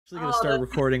Actually gonna start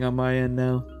recording on my end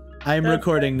now. I'm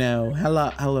recording now.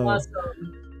 Hello.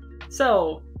 Awesome.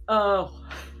 So, God,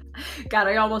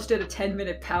 I almost did a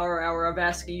 10-minute power hour of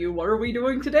asking you, what are we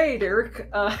doing today, Derek?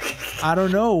 I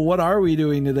don't know. What are we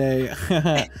doing today?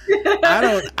 I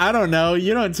don't know.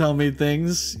 You don't tell me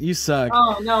things. You suck.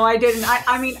 Oh, no, I didn't.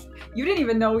 I mean, you didn't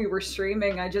even know we were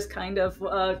streaming. I just kind of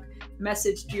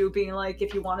messaged you being like,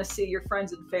 if you want to see your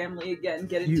friends and family again,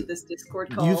 get into this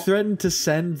Discord call. You threatened to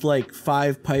send like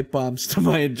 5 pipe bombs to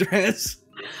my address.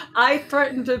 I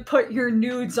threatened to put your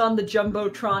nudes on the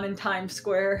Jumbotron in Times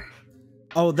Square.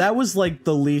 Oh, that was like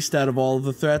the least out of all of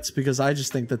the threats because I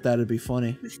just think that that'd be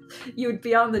funny. You would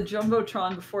be on the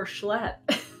Jumbotron before Schlatt.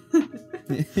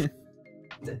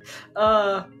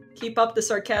 Keep up the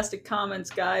sarcastic comments,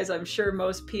 guys. I'm sure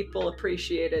most people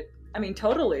appreciate it. I mean,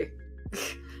 totally.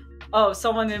 Oh,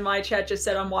 someone in my chat just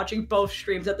said I'm watching both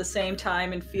streams at the same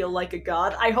time and feel like a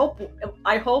god. I hope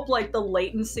like the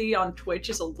latency on Twitch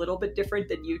is a little bit different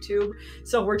than YouTube,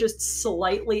 so we're just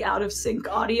slightly out of sync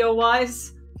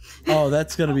audio-wise. Oh,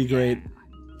 that's gonna be great.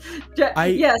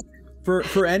 Yes.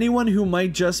 For anyone who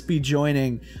might just be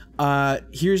joining,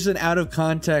 here's an out of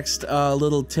context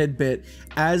little tidbit.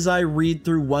 As I read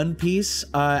through One Piece,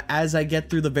 as I get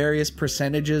through the various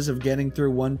percentages of getting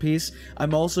through One Piece,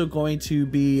 I'm also going to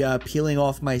be peeling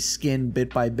off my skin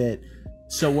bit by bit.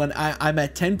 So when I'm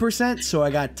at 10%, so I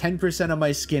got 10% of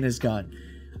my skin is gone.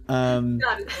 I'm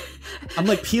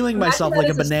like peeling myself like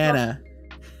a banana.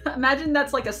 Imagine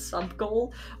that's like a sub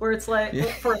goal where it's like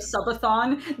for a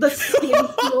subathon, the skin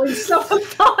peeling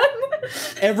subathon.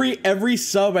 Every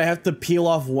sub I have to peel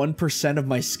off 1% of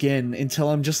my skin until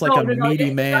I'm just like a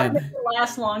meaty man. It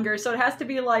lasts longer, so it has to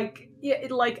be like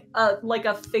like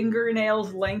a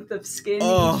fingernail's length of skin.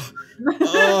 Oh,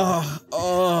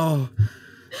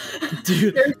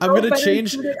 dude, I'm gonna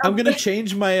change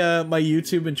my my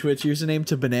YouTube and Twitch username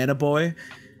to Banana Boy.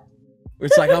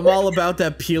 It's like I'm all about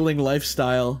that peeling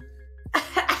lifestyle.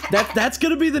 That's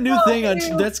gonna be the new thing on.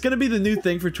 That's gonna be the new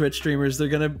thing for Twitch streamers. They're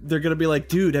gonna be like,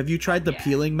 dude, have you tried the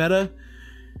peeling meta?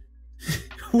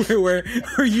 where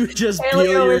you just peel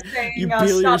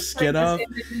your skin off.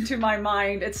 Into my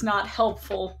mind, it's not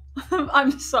helpful.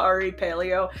 I'm sorry,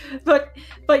 Paleo, but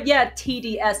yeah,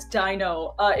 TDS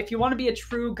Dino. If you want to be a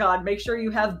true god, make sure you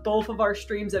have both of our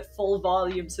streams at full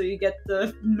volume so you get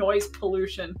the noise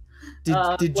pollution.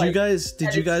 Did you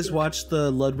guys watch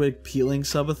the Ludwig peeling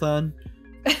subathon?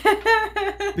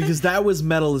 Because that was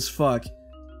metal as fuck.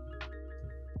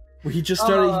 Where he just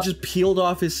started, he just peeled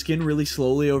off his skin really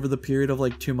slowly over the period of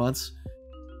like 2 months.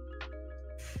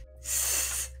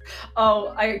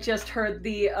 Oh, I just heard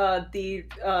the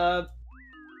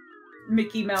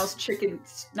Mickey Mouse chicken,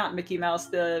 not Mickey Mouse,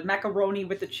 the macaroni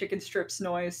with the chicken strips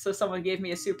noise. So someone gave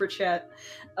me a super chat.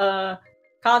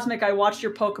 Cosmic, I watched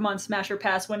your Pokemon Smasher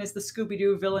Pass. When is the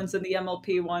Scooby-Doo villains in the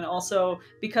MLP one? Also,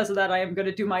 because of that, I am going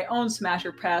to do my own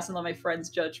Smasher Pass and let my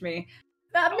friends judge me.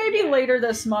 Maybe later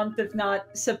this month, if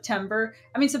not September.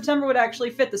 I mean, September would actually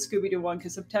fit the Scooby-Doo one,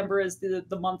 because September is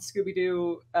the month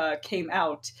Scooby-Doo came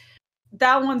out.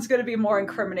 That one's going to be more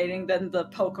incriminating than the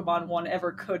Pokemon one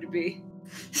ever could be.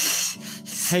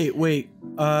 Hey, wait.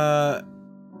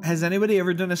 Has anybody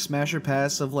ever done a Smasher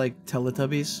Pass of, like,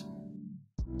 Teletubbies?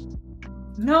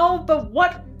 No, but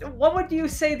what would you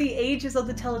say the ages of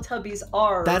the Teletubbies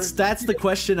are? That's the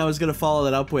question I was gonna follow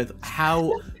that up with.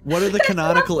 What are the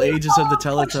canonical ages of the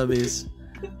Teletubbies?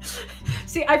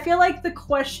 See, I feel like the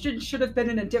question should have been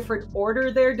in a different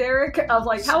order there, Derek, of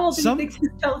like, how old do you think the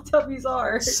Teletubbies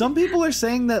are? Some people are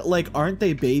saying that, like, aren't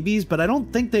they babies? But I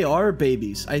don't think they are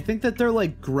babies. I think that they're,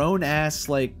 like, grown-ass,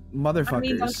 like, motherfuckers. I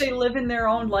mean, don't they live in their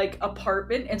own, like,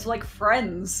 apartment? It's like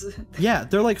friends. Yeah,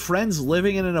 they're like friends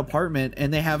living in an apartment,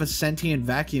 and they have a sentient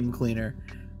vacuum cleaner.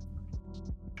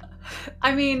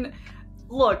 I mean,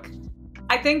 look,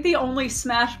 I think the only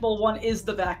smashable one is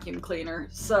the vacuum cleaner,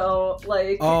 so,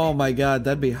 like... Oh my god,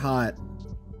 that'd be hot.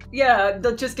 Yeah,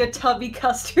 they'll just get tubby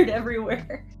custard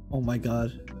everywhere. Oh my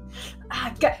god.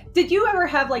 Did you ever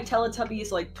have, like,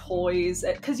 Teletubbies, like, toys?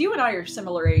 Because you and I are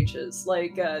similar ages,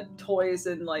 like, toys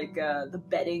and, like, the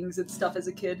beddings and stuff as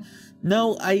a kid.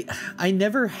 No, I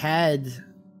never had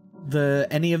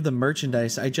any of the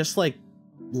merchandise. I just, like,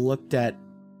 looked at...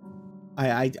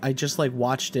 I just, like,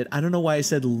 watched it. I don't know why I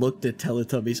said looked at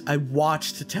Teletubbies. I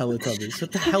watched Teletubbies.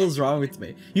 What the hell is wrong with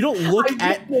me? You don't look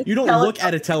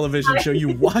at a television show, you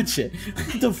watch it.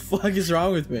 What the fuck is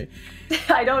wrong with me?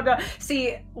 I don't know.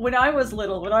 See, when I was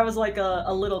little, when I was like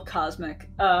a little Cosmic,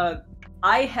 I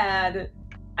have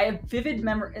vivid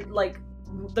memory, like,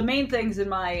 the main things in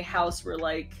my house were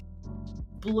like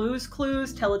Blue's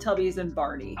Clues, Teletubbies, and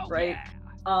Barney, right?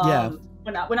 Yeah.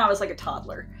 When I was like a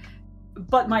toddler.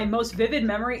 but my most vivid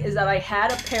memory is that I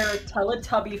had a pair of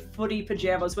Teletubby footy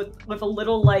pajamas with a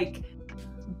little like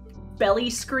belly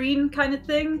screen kind of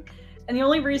thing. And the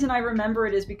only reason I remember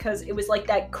it is because it was like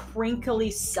that crinkly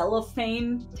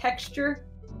cellophane texture.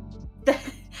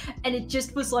 And it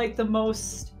just was like the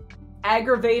most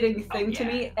aggravating thing to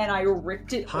me, and I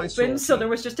ripped it open, so there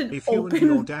was just an open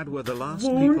your dad were the last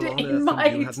wound in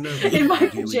my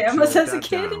pajamas as a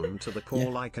kid. To the core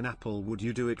like an apple, would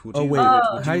you do it? Would Oh you wait,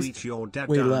 would you eat your dad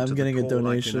wait, down I'm to getting the a core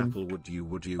donation. Like an apple? Would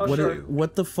you?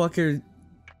 What the fuck are...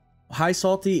 Hi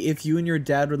Salty, if you and your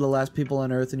dad were the last people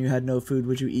on Earth and you had no food,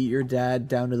 would you eat your dad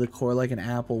down to the core like an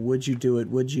apple? Would you do it?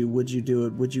 Would you do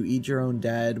it? Would you eat your own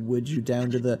dad? Would you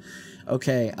down to the...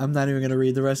 Okay, I'm not even gonna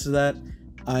read the rest of that.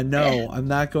 No, I'm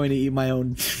not going to eat my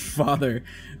own father.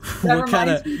 That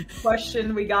reminds me of a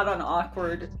question we got on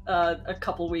Awkward a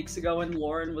couple weeks ago when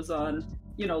Lauren was on,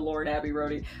 you know, Lauren Abbey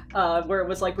Roadie, where it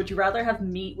was like, would you rather have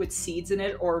meat with seeds in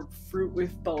it or fruit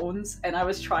with bones? And I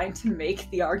was trying to make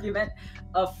the argument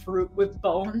of fruit with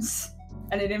bones,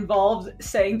 and it involved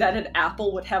saying that an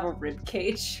apple would have a rib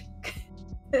cage.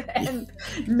 And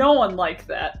no one liked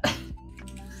that.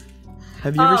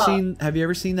 Have you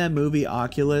ever seen that movie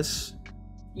Oculus?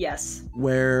 Yes.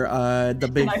 Where the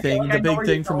big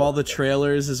thing from all the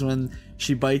trailers is when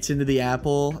she bites into the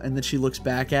apple and then she looks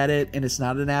back at it and it's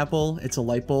not an apple, it's a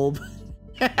light bulb.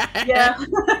 Yeah.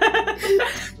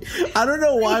 I don't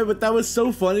know why, but that was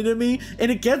so funny to me.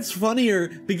 And it gets funnier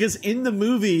because in the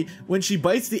movie, when she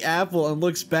bites the apple and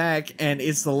looks back and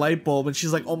it's the light bulb and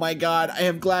she's like, oh my god, I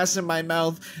have glass in my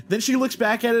mouth. Then she looks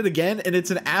back at it again and it's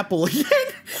an apple again.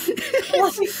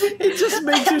 It just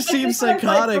makes her seem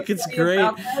psychotic. It's great.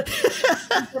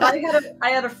 I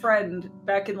had a friend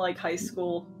back in like high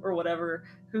school or whatever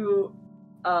who,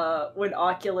 when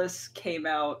Oculus came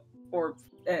out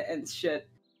and shit,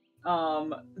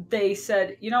 they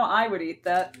said, you know, I would eat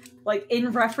that, like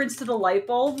in reference to the light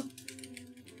bulb.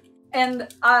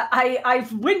 And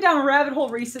I've went down a rabbit hole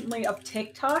recently of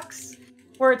TikToks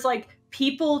where it's like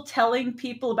people telling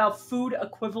people about food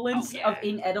equivalents of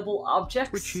inedible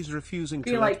objects. Which he's refusing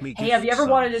Be to like, let me hey, have you ever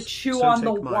wanted to chew on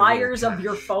the wires of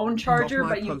your cash. phone charger, Got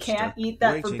my but you poster, can't eat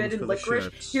that waiting forbidden for the licorice?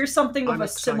 shirts. Here's something of I'm a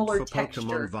excited similar for texture.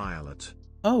 Pokemon Violet.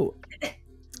 Oh.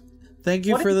 Thank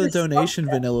you What for is the this donation,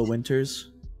 subject? Vanilla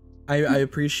Winters. I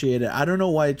appreciate it. I don't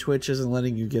know why Twitch isn't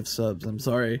letting you give subs. I'm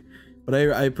sorry. But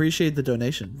I appreciate the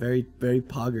donation. Very, very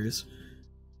poggers.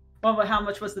 Well, but how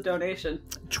much was the donation?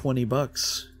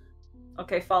 $20.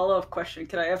 Okay, follow-up question.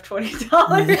 Can I have $20?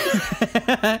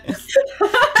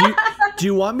 do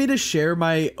you want me to share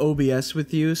my OBS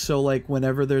with you so like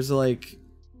whenever there's like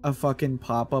a fucking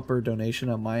pop-up or donation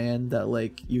on my end that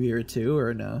like you hear it too,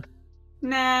 or no?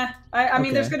 Nah. I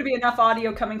mean, there's Okay. going to be enough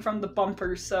audio coming from the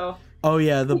bumpers, so... Oh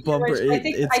yeah, the bumper.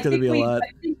 It's gonna be a lot.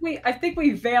 I think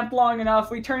we vamp long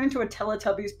enough. We turn into a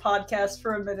Teletubbies podcast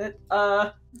for a minute.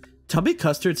 Tubby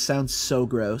custard sounds so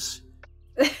gross.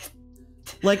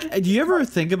 Like, do you ever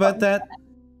think about that?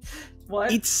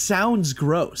 What? It sounds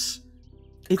gross.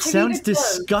 It I mean, sounds it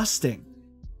does. disgusting.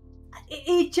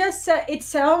 It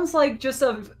sounds like just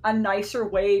a nicer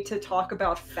way to talk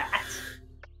about fat.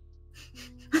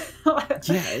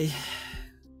 Yeah.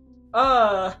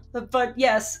 But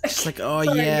yes. It's like, oh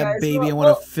Sorry, yeah, guys. baby, I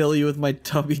want to fill you with my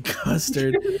tubby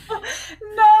custard. No!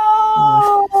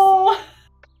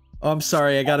 Oh, I'm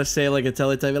sorry, I gotta say like a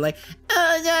Teletubby, like,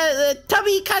 oh yeah,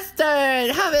 tubby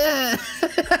custard. Have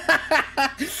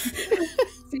it.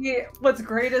 See, what's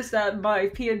great is that my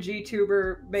PNG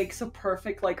tuber makes a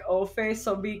perfect like O face,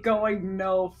 so me going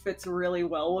no fits really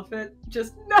well with it.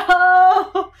 Just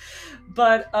no.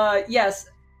 But yes.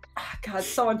 God,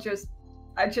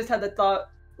 I just had the thought,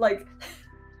 like,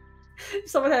 if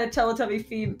someone had a Teletubby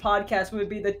themed podcast, would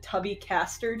be the Tubby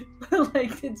Castard,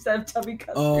 like instead of Tubby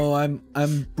Custard. Oh, I'm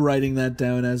writing that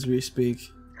down as we speak.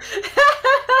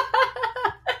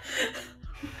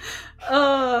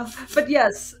 But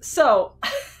yes, so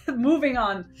moving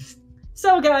on.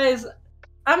 So guys,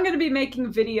 I'm gonna be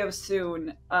making videos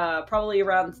soon, probably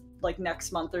around like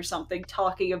next month or something,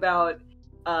 talking about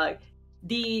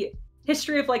the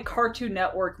history of like Cartoon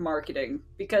Network marketing,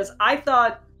 because I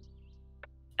thought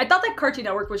that Cartoon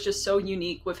Network was just so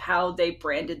unique with how they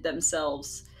branded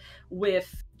themselves,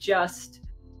 with just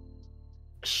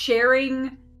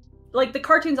sharing, like the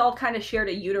cartoons all kind of shared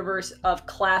a universe of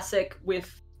classic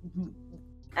with,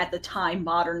 at the time,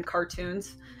 modern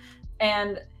cartoons.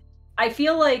 And I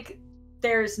feel like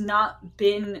there's not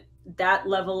been that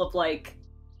level of like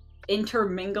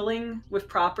intermingling with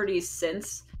properties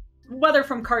since, whether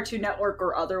from Cartoon Network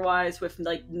or otherwise, with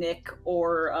like Nick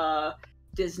or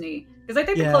Disney. Because I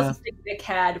think the closest thing Nick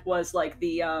had was like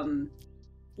the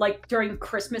like during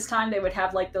Christmas time, they would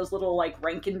have like those little like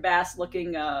Rankin Bass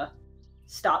looking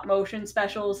stop motion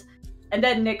specials. And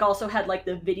then Nick also had like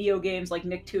the video games like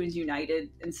Nicktoons United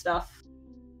and stuff.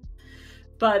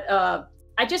 But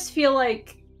I just feel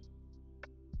like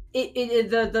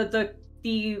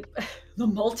the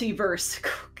multiverse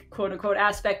quote unquote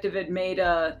aspect of it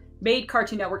made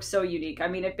Cartoon Network so unique. I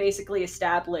mean, it basically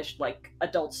established like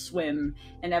Adult Swim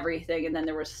and everything, and then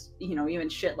there was, you know, even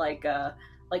shit like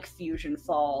Fusion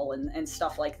Fall and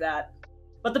stuff like that.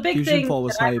 But the big Fusion thing Fall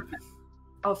was hype.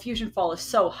 Fusion Fall is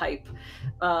so hype.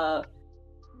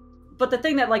 But the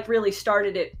thing that like really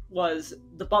started it was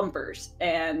the bumpers,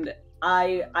 and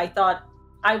I thought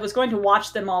I was going to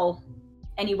watch them all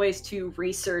anyways to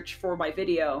research for my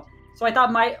video. So I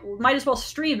thought might as well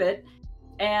stream it,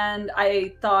 and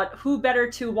I thought who better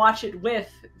to watch it with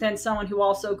than someone who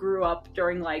also grew up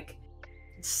during like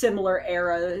similar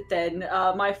era than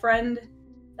my friend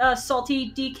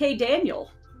Salty DK Daniel.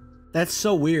 That's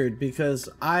so weird because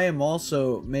I am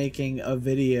also making a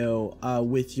video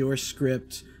with your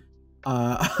script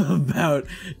about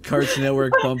Cartoon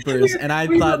Network bumpers, and I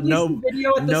thought no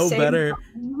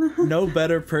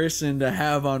better person to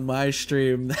have on my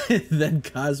stream than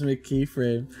Cosmic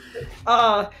Keyframe.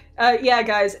 Yeah,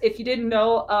 guys, if you didn't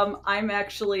know, I'm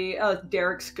actually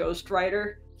Derek's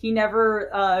ghostwriter. He never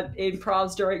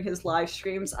improvs during his live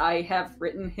streams. I have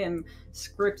written him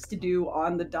scripts to do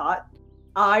on the dot.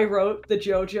 I wrote the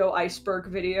JoJo Iceberg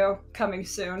video, coming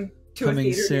soon to a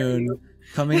theater near you.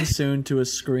 Coming soon to a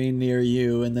screen near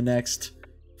you in the next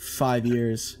 5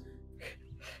 years.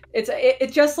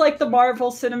 It's just like the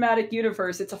Marvel Cinematic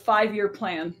Universe. It's a 5-year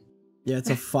plan. Yeah, it's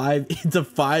a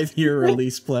 5-year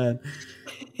release plan.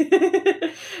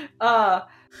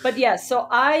 But yeah, so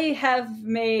I have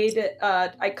made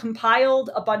I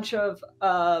compiled a bunch of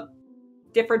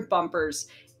different bumpers,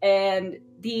 and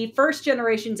the first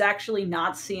generation's actually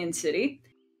not CN City.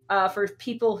 For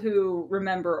people who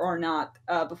remember or not,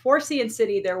 before CN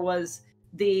City, there was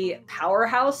the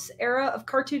Powerhouse era of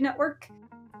Cartoon Network,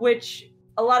 which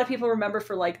a lot of people remember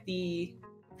for like the...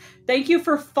 Thank you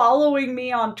for following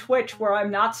me on Twitch, where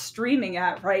I'm not streaming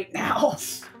at right now.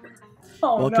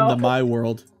 Welcome to my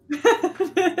world.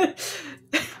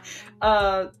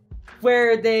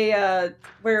 Where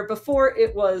before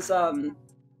it was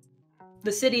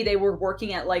the city, they were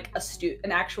working at like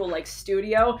an actual like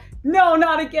studio. No,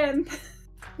 not again.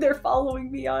 They're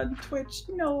following me on Twitch.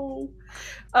 No.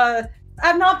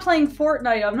 I'm not playing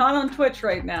Fortnite. I'm not on Twitch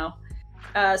right now.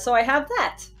 So I have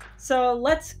that. So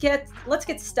let's get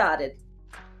started.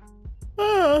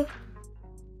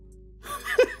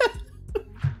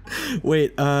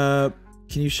 Wait, can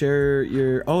you share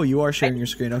your... Oh, you are sharing your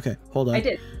screen. Okay, hold on. I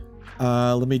did.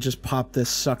 Let me just pop this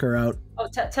sucker out. Oh,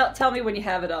 tell me when you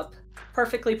have it up.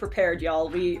 Perfectly prepared, y'all.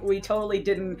 We totally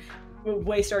didn't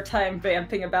waste our time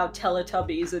vamping about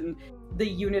Teletubbies and the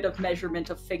unit of measurement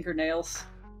of fingernails.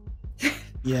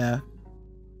 Yeah.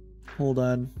 Hold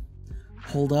on.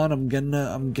 I'm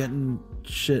getting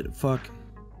shit. Fuck.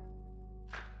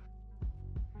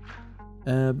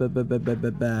 I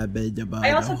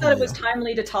also thought it was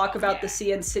timely to talk about the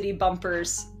CN City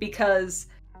bumpers because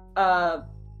the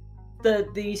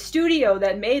studio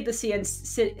that made the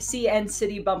CN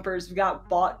City bumpers got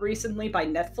bought recently by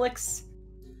Netflix.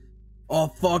 Oh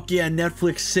fuck yeah,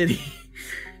 Netflix City.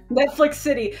 Netflix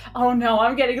City. Oh no,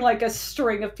 I'm getting like a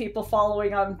string of people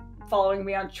following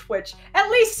me on Twitch. At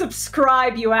least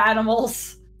subscribe, you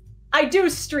animals. I do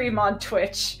stream on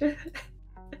Twitch.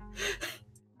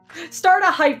 Start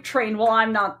a hype train while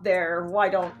I'm not there. Why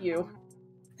don't you?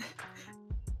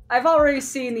 I've already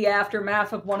seen the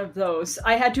aftermath of one of those.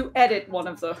 I had to edit one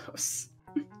of those.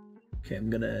 Okay, I'm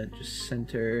gonna just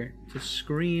center to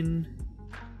screen.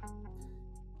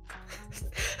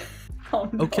 Oh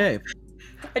no. Okay.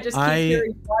 I just keep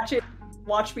hearing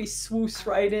watch me swoosh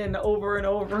right in over and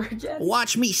over again.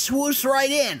 Watch me swoosh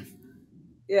right in!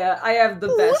 Yeah, I have the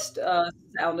best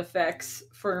sound effects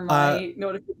for my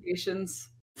notifications.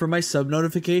 For my sub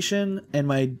notification and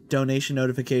my donation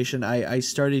notification, I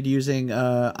started using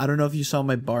I don't know if you saw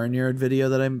my Barnyard video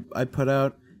that I put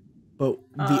out, but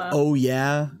the oh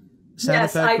yeah sound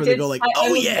effect where they go like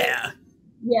oh yeah.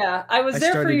 Yeah, I was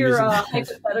there for your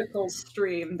hypothetical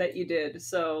stream that you did.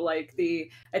 So like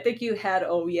I think you had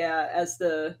oh yeah as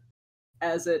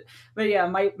it. But yeah,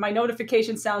 my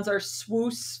notification sounds are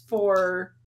swoosh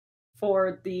for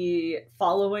the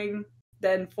following.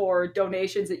 Then for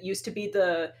donations, it used to be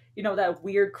the, you know, that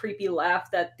weird creepy laugh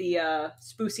that the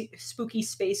spooky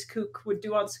space kook would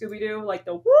do on Scooby-Doo, like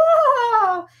the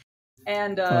whoa.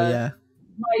 And oh yeah,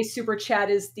 my super chat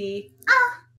is the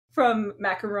ah from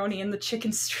Macaroni and the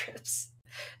Chicken Strips.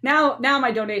 Now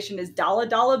my donation is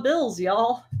dollar bills,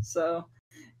 y'all. So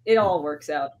it all works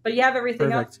out. But you have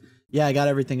everything Perfect. up? Yeah, I got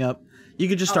everything up. You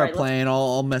could just All start right, playing.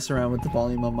 I'll mess around with the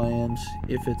volume on my end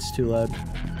if it's too loud.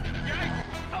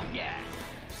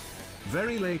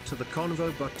 Very late to the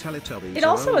convo, but Teletubbies It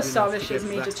are also old enough to astonishes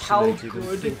get me just how vaccinated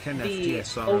and good think the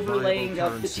NFTs are a viable overlaying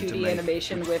of the currency to 2D make,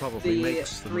 animation which with probably the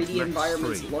makes them 3D max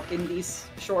environments free. look in these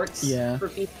shorts Yeah. for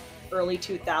the early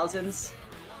 2000s.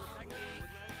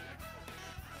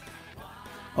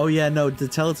 Oh yeah, no, the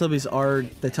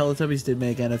Teletubbies did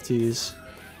make NFTs.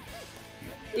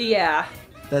 Yeah,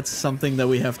 That's something that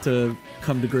we have to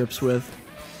come to grips with.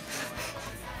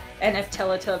 NF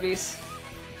Teletubbies.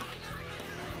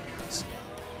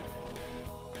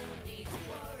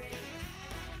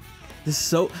 This is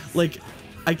so, like,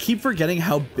 I keep forgetting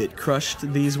how bit crushed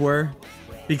these were.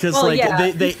 Because, Well, like,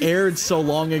 yeah. they aired so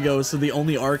long ago, so the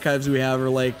only archives we have are,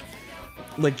 like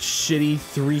shitty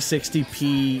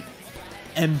 360p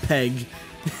MPEG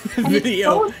And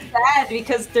video. it's so sad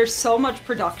because there's so much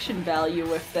production value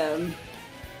with them.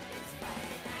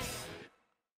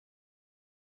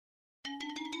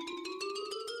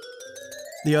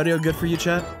 The audio good for you,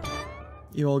 chat?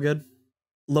 You all good?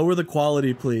 Lower the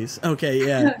quality, please. Okay,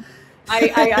 yeah.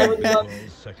 I would love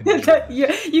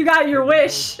you got your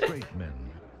wish.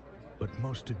 But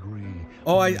most agree.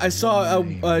 Oh, I saw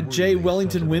Jay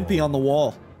Wellington Wimpy on the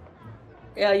wall.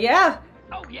 Yeah.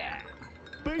 Oh, yeah.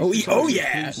 Please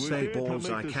say balls,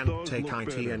 I can't take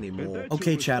IT anymore.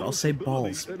 Okay, chat, I'll say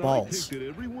balls. Balls.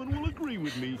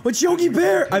 What's Yogi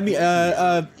Bear? I mean,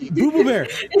 Boo Boo Bear.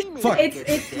 Fuck.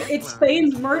 It's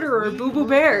Spain's murderer, Boo Boo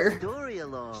Bear.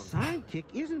 Sidekick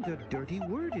isn't a dirty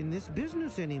word in this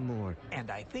business anymore.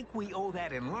 And I think we owe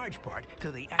that in large part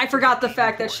to the. I forgot the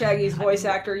fact that Shaggy's voice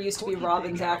actor used to be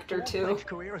Robin's actor too.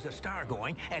 Career as a star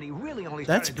going, and he really only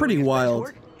That's started pretty doing his best wild.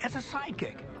 work as a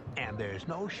sidekick, and there's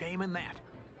no shame in that.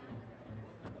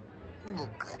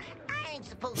 Look, I ain't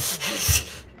supposed to do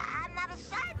this. I'm not a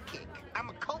sidekick. I'm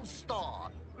a co-star.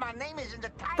 My name is in the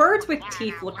title. Birds with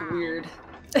teeth look weird.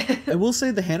 I will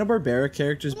say the Hanna-Barbera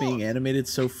characters being animated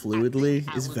so fluidly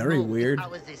is very weird.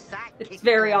 It's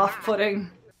very off-putting.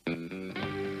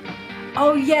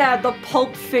 Oh yeah, the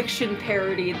Pulp Fiction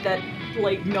parody that,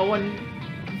 like, no one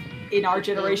in our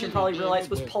generation probably realized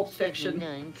was Pulp Fiction.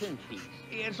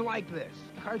 It's like this.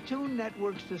 Cartoon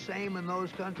Network's the same in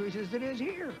those countries as it is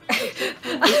here.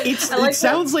 It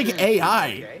sounds like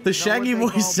AI. The Shaggy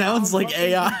voice sounds like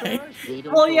AI.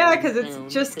 Well, yeah, because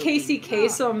it's just Casey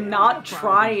Kasem not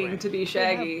trying to be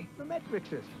Shaggy.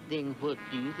 Then what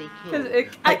do they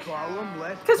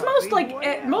Because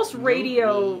most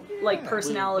radio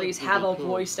personalities have a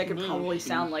voice that could probably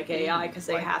sound like AI because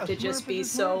they have to just be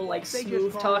so like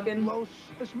smooth talking.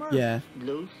 Yeah.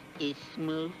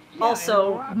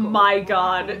 Also, my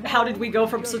God, how did we go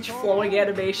from such flowing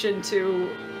animation to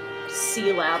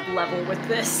C-Lab level with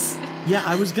this? Yeah,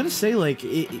 I was gonna say like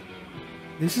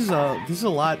this is a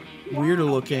lot weirder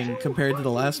looking compared to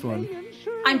the last one.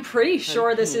 I'm pretty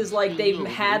sure this is like they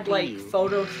had like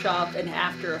Photoshop and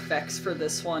After Effects for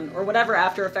this one, or whatever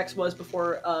After Effects was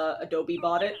before Adobe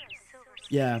bought it.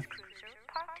 Yeah.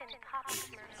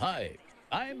 Hi,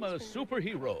 I'm a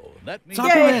superhero. That means It's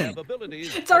I Aquaman. have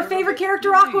abilities. It's our favorite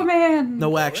character, Aquaman!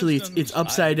 No, actually, it's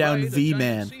upside down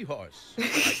V-Man. Seahorse. I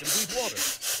can breathe water.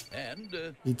 And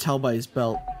You can tell by his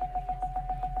belt.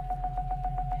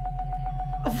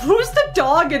 Who's the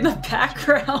dog in the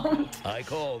background? I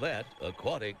call that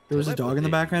aquatic. There was a dog in the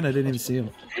background? I didn't even see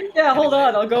him. Yeah, hold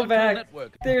on, I'll go back.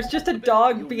 There's just a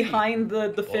dog behind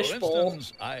the For fishbowl.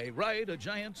 instance, I ride a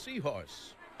giant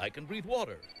seahorse. I can breathe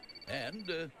water. And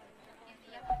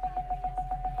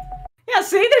Yeah,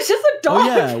 see, there's just a dog. Oh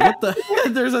yeah, what the?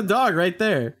 There's a dog right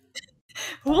there.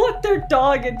 Who let their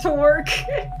dog into work?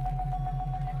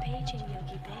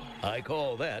 I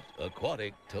call that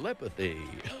aquatic telepathy.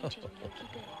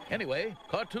 Anyway,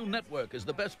 Cartoon Network is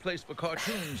the best place for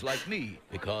cartoons like me,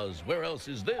 because where else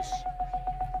is this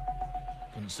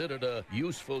considered a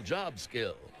useful job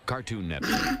skill? Cartoon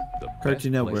Network. The Cartoon best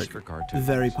Network. place for cartoons.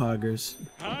 Very poggers.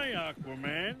 Hi,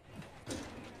 Aquaman.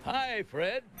 Hi,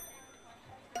 Fred.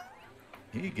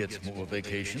 He gets more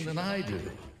vacation than I do.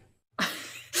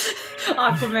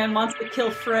 Aquaman wants to kill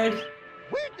Fred.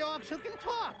 We're dogs who can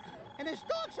talk. And as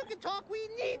dogs who can talk, we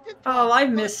need to talk. Oh, I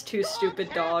miss two Dogs stupid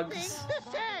have dogs. things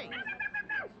to say.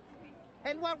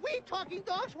 And what we talking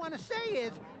dogs want to say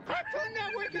is, Cartoon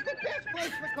Network is the best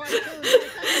place for cartoons.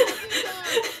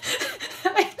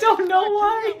 I don't know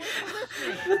why,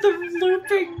 but the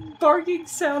looping barking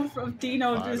sound from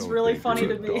Dino is really funny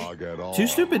to me. Two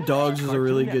Stupid Dogs is a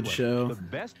really good show.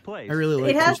 I really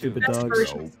like It Two has Stupid the best Dogs.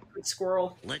 versions of stupid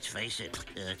squirrel. Let's face it,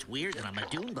 it's weird that I'm a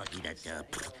dune buggy that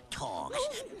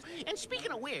talks. And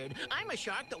speaking of weird, I'm a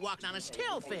shark that walked on its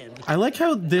tail fin. I like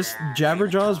how this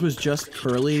Jabberjaws was just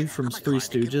Curly from Three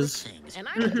Stooges. And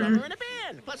I'm a drummer in a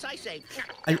band. Plus, I say.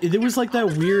 It was like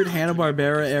that weird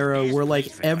Hanna-Barbera era where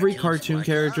like every cartoon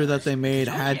character that they made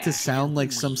had to sound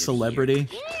like some celebrity.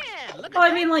 Well,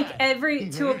 I mean, like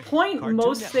to a point,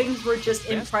 most things were just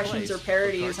impressions or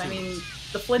parodies. I mean,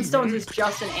 the Flintstones is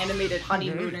just an animated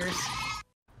Honeymooners.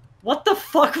 What the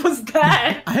fuck was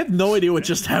that? I have no idea what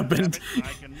just happened.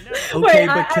 Okay, Wait,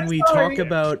 but can we talk sorry.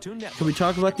 about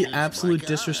the absolute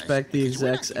disrespect the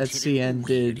execs at CN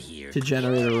did to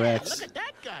Generator Rex?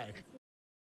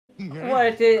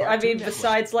 What? I mean,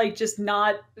 besides like just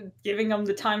not giving them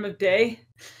the time of day.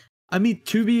 I mean,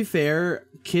 to be fair,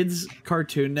 kids'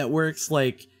 cartoon networks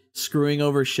like screwing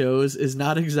over shows is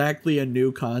not exactly a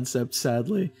new concept,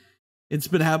 sadly. It's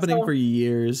been happening for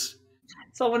years.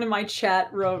 Someone in my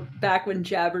chat wrote back when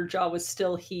Jabberjaw was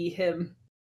still he, him.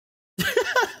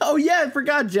 Oh yeah, I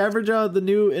forgot Jabberjaw, the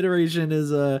new iteration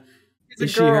is It's a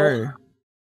she, girl. her.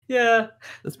 Yeah.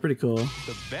 That's pretty cool.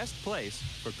 The best place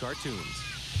for cartoons.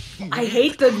 I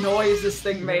hate the noise this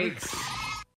thing makes.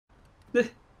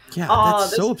 Yeah, Aw,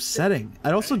 that's this- so upsetting.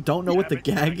 I also don't know what the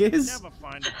gag is.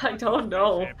 I don't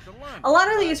know. A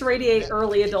lot of these radiate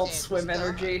early Adult Swim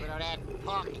energy.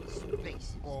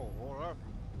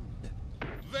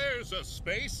 There's a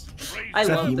space. I Is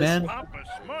that love this He-Man?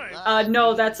 one.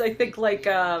 No, that's I think like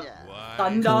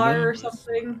Thundar or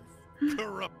something.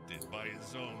 Corrupted by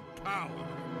his own power.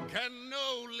 Can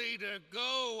no leader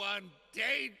go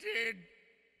undated?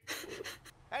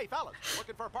 Hey, fellas,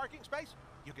 looking for a parking space?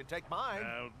 You can take mine.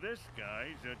 Now this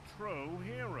guy's a true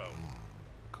hero.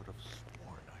 Could have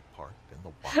sworn I parked in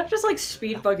the I'm just like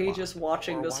Speed Buggy just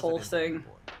watching this whole thing.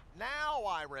 Now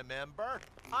I remember.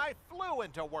 I flew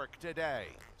into work today.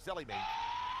 Silly me.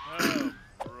 Oh,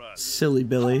 brother. Silly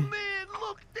Billy. Man,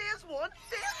 look, there's one.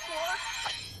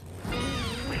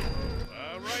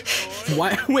 All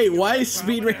right, boys. Why is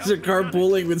Speed Racer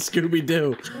carpooling with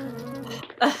Scooby-Doo?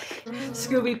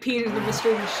 Scooby peed in the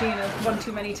mystery machine one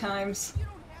too many times.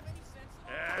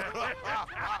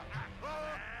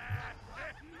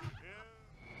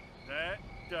 That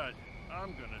does it.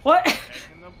 I'm gonna What? start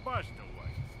taking the bus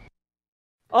away.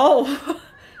 Oh,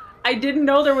 I didn't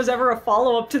know there was ever a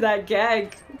follow-up to that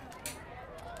gag.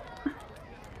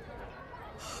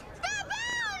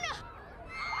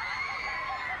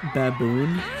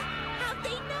 Baboon?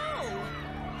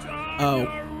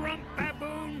 Oh.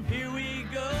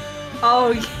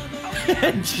 Oh,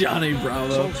 Johnny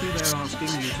Bravo. Salty, they're asking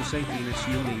you to say penis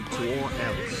you need to or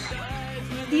else.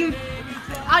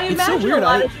 I It's so imagine weird, a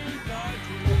lot of...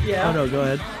 Yeah. Oh no, go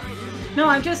ahead. No,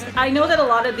 I know that a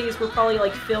lot of these were probably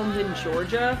like filmed in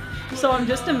Georgia, so I'm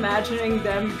just imagining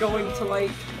them going to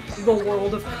like the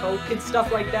world of Coke and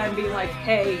stuff like that and being like,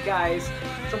 hey guys,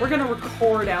 so we're gonna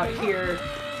record out here.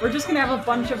 We're just gonna have a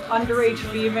bunch of underage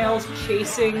females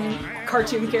chasing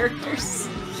cartoon characters.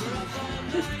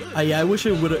 Yeah, I wish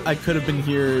I could have been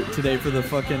here today for the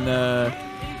fucking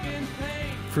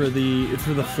for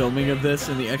the filming of this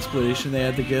and the explanation they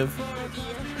had to give.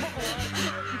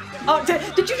 Oh, did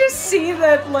you just see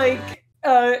that like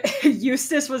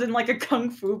Eustace was in like a kung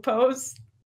fu pose?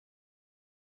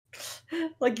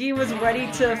 Like he was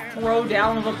ready to throw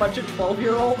down with a bunch of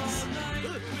 12-year-olds.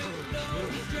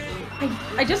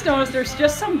 I just noticed there's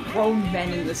just some grown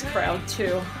men in this crowd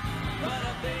too.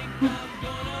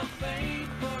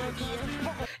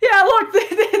 Yeah,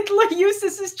 look,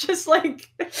 Eustace is just like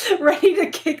ready to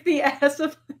kick the ass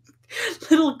of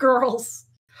little girls.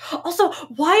 Also,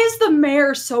 why is the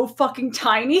mayor so fucking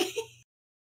tiny?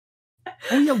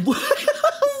 Oh yeah, look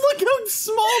how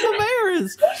small the mayor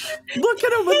is. Look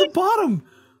at him at the bottom.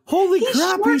 Holy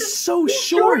crap, he's so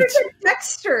short. Shorter than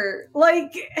Dexter.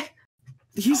 Like,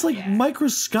 he's like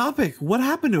microscopic. What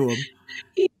happened to him?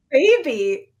 He's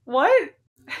baby. What?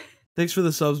 Thanks for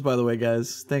the subs, by the way,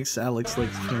 guys. Thanks, Alex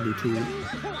likes candy too.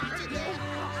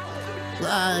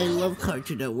 I love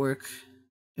Cartoon Network.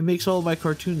 It makes all of my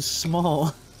cartoons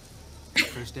small.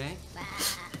 First day?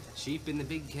 Sheep in the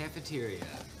big cafeteria.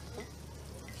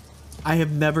 I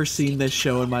have never seen this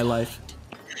show in my life.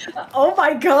 Oh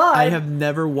my god! I have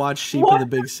never watched Sheep in the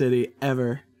Big City,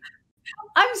 ever.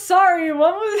 I'm sorry,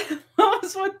 what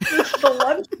was with the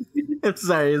lunch? I'm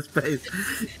sorry, his face.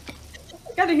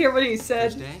 I gotta hear what he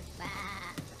said. First day?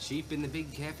 Sheep in the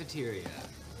big cafeteria.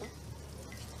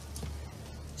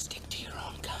 Stick to your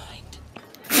own kind.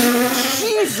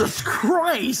 Jesus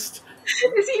Christ!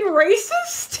 Is he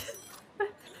racist?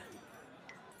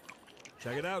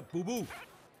 Check it out, boo boo.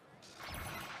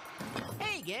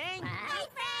 Hey, gang. Hey,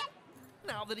 Fred.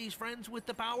 now that he's friends with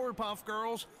the Powerpuff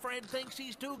Girls. Fred thinks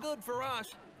he's too good for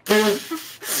us.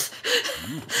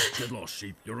 Get lost,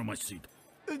 sheep. You're on my seat.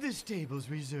 This table's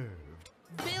reserved.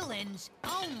 Villains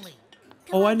only.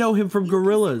 Oh, I know him from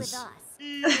Gorillas.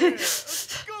 Yeah,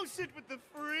 go sit with the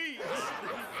freaks.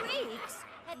 Freaks?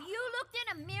 Have you looked in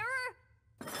a mirror?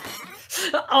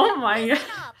 Oh my god.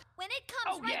 When it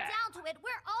comes down to it,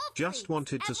 we're all Just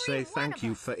wanted to say thank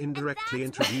you for indirectly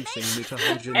introducing me to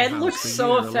Hojin Ed House. looks The so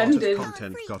year a lot of offended.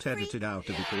 content got edited out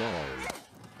of it, lol.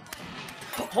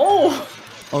 Oh.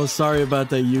 Oh, sorry about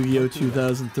that, Yu-Gi-Oh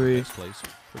 2003.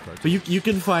 But you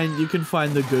can find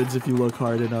the goods if you look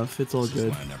hard enough. It's all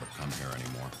good. I never come here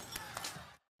anymore.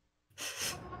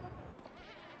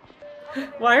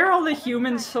 Why are all the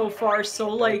humans so far so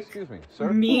like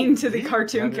mean to the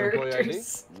cartoon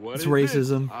characters? It's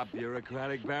racism. A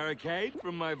bureaucratic barricade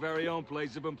from my very own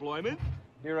place of employment.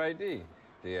 Your ID.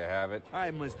 Do you have it? I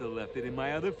must have left it in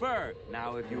my other fur.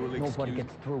 Now, if you will excuse... Nobody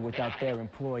gets through without their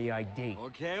employee ID.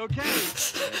 Okay,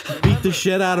 okay. Beat the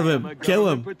shit out of him. Kill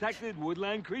him. Protected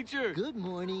woodland creature. Good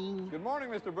morning. Good morning,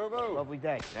 Mr. Boo-Boo. Lovely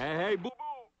day. Hey, Boo-Boo.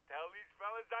 Tell these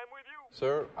fellas I'm with you.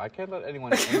 Sir, I can't let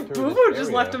anyone enter this Boo-Boo just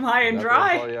area left him high and without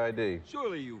dry. their employee ID.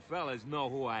 Surely you fellas know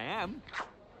who I am.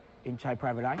 Inside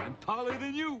private eye. I'm taller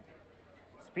than you.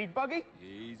 Speed buggy?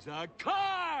 He's a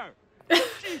car. Sir,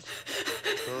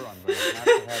 I'm going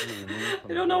to have you removed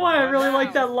from I don't know why I really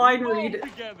like that line read.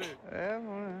 Together.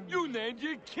 You named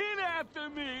your kid after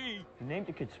me. You named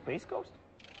the kid Space Ghost?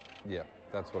 Yeah,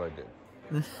 that's what I did.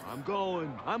 I'm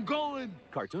going.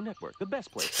 Cartoon Network, the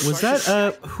best place. Was that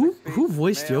who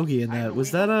voiced Yogi in that?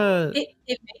 Was that It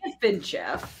may have been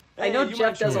Jeff. I know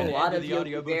Jeff does a lot of the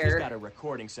Yogi audio booth. He's Bear. got a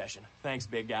recording session. Thanks,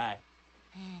 big guy.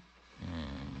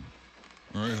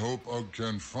 I hope Ugg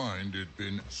can find it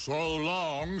been so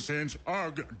long since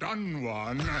Ugg done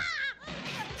one.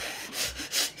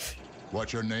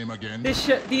 What's your name again?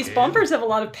 These bumpers have a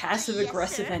lot of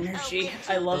passive-aggressive energy.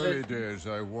 I love Early it. days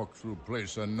I walk through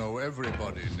place and know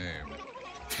everybody name.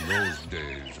 Those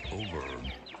days over.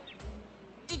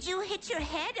 Did you hit your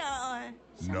head or?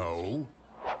 No,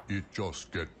 it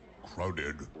just get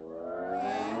crowded.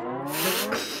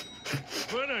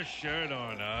 Put a shirt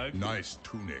on, Ugg. Nice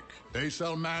tunic. They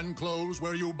sell man clothes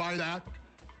where you buy that?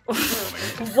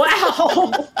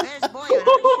 Wow!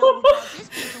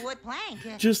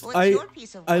 Just I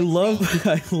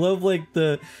love like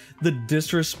the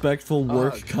disrespectful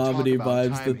work comedy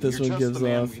vibes that this one gives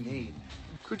off.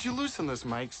 Could you loosen this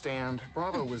mic stand?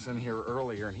 Bravo was in here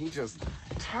earlier and he just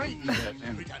tightened it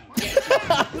and...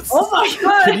 Oh my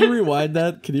god! Can you rewind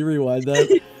that? Can you rewind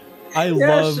that? I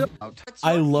love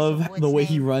the way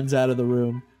he runs out of the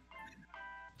room.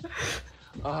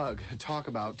 Ugh, talk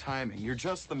about timing. You're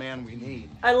just the man we need.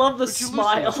 I love the Could you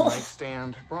smile. loosen this mic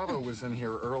stand? Bravo was in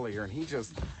here earlier and he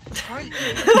just tightened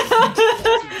it.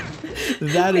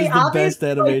 That is the best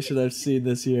animation I've seen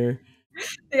this year.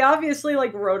 They obviously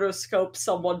like rotoscope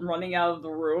someone running out of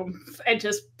the room and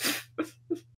just.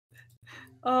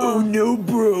 Oh no,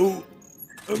 bro!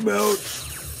 I'm out.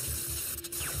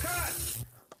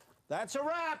 That's a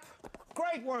wrap.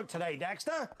 Great work today,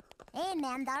 Dexter. Hey,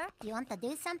 Mandar, you want to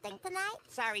do something tonight?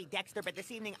 Sorry, Dexter, but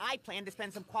this evening I plan to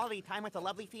spend some quality time with a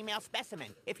lovely female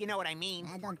specimen, if you know what I mean.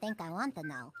 I don't think I want to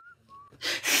know.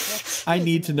 I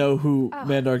need to know who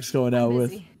Mandark's going out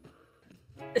with.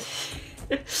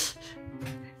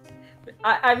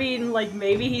 I mean, like,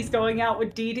 maybe he's going out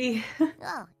with Dee Dee.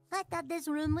 Oh, I thought this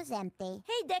room was empty.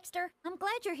 Hey, Dexter, I'm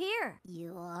glad you're here.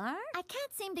 You are? I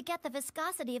can't seem to get the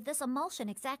viscosity of this emulsion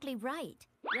exactly right.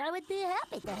 I would be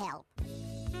happy to help.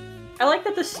 I like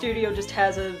that the studio just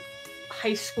has a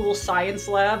high school science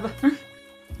lab.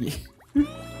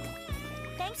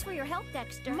 Thanks for your help,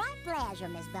 Dexter. My pleasure,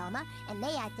 Miss Velma. And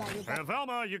may I tell you that...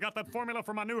 Velma, you got that formula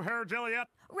for my new hair gel yet?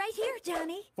 Right here,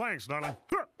 Johnny. Thanks, darling.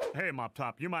 Hey, Mop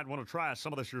Top, you might want to try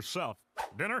some of this yourself.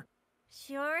 Dinner?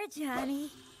 Sure, Johnny.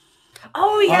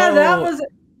 Oh yeah, that was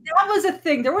a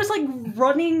thing. There was like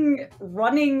running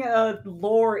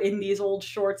lore in these old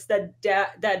shorts that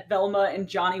that Velma and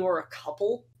Johnny were a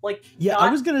couple. Like, yeah,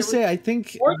 I was gonna say I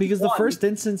think because the first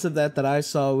instance of that I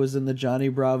saw was in the Johnny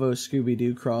Bravo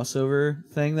Scooby-Doo crossover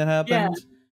thing that happened. Yeah.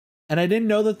 And I didn't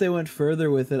know that they went further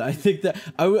with it. I think that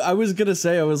I was gonna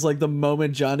say, I was like, the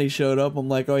moment Johnny showed up, I'm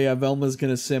like, oh yeah, Velma's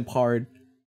gonna simp hard.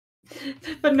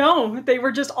 But no, they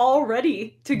were just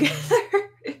already together.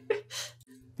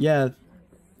 Yeah.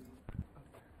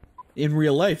 In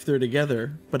real life, they're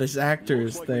together, but as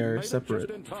actors, they are separate.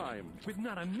 With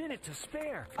not a minute to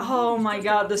spare. Oh my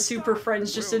god, the Super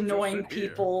Friends just annoying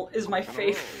people is my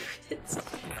favorite.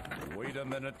 Wait a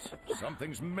minute.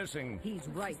 Something's missing. He's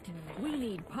right. We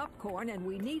need popcorn and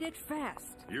we need it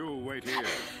fast. You wait here,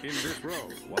 in this row,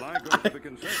 while I go to the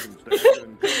concession stand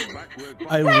and come back with...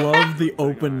 I love the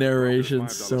open narration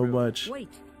so much. Wait,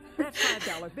 that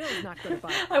 $5 bill's not gonna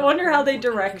buy. I wonder how they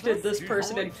directed this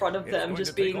person in front of them,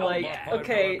 just being like,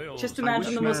 okay, just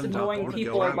imagine the most annoying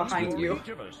people are behind you.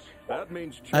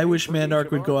 I wish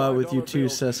Mandark would go out with you too,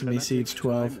 Sesame Seeds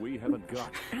 12.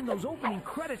 And those opening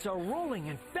credits are rolling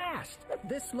and fast.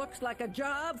 This looks like a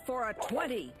job for a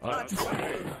 20.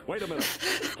 Wait a minute.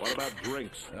 What about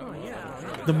drinks? Oh,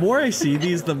 yeah. The more I see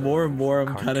these, the more and more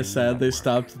I'm kind of sad they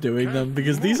stopped doing them,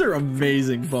 because these are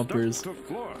amazing bumpers.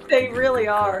 They really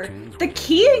are. The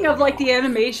keying of like the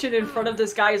animation in front of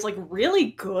this guy is like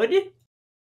really good.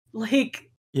 Like,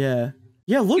 Yeah.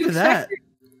 Yeah, look at that.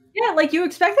 Yeah, like you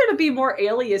expect there to be more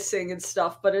aliasing and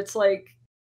stuff, but it's like,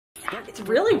 it's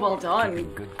really well done.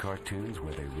 Good cartoons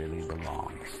where they really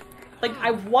belong. Like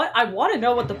I want to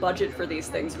know what the budget for these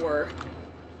things were.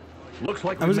 Looks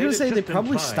like I was gonna say they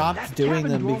probably stopped doing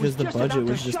them because the budget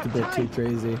was just a bit too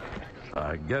crazy.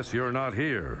 I guess you're not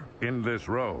here, in this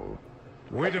row.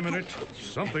 Wait a minute.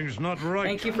 Something's not right.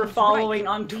 Thank you for following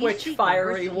on Twitch,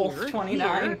 Fiery Wolf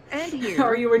 29.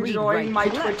 Are you enjoying my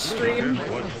Twitch stream?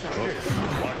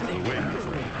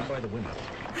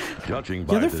 Judging Yeah,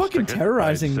 by they're the fucking ticket,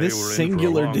 terrorizing I'd say this we're in for a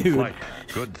singular long dude. flight.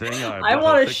 Good thing I brought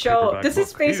want a to thick show. paperback This is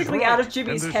book. basically He's out right. of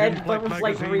Jimmy's And this head, in-flight but with like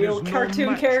magazine real is no cartoon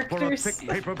match for a characters, thick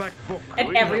paperback book. and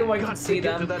We have everyone got can to see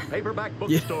get to them. that paperback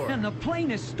Yeah. bookstore. And the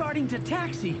plane is starting to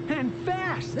taxi, and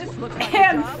fast. This looks like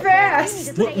And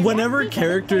fast. Whenever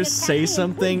characters say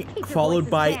something followed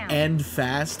by "and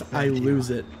fast," I lose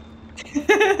it.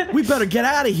 We better get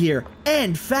out of here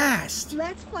and fast.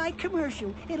 Let's fly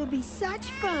commercial. It'll be such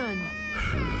fun.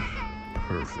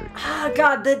 Perfect. Ah,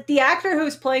 God, the actor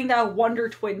who's playing that Wonder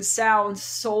Twin sounds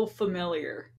so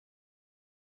familiar.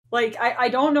 Like I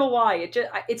don't know why.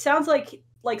 It sounds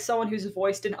like someone who's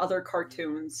voiced in other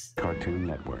cartoons. Cartoon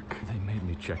Network. They made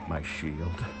me check my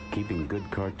shield. Keeping good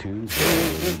cartoons where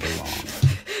they really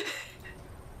belong.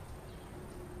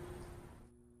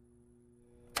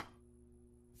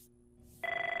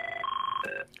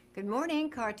 Good morning,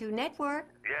 Cartoon Network.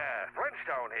 Yeah,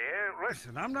 Flintstone here.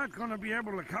 Listen, I'm not going to be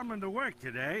able to come into work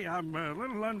today. I'm a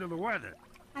little under the weather.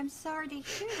 I'm sorry to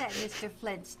hear that, Mr.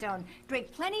 Flintstone.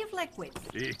 Drink plenty of liquids.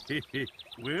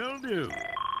 Will do.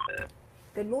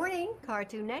 Good morning,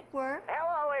 Cartoon Network.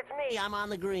 Hello, it's me. I'm on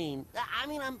the green.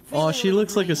 I'm Oh, she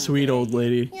looks like a sweet old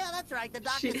lady. Yeah, that's right. The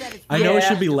doctor said it's I know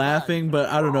she'll be laughing, but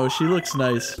I don't know. She looks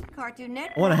nice. Cartoon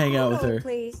Network. I want to hang out with her.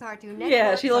 Please, Cartoon Network.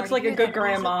 Yeah, she looks Sorry like to a hear good that,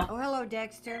 grandma. Oh, hello,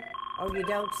 Dexter. Oh, you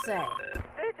don't say.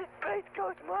 This is Space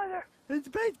Coach Mother. The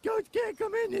Space Coach can't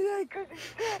come in today because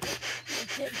he's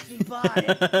sick.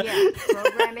 Yeah,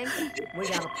 programming. We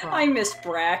got a problem. I miss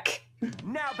Brack.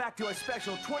 Now back to a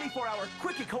special 24-hour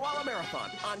Quickie Koala Marathon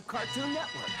on Cartoon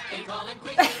Network.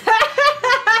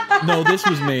 No, this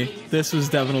was me. This was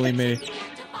definitely me.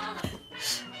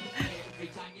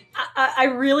 I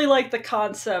really like the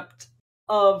concept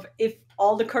of if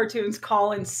all the cartoons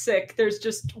call in sick, there's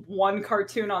just one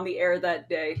cartoon on the air that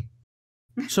day.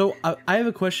 So I have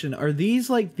a question. Are these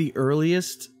like the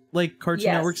earliest like Cartoon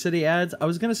Yes. Network City ads? I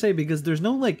was gonna say because there's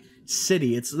no like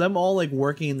city. It's them all like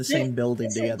working in the same building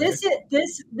together.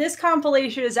 This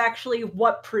compilation is actually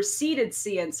what preceded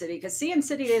CN City, because CN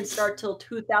City didn't start till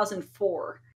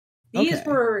 2004. These Okay.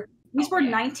 were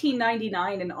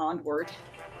 1999 and onward.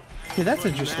 Okay, that's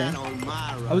interesting.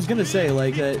 I was gonna say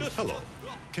like Hello.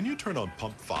 Can you turn on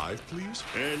pump 5, please?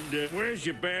 And where's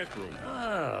your bathroom?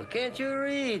 Oh, can't you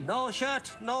read? No shirt,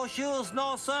 no shoes,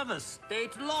 no service.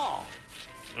 State law.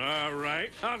 All right,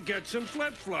 I'll get some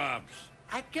flip-flops.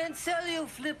 I can sell you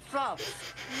flip-flops.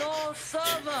 No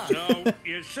server. So,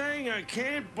 you're saying I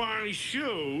can't buy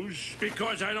shoes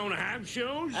because I don't have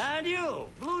shoes? And you,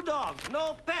 Blue Dog,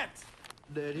 no pets.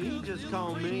 Did he just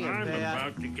call me a I'm bad?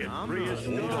 about to get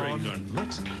prehistoric on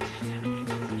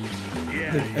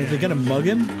are they gonna mug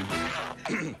him?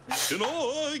 Can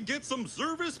I get some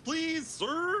service, please,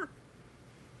 sir?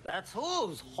 That's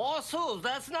hooves. Horse hooves.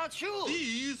 That's not shoes.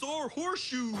 These are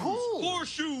horseshoes. Hooves.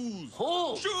 Horseshoes.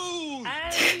 Hooves. Shoes.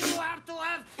 And you have to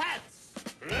have pets.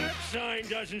 That sign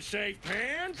doesn't say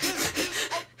pants.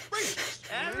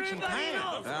 Everybody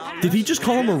knows. Did he just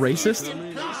call him a racist?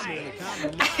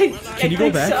 Can you I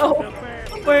go think back? so.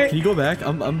 Wait. Can you go back?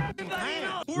 I'm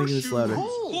making this louder.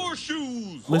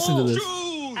 Horseshoes. Listen to this.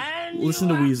 Listen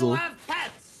to Weasel.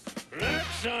 That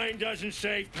sign doesn't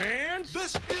say pants.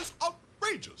 This is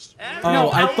outrageous.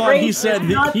 Oh, I thought he said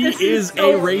that he is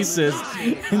a racist.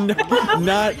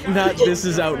 not this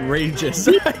is outrageous.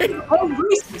 Oh,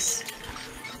 racist.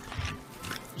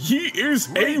 He is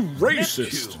a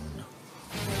racist.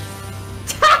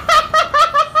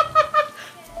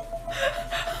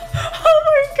 Oh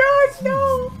my god,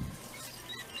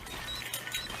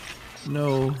 no!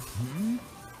 No.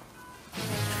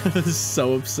 This is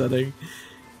so upsetting.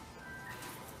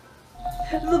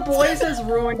 The boys has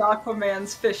ruined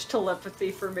Aquaman's fish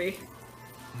telepathy for me.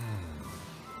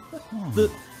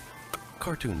 The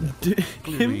Cartoon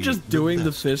him just doing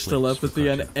the fish telepathy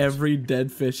on every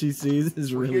dead fish he sees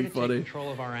is We're really here to funny. take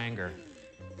control of our anger.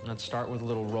 Let's start with a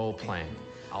little role playing.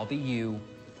 I'll be you.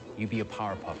 You be a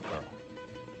Powerpuff Girl.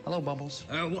 Hello, Bubbles.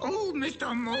 Oh, Mr.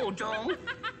 Mojo.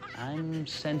 I'm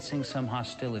sensing some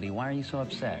hostility. Why are you so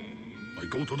upset? I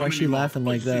go to the Why is she mini-mart, laughing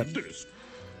like I see that? This.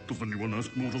 Does anyone ask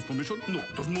Mojo's permission? No.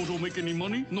 Does Mojo make any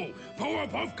money? No.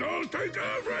 Powerpuff Girls take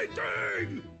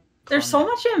everything! There's so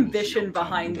much ambition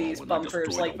behind these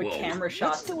bumpers, like with camera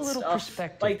shots and stuff.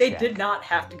 Like, they did not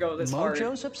have to go this hard.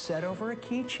 Mojo's upset over a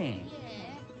keychain.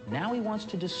 Now he wants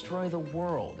to destroy the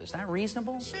world. Is that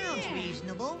reasonable? Sounds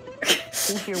reasonable.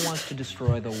 Who here wants to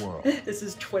destroy the world? This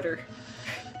is Twitter.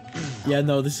 Yeah,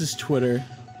 no, this is Twitter.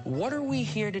 What are we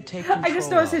here to take control I just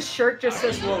noticed of? his shirt just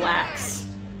says relax.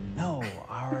 No,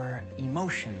 our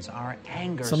emotions, our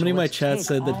anger. Somebody in my chat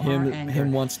said that all our anger,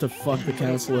 him wants to fuck the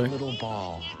counselor. little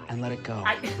ball and let it go.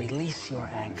 Release your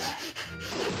anger.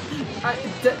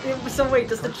 So wait,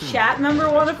 does the chat member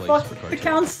want to fuck the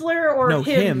counselor or No,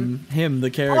 him? him,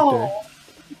 the character. Oh.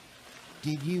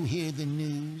 Did you hear the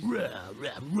news?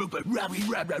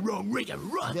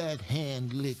 That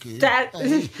hand licker. That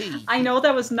I know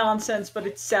that was nonsense, but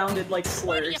it sounded like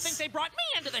Why do you think slurs. they brought me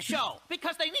into the show?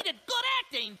 Because they needed good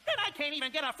acting, and I can't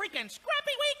even get a freaking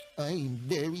scrappy week. I'm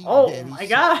very, Oh very my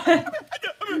god!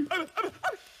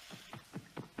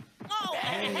 Oh,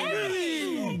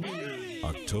 hey!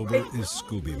 October is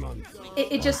Scooby Month.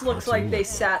 It just looks like they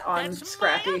sat on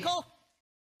Scrappy.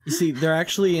 You see, they're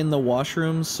actually in the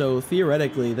washrooms, so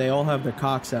theoretically, they all have their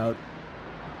cocks out.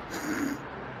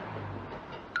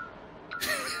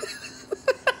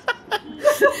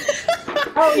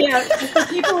 Oh yeah, for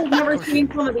people who've never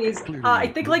seen some of these, I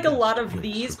think like a lot of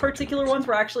these particular ones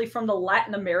were actually from the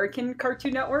Latin American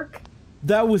Cartoon Network.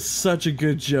 That was such a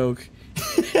good joke.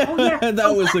 Oh, yeah.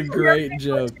 That was a great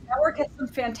joke. Cartoon Network has some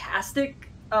fantastic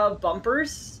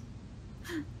bumpers.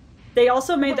 They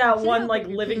also made that one like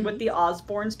Living with the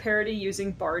Osbournes parody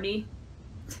using Barney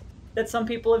that some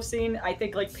people have seen. I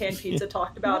think like Pan Pizza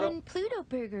talked about it. One Pluto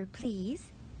burger, please.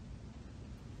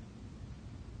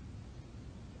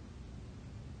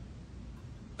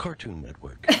 Cartoon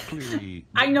Network. Clearly.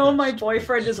 I know my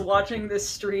boyfriend is watching this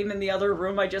stream in the other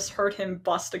room. I just heard him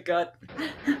bust a gut.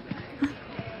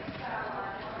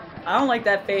 I don't like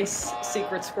that face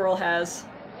Secret Squirrel has.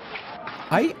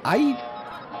 I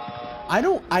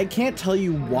can't tell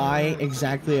you why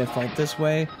exactly I felt this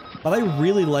way, but I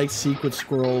really liked Secret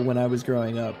Squirrel when I was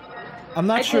growing up. I'm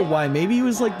not sure why. Maybe it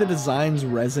was like the designs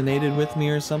resonated with me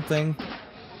or something.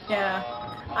 Yeah.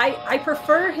 I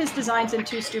prefer his designs in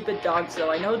Two Stupid Dogs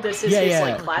though. I know this is his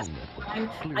like classic design.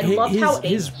 I love how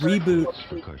his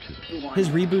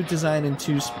reboot design in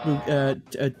Two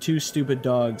Stupid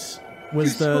Dogs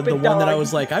was the one that I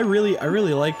was like, I really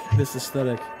like this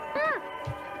aesthetic.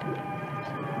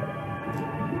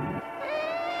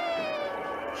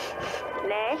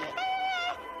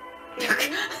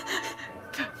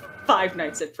 Five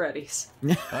Nights at Freddy's.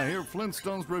 I hear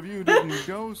Flintstone's review didn't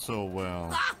go so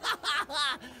well.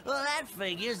 Well, that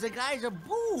figures. The guy's a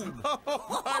boob.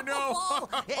 I know.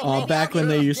 Oh, back when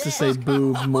they used to say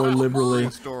boob more liberally.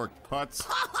 Historic putz.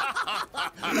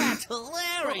 That's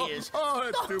hilarious. Oh,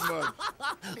 that's too much.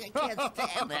 I can't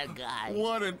stand that guy.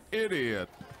 What an idiot.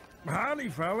 Howdy,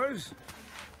 fellas.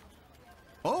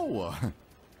 Oh,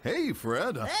 hey,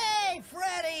 Fred. Hey,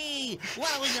 Freddy! When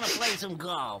are we gonna play some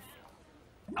golf?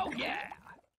 Oh, yeah.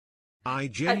 I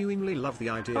genuinely love the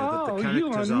idea that the Oh, characters you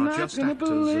are are not just gonna actors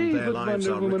and believe their what lives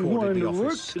are Wonder Woman wore recorded the to work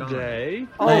office style. today.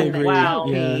 I agree. wow.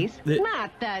 Yeah.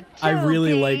 Not the I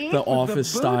really like the With the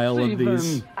office style of boots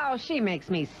these. even. Oh, she makes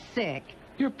me sick.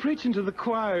 You're preaching to the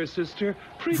choir, sister.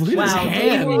 Preach Look at his Wow,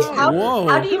 hand. David, Whoa.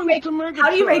 how do you make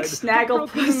Megatron,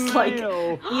 Snagglepuss like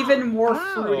even more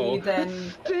fruity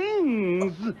than?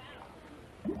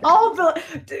 All the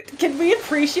can we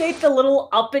appreciate the little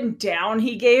up and down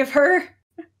he gave her?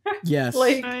 Yes.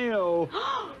 Like, Ow.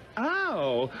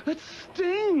 Ow, that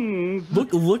stings.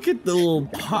 Look at the little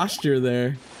posture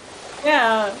there.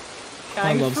 yeah.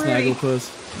 I love fruity.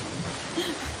 Snagglepuss.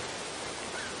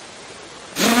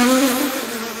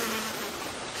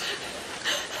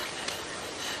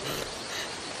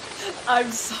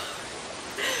 I'm so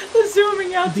the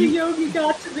zooming out to Yogi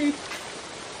got to me.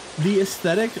 The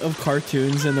aesthetic of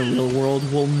cartoons in the real world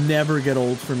will never get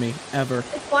old for me, ever.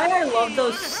 It's why I love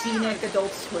those scenic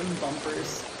Adult Swim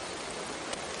bumpers.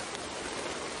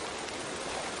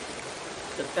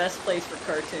 The best place for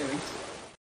cartoons.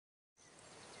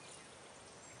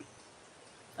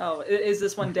 Oh, is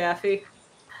this one Daffy?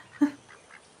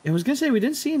 I was gonna say, we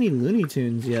didn't see any Looney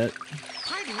Tunes yet.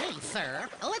 Pardon me, sir.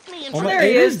 Let me Oh, introduce. there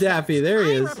he is, Daffy. There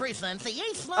he I is. represent the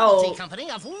 8th Novelty Company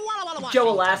of Walla Walla, Washington.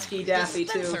 Joe Lasky Daffy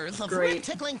too. Dispensers of Great.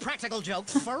 tickling practical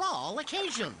jokes for all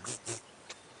occasions.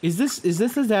 Is this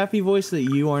the Daffy voice that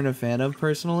you aren't a fan of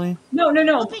personally? No.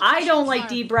 I don't like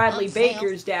D. Bradley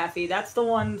Baker's Daffy. That's the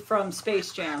one from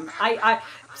Space Jam.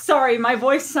 Sorry, my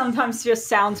voice sometimes just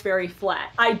sounds very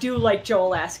flat. I do like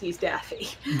Joel Lasky's Daffy.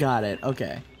 Got it.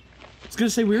 Okay. I was gonna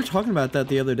say, we were talking about that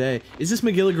the other day. Is this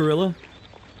Magilla Gorilla?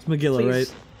 It's Magilla, Please.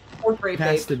 right? Or Great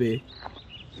Has Babe. to be.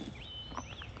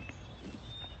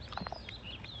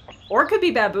 Or it could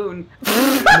be Baboon.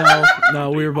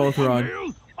 No, we were both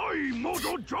wrong.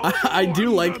 I do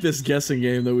like this guessing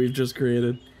game that we've just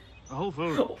created.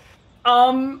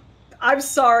 I'm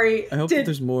sorry. I hope that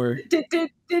there's more. Did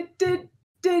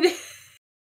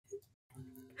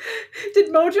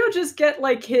Mojo just get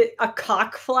like hit a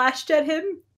cock flashed at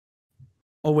him?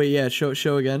 Oh wait, yeah.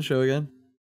 Show again.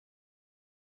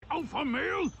 Alpha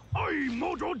male, I,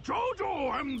 Mojo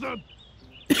Jojo, am the...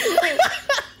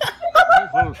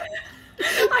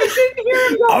 I didn't hear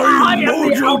him go, I'm am the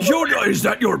Mojo alpha Jojo, is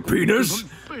that your penis?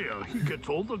 Fair, he gets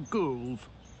all the girls.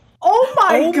 Oh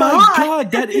my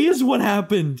god! That is what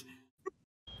happened.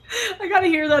 I gotta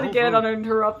hear that again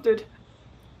uninterrupted.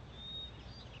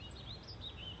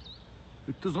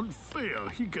 It isn't fair,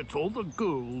 he gets all the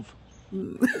girls.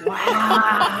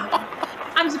 Wow.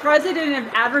 I'm surprised they didn't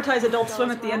advertise Adult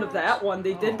Swim at the end of that one.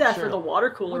 They did that for the water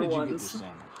cooler ones. This is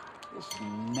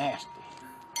nasty.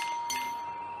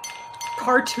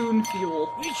 Cartoon fuel.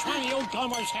 Which one of you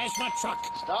gummers has my truck?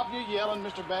 Stop you yelling,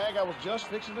 Mr. Bag. I was just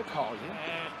fixing to call you.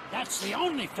 That's the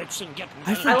only fixing getting.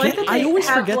 I always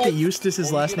forget that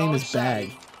Eustace's last name is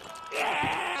Bag.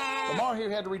 Lamar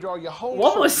here had to redraw your whole.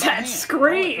 What was shirt by that hand.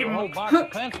 scream? A whole box of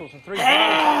pencils and 3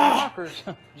 markers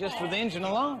just for the engine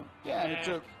alone. Yeah, and it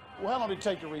took. Well, how long did it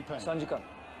take to repaint?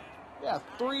 Yeah,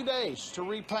 3 days to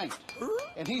repaint.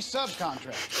 And he's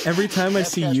subcontract. Every time I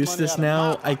see Eustace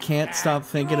now, I can't stop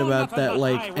thinking about that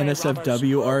like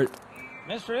NSFW art.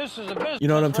 You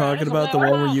know what I'm talking about? The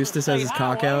one where Eustace has his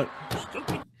cock out.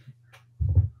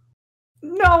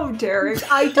 No, Derek,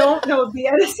 I don't know the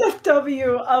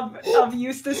NSFW of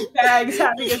Eustace Baggs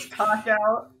having his cock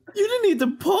out. You didn't need to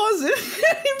pause it.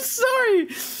 I'm sorry.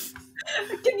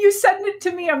 Can you send it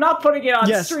to me? I'm not putting it on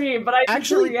stream, but I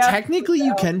actually technically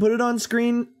you can put it on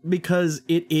screen because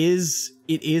it is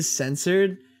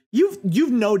censored.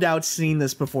 You've no doubt seen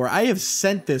this before. I have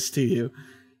sent this to you.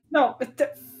 No,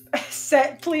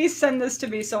 please send this to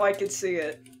me so I can see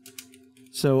it.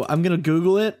 So I'm gonna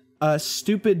Google it.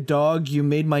 Stupid dog, you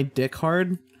made my dick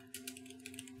hard.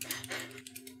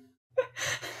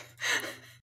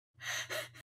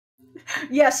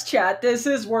 Yes, chat, this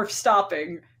is worth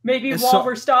stopping. Maybe while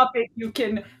we're stopping, you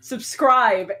can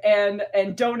subscribe and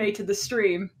donate to the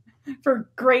stream for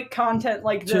great content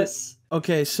like this.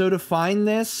 Okay, so to find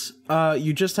this,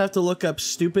 you just have to look up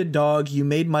 "stupid dog, you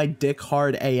made my dick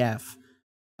hard AF."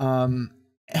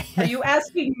 Are you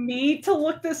asking me to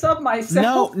look this up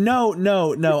myself?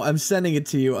 No. I'm sending it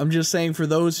to you. I'm just saying for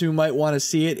those who might want to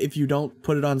see it if you don't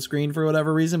put it on screen for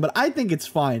whatever reason, but I think it's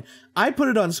fine. I put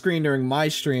it on screen during my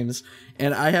streams,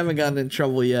 and I haven't gotten in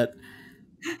trouble yet.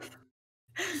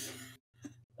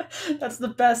 That's the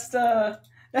best, that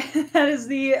is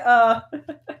the,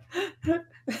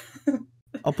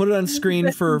 I'll put it on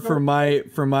screen for my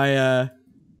viewers.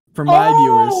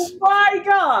 Oh my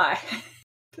god!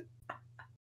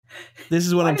 This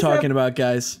is what I'm talking about,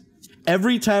 guys.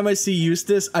 Every time I see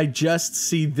Eustace, I just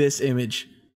see this image.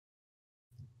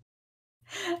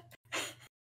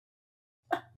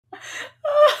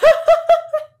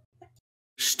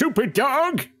 Stupid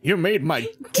dog, you made my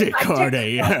dick hard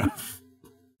AF.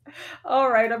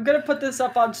 Alright, I'm gonna put this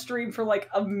up on stream for like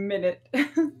a minute.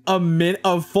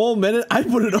 A full minute? I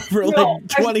put it over like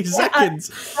 20 seconds.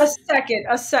 A second.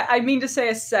 I mean to say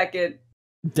a second.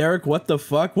 Derek, what the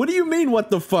fuck? What do you mean, what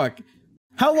the fuck?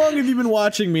 How long have you been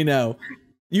watching me now?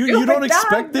 You don't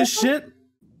expect this shit?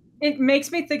 It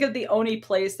makes me think of the Oni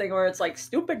Plays thing where it's like,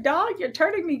 stupid dog, you're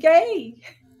turning me gay.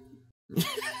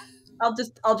 I'll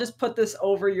just put this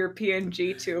over your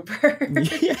PNG tuber.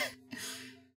 Yeah.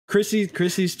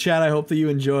 Chrissy's chat, I hope that you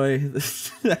enjoy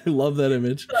this. I love that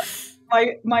image.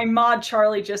 My mod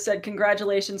Charlie just said,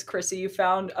 congratulations, Chrissy, you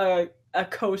found a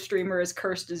co-streamer as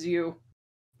cursed as you.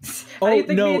 Oh do you think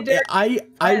me no, and Derek-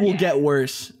 I will get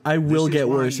worse. I will This is get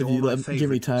why worse if you're you my give me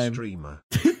favorite time. streamer.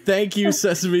 Thank you,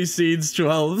 Sesame Seeds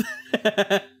 12.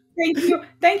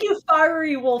 Thank you,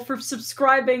 Fiery Wolf, for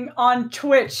subscribing on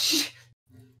Twitch.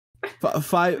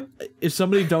 If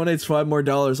somebody donates $5 more,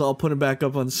 I'll put it back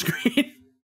up on the screen.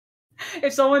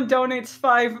 If someone donates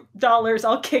 $5,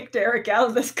 I'll kick Derek out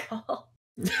of this call.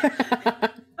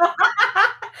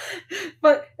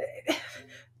 But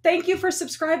thank you for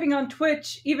subscribing on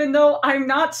Twitch, even though I'm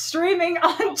not streaming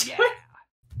on Twitch.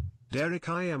 Derek,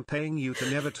 I am paying you to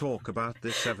never talk about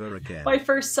this ever again. My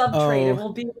first sub trade, it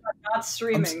will be when I'm not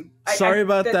streaming. Sorry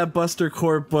about that, Buster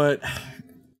Corp, but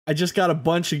I just got a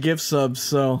bunch of gift subs,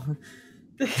 so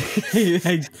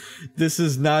this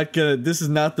is not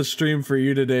the stream for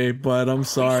you today, but I'm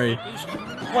sorry.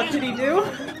 What did he do?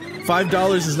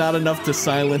 $5 is not enough to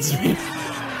silence me.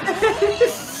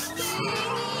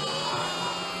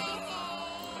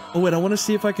 Oh wait, I want to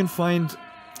see if I can find.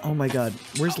 Oh my god,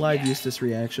 where's live Eustace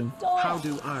reaction? How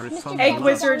do I refund Egg the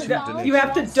Wizard, last 2 you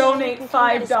have to donations?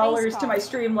 donate $5 to my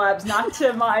Streamlabs, not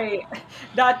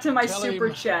to my super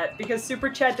chat, because super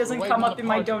chat doesn't come up in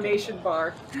my donation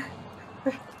bar.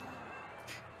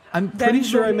 I'm pretty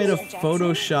sure I made a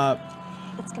Photoshop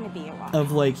It's gonna be a while.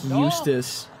 of like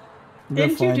Eustace. I'm gonna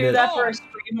Didn't you find do it. that for a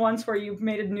stream once where you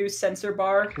made a new censor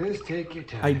bar? Just take your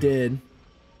time. I did.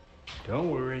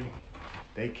 Don't worry.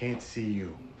 They can't see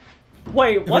you.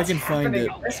 Wait, If I what's can find happening it.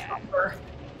 on this bumper?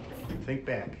 Think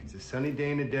back. It's a sunny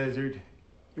day in the desert.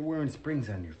 You're wearing springs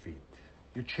on your feet.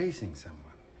 You're chasing someone.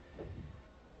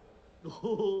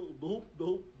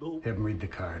 Have him read the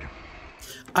card.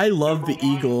 I love the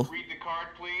eagle.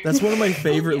 That's one of my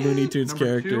favorite Looney Tunes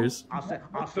characters.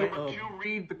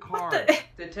 Read the card.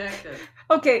 Detective.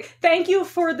 Okay, thank you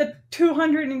for the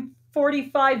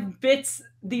 245 bits,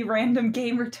 the random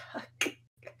gamer tug.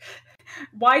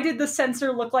 Why did the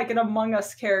censor look like an Among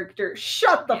Us character?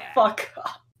 Shut the fuck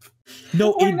up.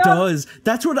 No, Why it not? does.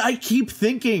 That's what I keep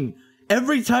thinking.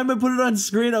 Every time I put it on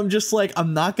screen, I'm just like,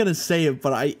 I'm not gonna say it,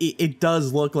 but it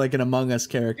does look like an Among Us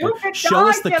character. Stupid Show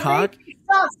us dog, the you cock. make me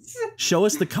sus. Show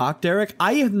us the cock, Derek.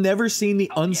 I have never seen the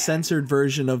uncensored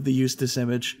version of the Eustace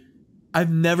image.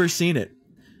 I've never seen it.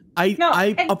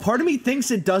 A part of me thinks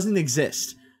it doesn't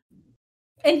exist.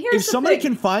 And here's If the somebody thing.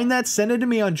 can find that, send it to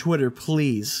me on Twitter,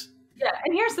 please. Yeah,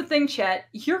 and here's the thing, chat.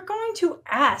 You're going to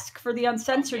ask for the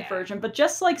uncensored version, but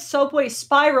just like Subway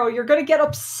Spyro, you're going to get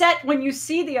upset when you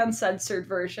see the uncensored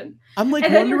version. I'm like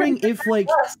And then you're wondering gonna if like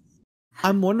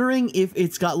I'm wondering if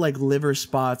it's got like liver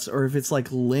spots or if it's like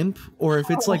limp or if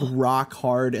it's like rock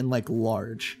hard and like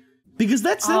large. Because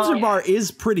that censor bar is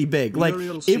pretty big. Like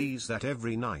Muriel sees that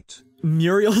every night.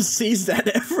 Muriel sees that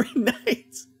every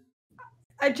night.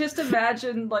 I just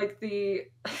imagine like the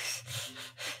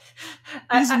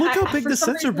Because look how big for the some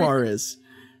censor reason- bar is.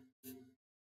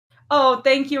 Oh,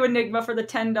 thank you, Enigma, for the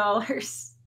 $10.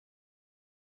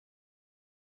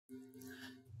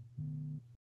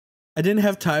 I didn't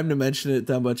have time to mention it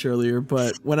that much earlier,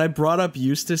 but when I brought up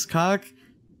Eustace Cock,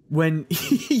 when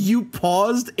you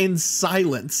paused in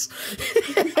silence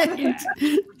and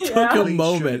took a Please show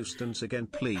moment. Eustace again,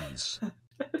 please.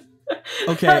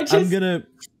 Okay, I just- I'm gonna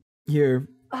here.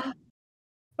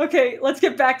 Okay, let's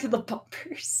get back to the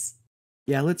bumpers.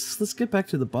 Yeah, let's get back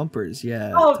to the bumpers.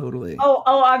 Yeah, Oh, totally.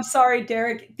 Oh, I'm sorry,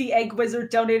 Derek. The Egg Wizard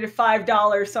donated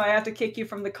 $5, so I have to kick you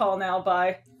from the call now.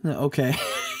 Bye. Okay.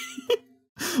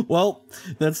 Well,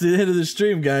 that's the end of the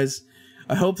stream, guys.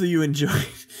 I hope that you enjoyed.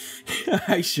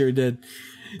 I sure did.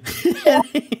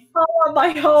 Call on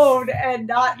my own and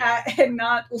not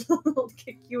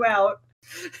kick you out.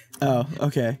 Oh,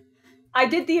 okay. I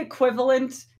did the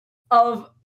equivalent of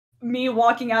me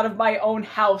walking out of my own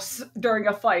house during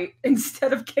a fight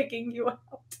instead of kicking you out.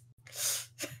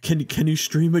 Can you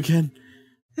stream again?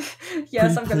 Yes, Pretty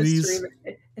I'm gonna please? stream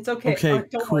it. It's okay. Okay,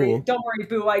 Don't cool. worry. Don't worry,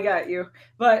 Boo. I got you.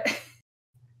 But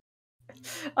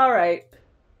all right.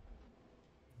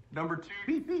 Number 2.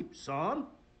 Beep beep, son.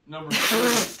 Number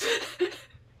 3.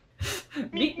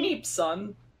 Meep meep,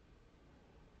 son.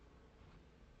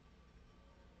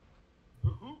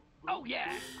 Oh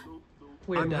yeah.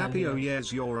 I'm happy, oh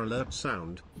yes, your alert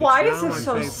sound. Why It's is now it my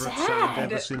so favorite sound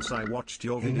sad? ever since I watched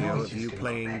your video of you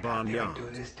playing Barnyard.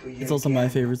 It's also my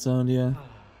favorite sound. Yeah.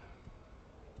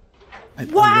 I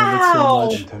Wow!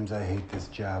 love it so much. Sometimes I hate this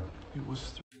job. It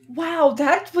was Wow,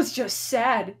 that was just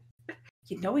sad.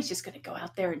 You know he's just gonna go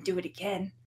out there and do it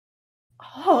again.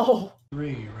 Oh.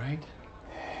 3, right?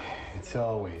 It's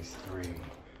always 3.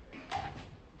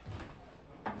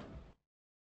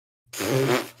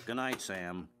 Good night,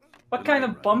 Sam. What kind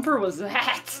of bumper was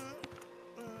that?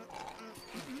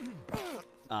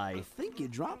 I think you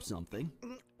dropped something.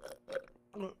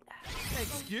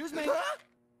 Excuse me?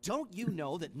 Don't you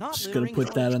know that not Just gonna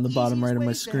put that on the bottom right of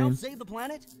my screen. save the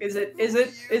planet? Is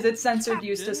it censored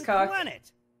Eustace cock?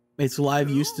 It's live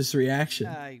Eustace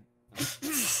reaction.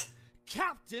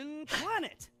 Captain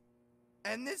Planet.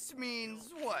 And this means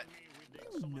what?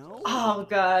 No. Oh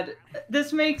god,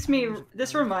 this reminds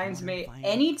me.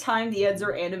 Anytime the Eds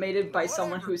are animated by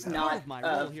someone who's not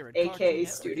AK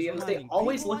Studios, they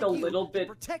always look a little bit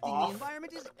off.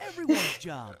 Everyone's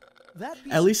job.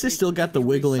 At least they still got the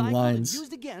wiggling lines.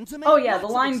 Oh yeah, the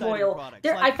line boil.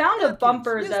 I found a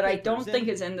bumper that I don't think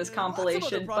is in this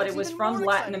compilation, but it was from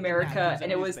Latin America,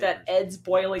 and it was that Ed's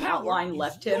boiling outline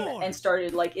left him and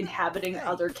started like inhabiting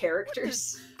other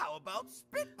characters. How about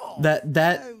spitball?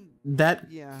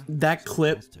 That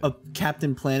clip of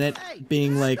Captain Planet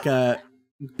being like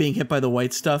being hit by the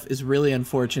white stuff is really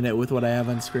unfortunate with what I have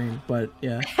on screen, but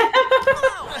yeah.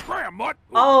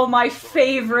 Oh, my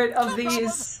favorite of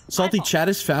these. Salty Chat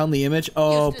has found the image.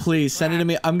 Oh, please send it to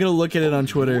me. I'm gonna look at it on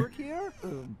Twitter.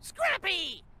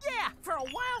 Scrappy! Yeah, for a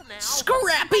while now.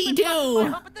 Scrappy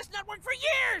do!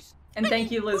 And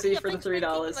thank you, Lizzie, for the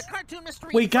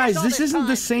 $3. Wait, guys, this isn't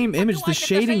the same image. The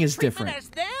shading is different.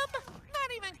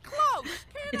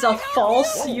 It's a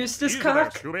false Eustace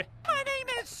cock. My name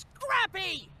is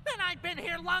Scrappy, and I've been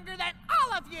here longer than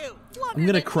all of you. I'm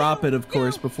gonna crop it, of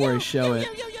course, before I show it.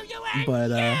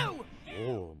 But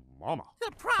Oh, mama.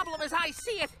 The problem as I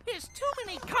see it is too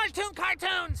many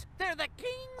cartoons. They're the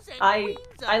kings and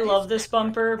I love this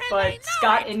bumper, but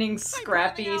Scott Innings'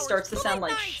 Scrappy starts to sound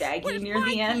like Shaggy near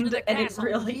the end, and it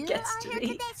really gets to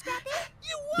me.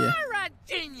 You are a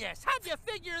genius. How'd you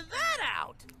figure that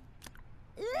out?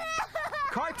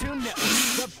 Cartoon Network,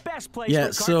 the best place yeah,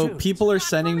 for so cartoons. people are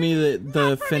sending me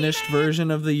the finished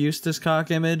version of the Eustace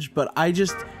cock image, but I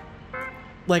just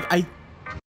like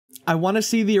I want to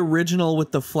see the original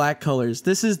with the flat colors.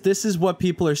 This is what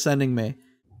people are sending me.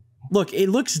 Look, it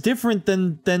looks different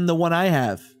than the one I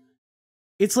have.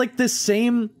 It's like the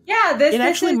same. Yeah, it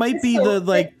actually might be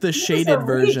the shaded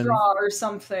version or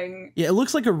something. Yeah, it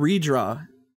looks like a redraw.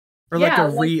 Or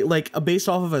Yeah, like a based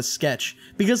off of a sketch,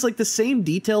 because like the same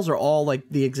details are all like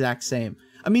the exact same.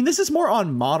 I mean, this is more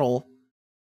on model,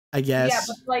 I guess. Yeah,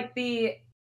 but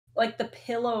like the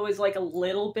pillow is like a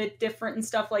little bit different and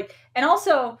stuff like, and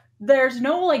also there's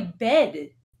no like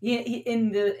bed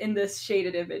in this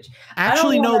shaded image.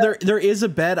 Actually, no, there is a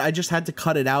bed. I just had to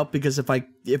cut it out because if I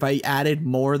added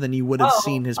more, then you would have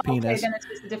seen his penis. Okay, then it's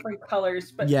just different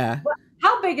colors. But yeah,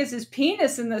 how big is his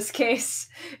penis in this case?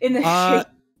 In this shade?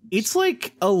 It's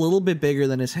like a little bit bigger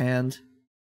than his hand.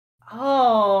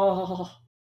 Oh,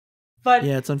 but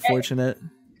yeah, it's unfortunate.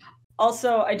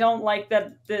 Also, I don't like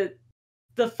that the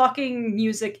fucking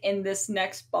music in this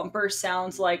next bumper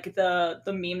sounds like the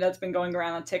meme that's been going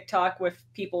around on TikTok with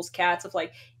people's cats of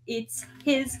like, it's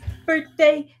his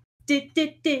birthday, did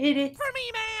it for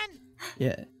me, man.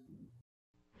 Yeah.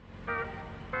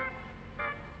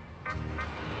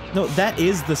 No, that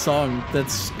is the song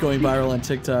that's going viral on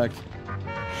TikTok.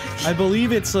 I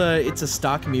believe it's a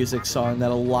stock music song that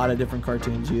a lot of different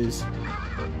cartoons use.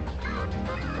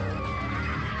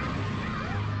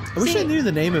 I wish I knew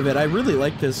the name of it. I really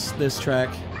like this track.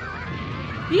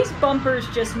 These bumpers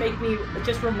just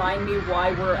remind me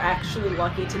why we're actually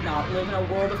lucky to not live in a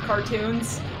world of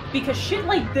cartoons, because shit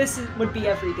like this would be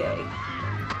every day.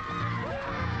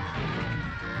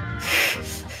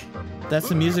 That's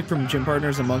the music from Gym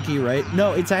Partner's a Monkey, right?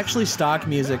 No, it's actually stock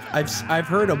music. I've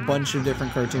heard a bunch of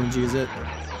different cartoons use it.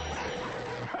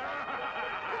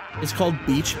 It's called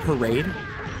Beach Parade.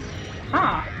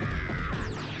 Huh.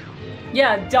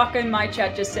 Yeah, Duck in my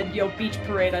chat just said, yo, Beach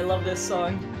Parade, I love this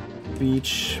song.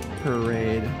 Beach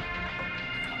Parade.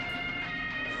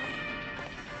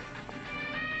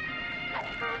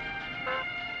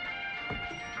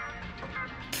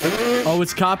 Oh,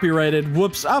 it's copyrighted.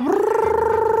 Whoops.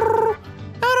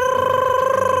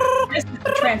 This is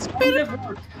the transformative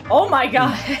work. Oh my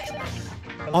god.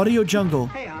 Audio Jungle.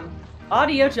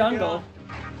 Audio Jungle.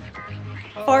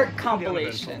 Fart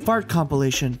compilation. Fart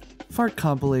compilation. Fart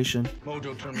compilation.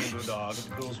 Mojo turned me into a dog.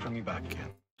 The girls turned me back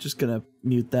again. Just gonna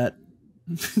mute that.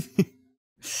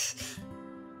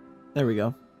 There we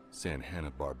go. San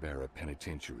Hanna-Barbera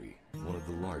Penitentiary, one of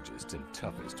the largest and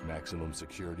toughest maximum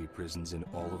security prisons in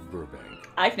all of Burbank.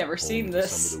 I've never seen Home to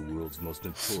this. Some of the world's most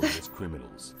notorious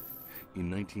criminals. In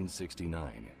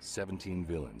 1969, 17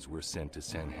 villains were sent to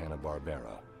San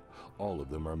Hanna-Barbera. All of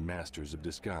them are masters of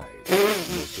disguise.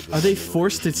 Are they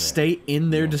forced to stay in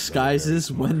their disguises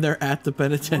when they're at the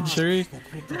penitentiary?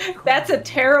 That's a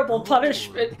terrible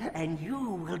punishment. And you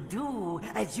will do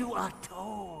as you are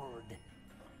told.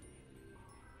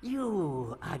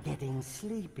 You are getting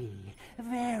sleepy.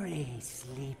 Very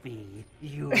sleepy.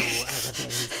 You are a very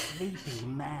sleepy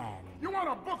man. You want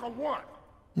a book of what?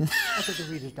 I took the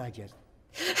Reader's Digest.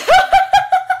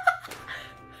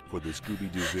 For the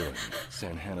Scooby-Doo villain,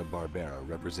 Hanna-Barbera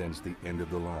represents the end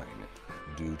of the line.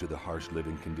 Due to the harsh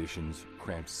living conditions,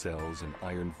 cramped cells, and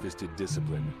iron-fisted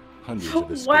discipline, hundreds of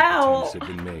escape attempts have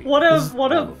been made. What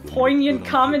a poignant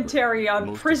commentary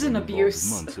on prison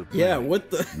abuse. Yeah, what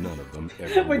the? None of them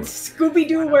ever With worked.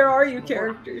 Scooby-Doo, where are you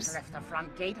characters? Left the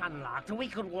front gate unlocked. We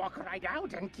could walk right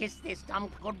out and kiss this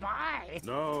dump goodbye.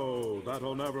 No,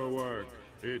 that'll never work.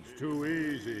 It's too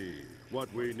easy.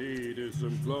 What we need is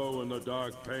some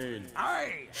glow-in-the-dark paint.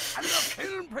 Aye, and the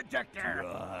film projector.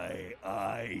 Dry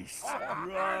ice.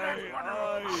 Dry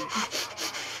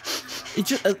ice. It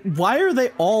just, why are they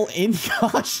all in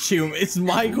costume? Is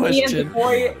my question.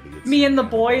 Me and the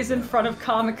boys in front of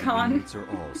Comic-Con. Inmates are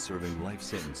all serving life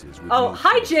sentences with Oh, no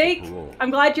hi chance of Jake! parole. I'm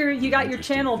glad you got your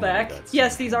channel back.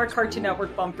 Yes, these are Cartoon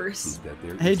Network bumpers.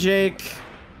 Hey Jake.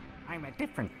 I'm a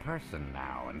different person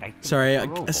now, and I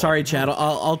think Sorry, Chad.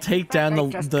 I'll take down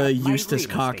the Eustace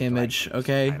cock image,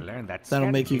 okay? That'll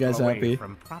make you guys happy.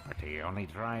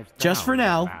 Just for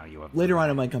now. Later on,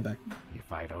 it might come back.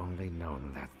 If I'd only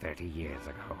known that 30 years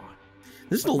ago.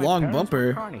 This is a long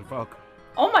bumper.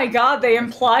 Oh my god, they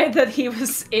implied that he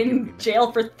was in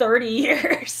jail for 30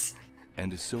 years.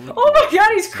 And so Oh my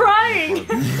god, he's crying!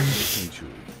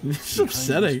 It's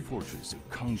upsetting. Fortress of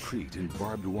concrete and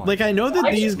barbed wire. Like, I know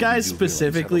that these guys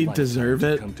specifically deserve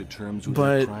it, come to terms with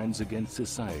their but crimes against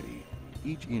society.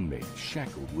 Each inmate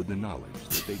shackled with the knowledge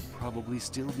that they'd probably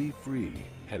still be free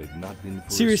had it not been for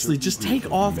seriously, just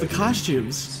take off the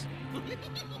costumes.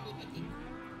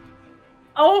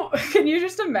 Oh, can you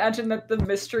just imagine that the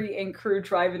Mystery Inc. crew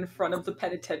drive in front of the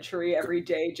penitentiary every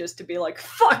day just to be like,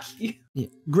 fuck you? Yeah.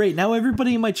 Great, now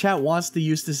everybody in my chat wants the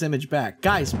Eustace image back.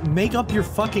 Guys, make up your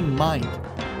fucking mind.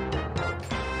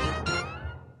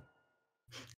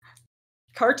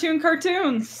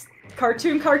 Cartoons.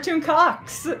 Cartoon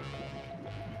cocks.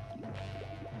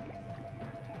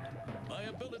 My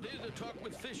ability to talk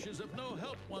with fish is of no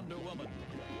help, Wonder Woman.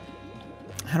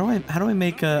 How do I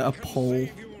make a poll?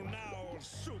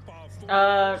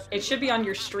 It should be on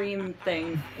your stream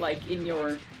thing, like in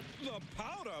your...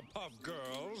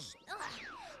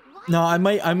 No, I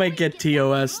might get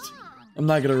TOS'd. I'm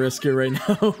not gonna risk it right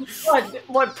now.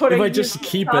 What putting if I just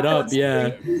keep it up,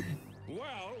 yeah.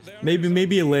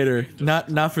 Maybe later.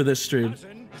 Not for this stream.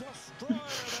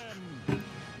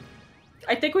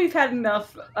 I think we've had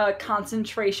enough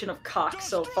concentration of cock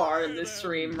so far in this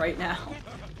stream right now.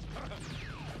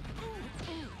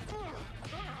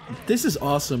 This is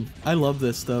awesome. I love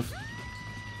this stuff.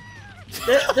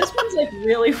 This one's like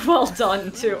really well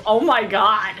done too. Oh my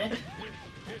god.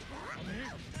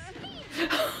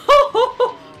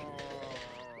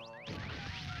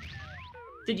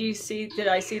 Did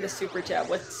I see the super chat?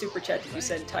 What super chat did you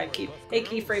send, Timekeep? Hey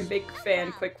Keyframe, big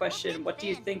fan, quick question. What do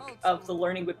you think of the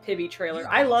Learning with Pibby trailer?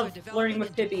 I love Learning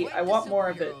with Pibby. I want more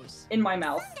of it. In my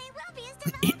mouth.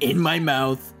 In my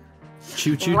mouth.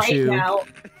 Choo choo Right choo. now.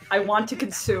 I want to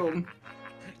consume.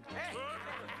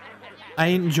 I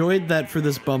enjoyed that for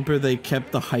this bumper they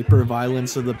kept the hyper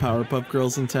violence of the Powerpuff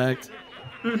Girls intact.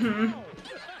 Mm-hmm.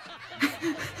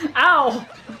 Ow!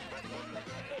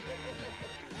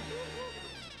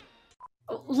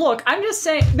 Look, I'm just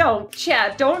saying. No,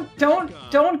 Chad, don't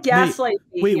gaslight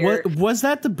me Wait, here. what was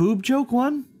that? The boob joke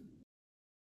one?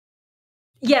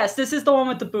 Yes, this is the one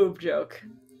with the boob joke.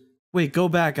 Wait, go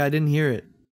back. I didn't hear it.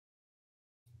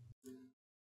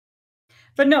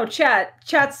 But no,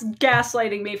 chat's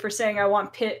gaslighting me for saying I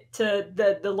want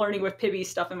the Learning with Pibby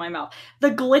stuff in my mouth.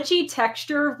 The glitchy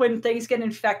texture when things get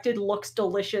infected looks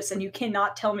delicious, and you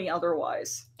cannot tell me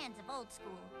otherwise.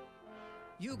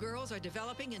 You girls are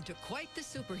developing into quite the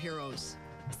superheroes.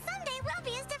 Someday we'll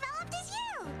be as developed as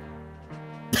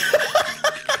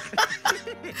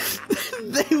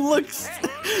you! They look...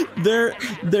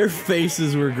 Their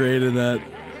faces were great in that.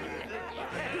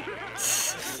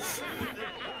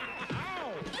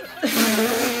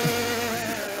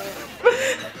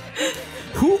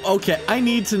 Okay, I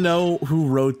need to know who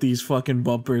wrote these fucking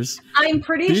bumpers. I'm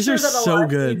pretty these sure are that a so lot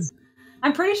good. Of these,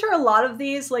 I'm pretty sure a lot of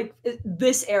these, like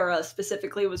this era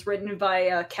specifically, was written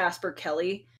by Casper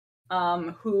Kelly,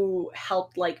 who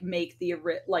helped like make the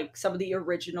some of the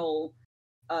original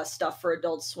stuff for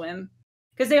Adult Swim.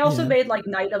 Because they also made like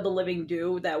Night of the Living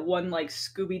Doo, that one like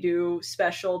Scooby-Doo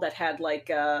special that had like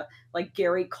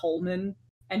Gary Coleman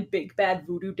and Big Bad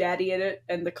Voodoo Daddy in it,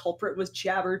 and the culprit was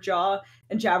Jabberjaw,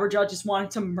 and Jabberjaw just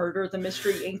wanted to murder the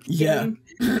Mystery Inc. Yeah.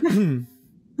 gang.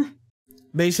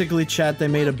 Basically, chat, they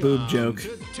made a boob joke.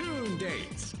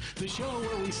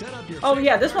 Oh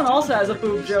yeah, this one also has a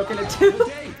boob joke in it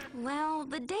too. Well,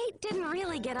 the date didn't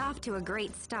really get off to a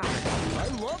great start.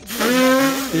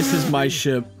 This is my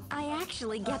ship. I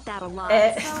actually get that a lot,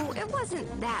 so it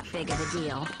wasn't that big of a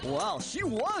deal. Well, she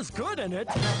was good in it.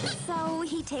 So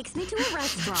he takes me to a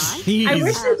restaurant. Jeez.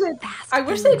 I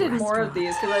wish they did more of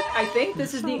these because I think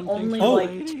this is the only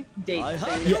like date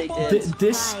thing that they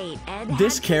did.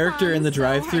 This character in the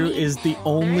drive-thru is the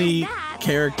only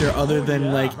character other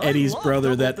than like Eddie's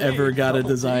brother that ever got a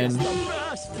design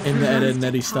in the Ed and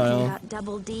Eddie style.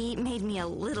 Double D made me a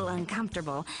little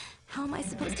uncomfortable. How am I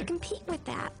supposed to compete with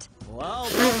that? Well,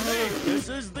 this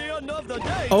is the end of the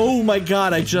day. Oh my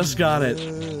god, I just got it.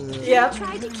 Yeah. He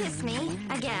tried to kiss me,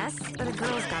 I guess, but a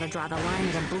girl's gotta draw the line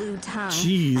at a blue tongue.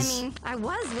 Jeez. I mean, I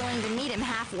was willing to meet him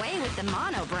halfway with the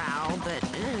monobrow, but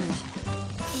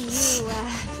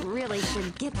you really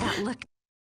should get that look.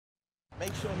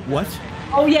 What?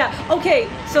 Oh yeah, okay,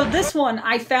 so this one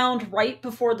I found right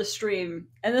before the stream,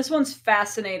 and this one's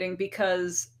fascinating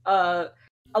because a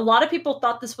lot of people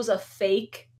thought this was a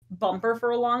fake bumper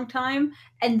for a long time,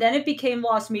 and then it became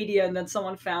lost media, and then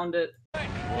someone found it.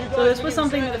 So this was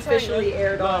something that officially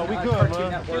aired on Cartoon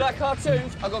Network. You like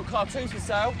cartoons? I got cartoons for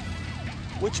sale.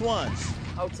 Which ones?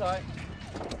 Hold tight.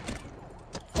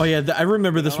 Oh yeah, I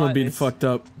remember this one being fucked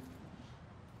up.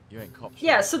 You ain't cops.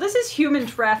 Yeah, so this is human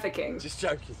trafficking. Just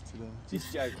joking.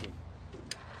 Just joking.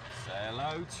 Say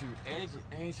hello to Ed,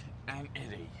 and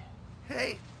Eddie.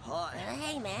 Hey.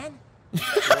 Hey, man.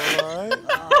 Alright.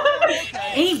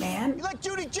 Hey, man. You like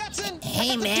Judy Jetson?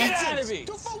 Hey, man. Get out of here.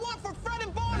 2 for 1 for Fred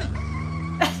and Barney. Sorry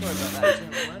about that,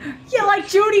 gentlemen. You like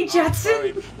Judy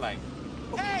Jetson?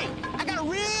 Hey, I got a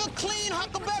real clean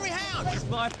Huckleberry Hound. That's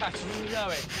my passion, you know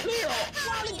it. Clear off.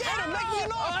 Wildly Gator, make me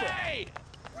an offer. Hey.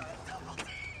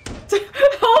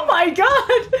 Oh my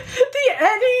god! The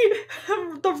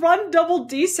Eddie, the Run Double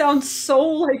D sounds so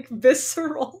like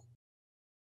visceral.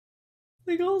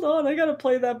 Like, hold on, I gotta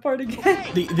play that part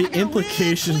again. The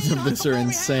implications of this are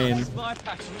insane. That's my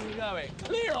passion, you know it.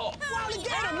 Clear off. Wildly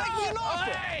Gator, make me an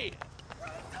offer. Hey.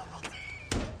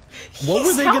 What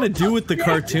were they gonna do with the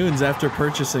cartoons after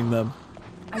purchasing them?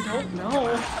 I don't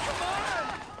know.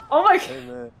 Oh my god. Hey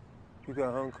man, you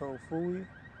got Hong Kong Fooey?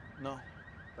 No,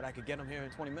 but I could get him here in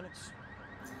 20 minutes.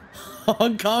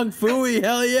 Hong Kong Fooey,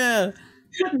 hell yeah!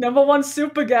 #1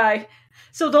 super guy.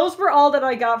 So those were all that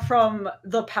I got from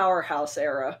the Powerhouse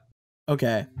era.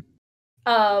 Okay.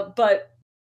 But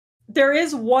there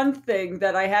is one thing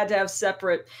that I had to have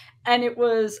separate, and it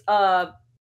was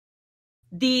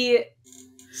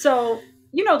so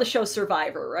you know the show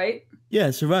Survivor, right?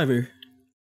 Yeah, Survivor.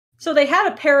 So they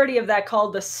had a parody of that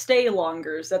called the Stay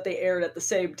Longers that they aired at the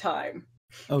same time.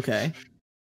 Okay.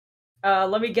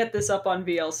 Let me get this up on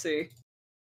VLC.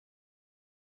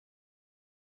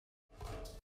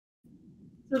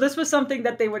 So this was something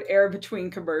that they would air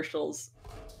between commercials.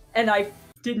 And I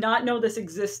did not know this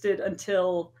existed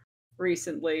until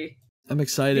recently. I'm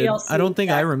excited. VLC I don't think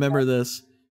I remember this.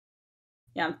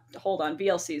 Yeah, hold on.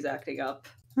 VLC's acting up.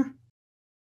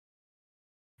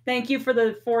 Thank you for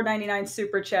the $4.99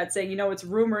 super chat saying, you know, it's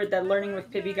rumored that Learning with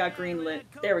Pibby got greenlit.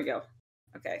 There we go.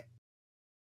 Okay.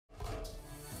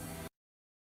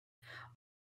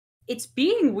 It's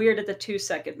being weird at the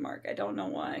 2-second mark. I don't know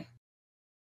why.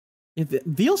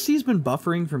 VLC's been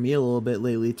buffering for me a little bit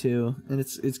lately too, and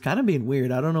it's kind of being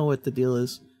weird. I don't know what the deal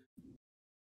is.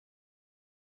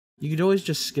 You could always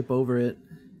just skip over it.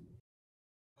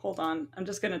 Hold on. I'm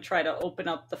just gonna try to open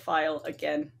up the file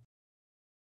again.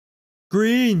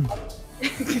 Green!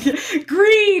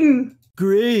 Green!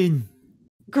 Green!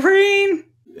 Green!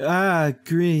 Ah,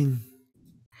 green.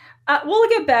 We'll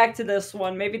get back to this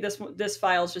one. Maybe this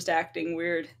file's just acting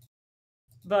weird.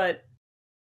 But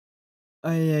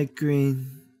I like green.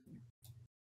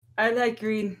 I like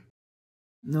green.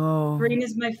 No. Green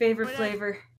is my favorite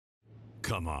flavor.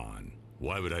 Come on.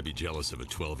 Why would I be jealous of a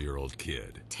 12-year-old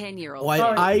kid? 10-year-old.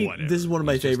 This is one of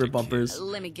my favorite bumpers.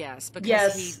 Let me guess, because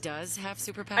Yes. he does have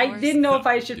superpowers? I didn't know if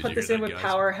I should Did put you this hear in that, with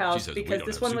guys? Powerhouse She says we because don't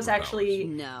this have one was superpowers. actually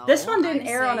No, this one didn't I'm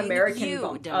air on saying American you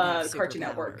bump, don't have Cartoon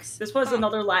Network. superpowers. This was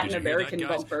another Latin Did you hear that, American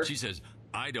guys? bumper. She says,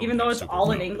 I don't Even though have it's all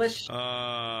in superpowers. English.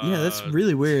 Yeah, that's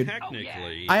really weird.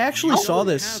 Technically, I actually you saw don't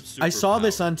this. have I saw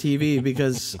this superpowers. on TV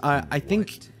because I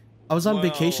think I was on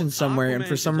vacation somewhere, and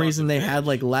for some reason they had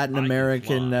like Latin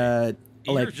American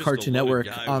like Cartoon Network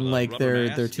on like their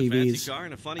TVs.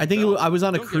 I think I was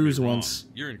on a cruise once.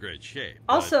 You're in great shape.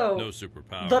 Also, no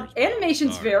superpowers. the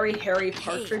animation's very Harry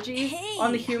Partridgey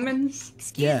on the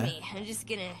humans. Yeah. me, I'm just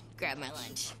gonna grab my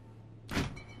lunch.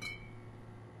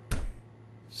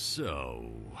 So,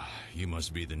 you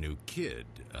must be the new kid.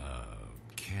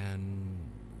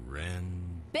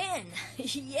 Ben!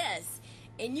 Yes.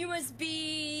 And you must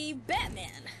be Batman.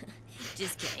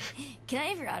 Just kidding. Can I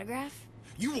have your autograph?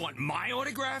 You want my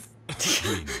autograph?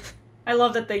 I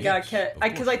love that they got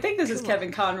because I think this is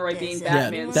Kevin Conroy being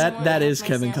Batman. Yeah, that is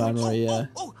Kevin Conroy, yeah.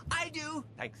 Oh, I do.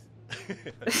 Thanks.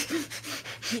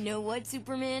 You know what,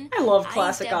 Superman? I love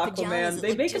classic used to have Aquaman. pajamas that They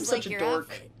look make him just such like a your dork.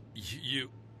 outfit.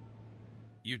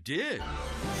 You did?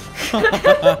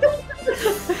 Well,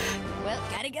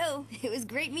 gotta go. It was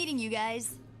great meeting you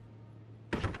guys.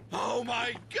 Oh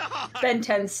my god! Ben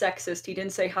 10's sexist. He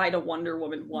didn't say hi to Wonder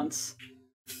Woman once.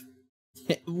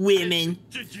 Women.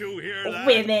 Did you hear that?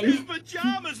 Women. His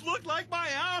pajamas look like my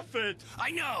outfit.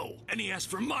 I know. And he asked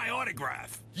for my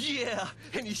autograph. Yeah,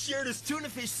 and he shared his tuna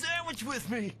fish sandwich with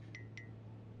me.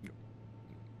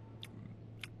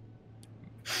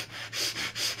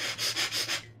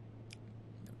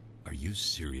 Are you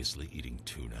seriously eating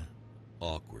tuna?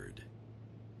 Awkward.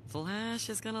 Flash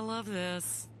is gonna love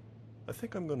this. I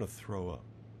think I'm gonna throw up.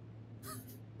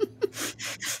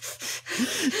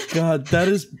 God, that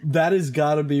is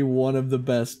gotta be one of the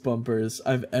best bumpers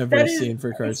I've ever seen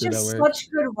for Cartoon It's just Network.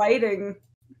 such good writing.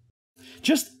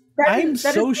 Just, That I'm is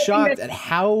the so thing shocked that- at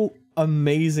how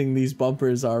amazing these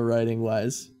bumpers are writing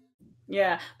wise.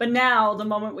 Yeah, but now the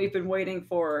moment we've been waiting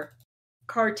for,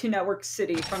 Cartoon Network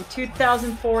City from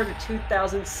 2004 to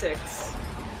 2006.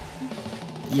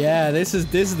 Yeah, this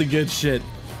is the good shit.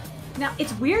 Now,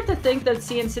 it's weird to think that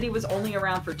CN City was only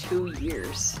around for 2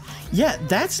 years. Yeah,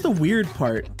 that's the weird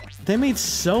part. They made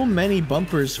so many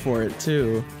bumpers for it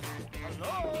too.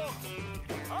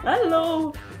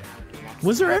 Hello!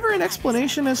 Was there ever an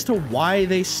explanation as to why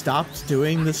they stopped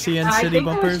doing the CN City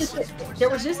bumpers? There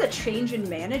was just a change in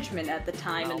management at the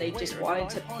time, and they just wanted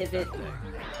to pivot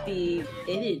the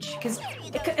image.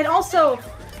 And also,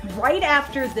 right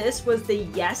after this was the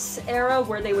Yes era,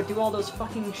 where they would do all those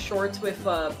fucking shorts with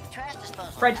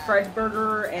Fred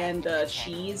Fredburger and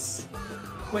cheese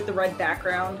with the red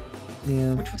background,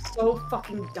 which was so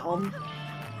fucking dumb.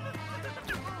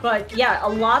 But yeah, a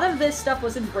lot of this stuff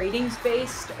wasn't ratings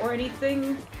based or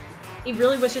anything. It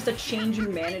really was just a change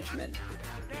in management.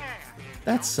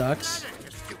 That sucks.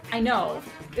 I know,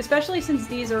 especially since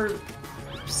these are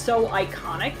so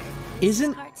iconic.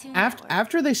 Isn't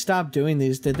after they stopped doing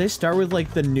these, did they start with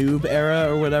like the noob era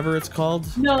or whatever it's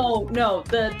called? No,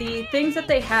 the things that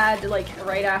they had like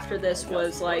right after this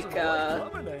was like the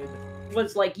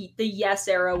Yes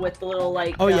era with the little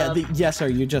like. Oh yeah, the Yes sir,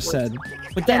 you just said.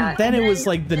 But then it was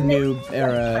like the noob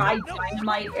era.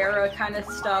 Dynamite era kind of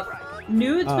stuff.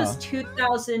 Nudes was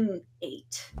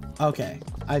 2008. Okay,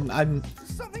 I'm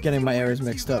getting my eras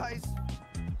mixed up.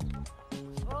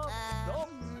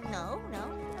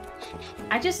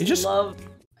 I just love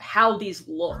how these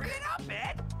look.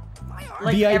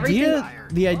 Like the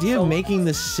idea of making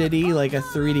the city like a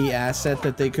 3D asset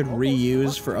that they could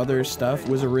reuse for other stuff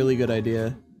was a really good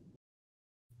idea.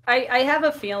 I have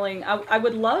a feeling I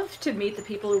would love to meet the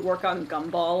people who work on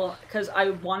Gumball, because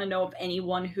I want to know if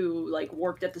anyone who like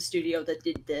worked at the studio that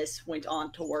did this went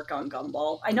on to work on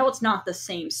Gumball. I know it's not the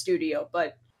same studio,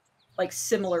 but like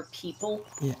similar people.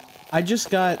 Yeah, I just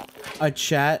got a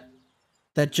chat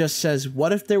that just says,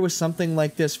 "What if there was something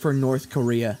like this for North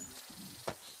Korea?"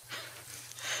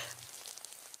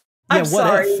 Yeah,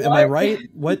 what if? Am I right?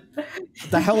 What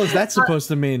the hell is that supposed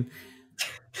to mean?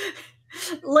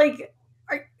 Like,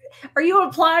 are you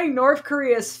implying North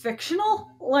Korea is fictional?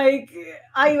 Like,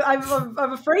 I'm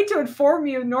afraid to inform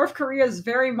you, North Korea is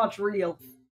very much real.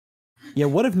 Yeah,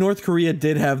 what if North Korea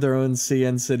did have their own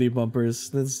CN City bumpers?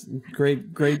 That's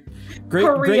great Twitch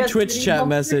chat bumpers.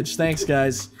 message. Thanks,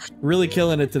 guys. Really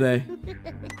killing it today.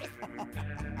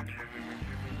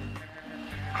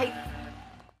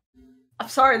 I'm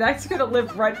sorry, that's gonna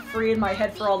live rent free in my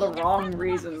head for all the wrong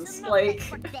reasons. Like,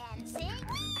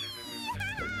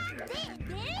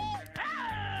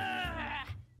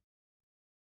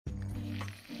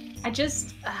 I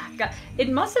just God,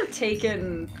 it must have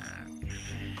taken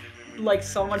like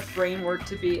so much brain work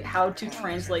to be how to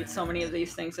translate so many of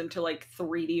these things into like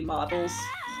 3D models.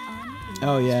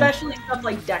 Oh yeah. Especially stuff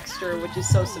like Dexter, which is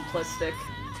so simplistic.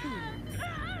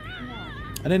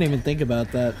 I didn't even think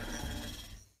about that.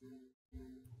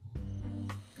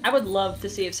 I would love to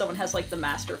see if someone has like the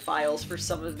master files for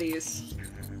some of these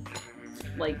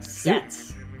like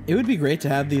sets. It would be great to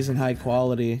have these in high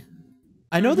quality.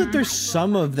 I know that there's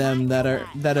some of them that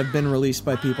have been released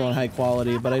by people in high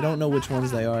quality, but I don't know which ones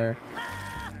they are.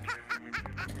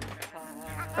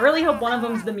 I really hope one of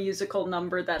them's the musical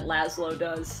number that Laszlo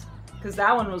does, because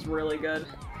that one was really good.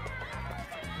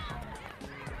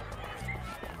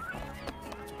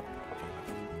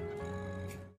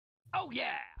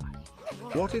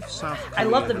 What if South Korea I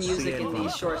love the has music CN in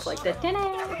these shorts like that.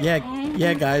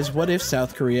 Yeah, guys, what if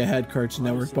South Korea had Cartoon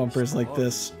Network bumpers like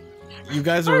this? You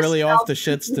guys are really off the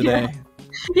shits today.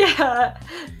 Yeah.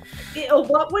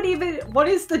 What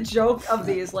is the joke of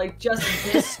these? Like, just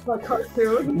this for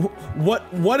cartoon?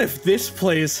 What if this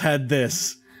place had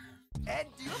this?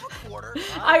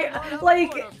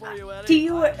 Do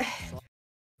you...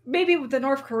 Maybe the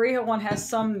North Korea one has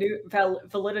some new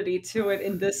validity to it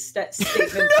in this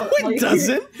statement. No, it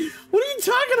doesn't. What are you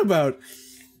talking about?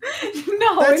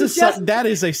 No, that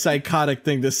is a psychotic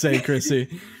thing to say, Chrissy.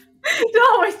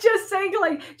 No, it's just saying,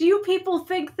 like, do you people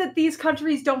think that these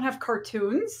countries don't have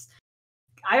cartoons?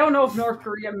 I don't know if North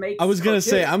Korea makes I was gonna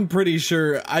say, I'm pretty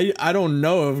sure. I don't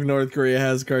know if North Korea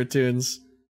has cartoons.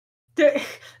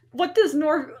 What does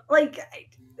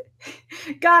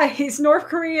guys, North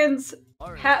Koreans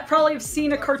probably have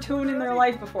seen a cartoon in their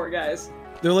life before, guys.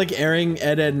 They're like airing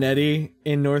Ed, Edd n Eddy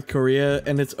in North Korea,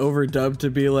 and it's overdubbed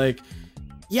to be like,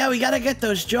 yeah, we gotta get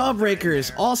those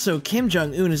jawbreakers. Also, Kim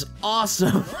Jong-un is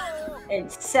awesome.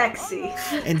 And sexy.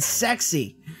 And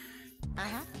sexy.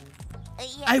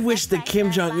 I wish that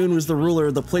Kim Jong-un was the ruler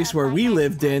of the place where we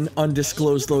lived in,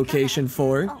 undisclosed location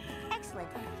 4.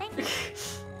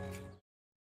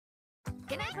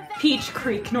 Peach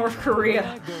Creek, North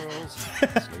Korea.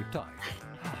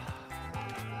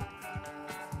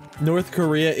 North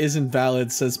Korea isn't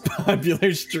valid, says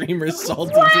popular streamer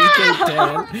Salty DK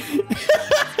Dan.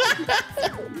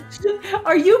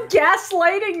 Are you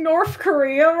gaslighting North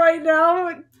Korea right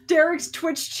now? Derek's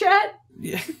Twitch chat?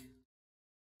 Yeah.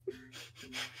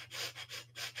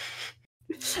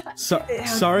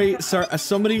 Sorry,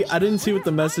 somebody, I didn't see what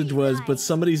the message was, but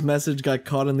somebody's message got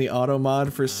caught in the auto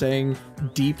mod for saying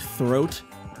deep throat.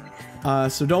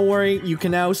 So don't worry, you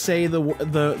can now say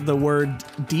the word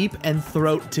deep and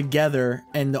throat together,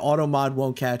 and the auto mod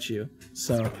won't catch you.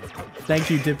 So, thank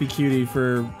you, Dippy Cutie,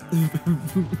 for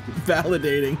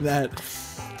validating that.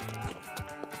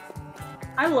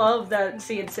 I love that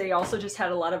CNC also just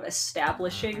had a lot of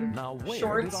establishing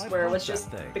shorts where it was just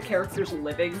the characters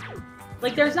living.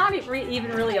 Like, there's not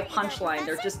even really a punchline,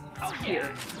 they're just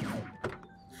here.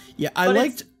 Yeah, I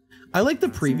liked the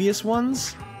previous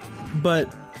ones,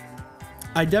 but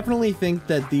I definitely think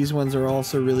that these ones are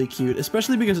also really cute,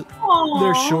 especially because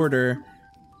they're shorter.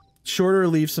 Shorter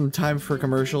leaves some time for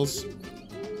commercials.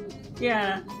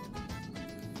 Yeah.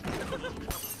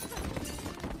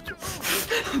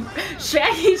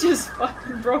 Shaggy just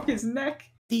fucking broke his neck.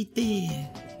 Maybe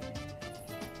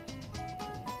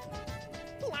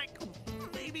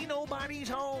nobody's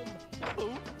home.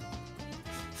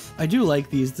 I do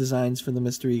like these designs for the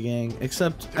Mystery Gang,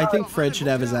 except I think Fred should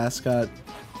have his ascot.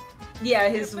 Yeah,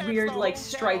 his weird, like,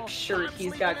 striped shirt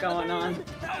he's got going on.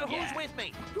 Who's with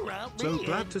me? So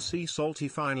glad to see Salty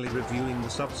finally reviewing the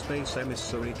Subspace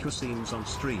Emissary cuisines on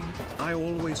stream. I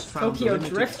always found the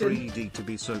limited 3D to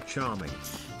be so charming.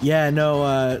 Yeah, no,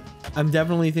 I'm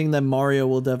definitely thinking that Mario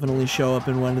will definitely show up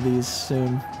in one of these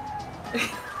soon.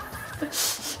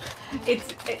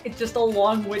 It's just a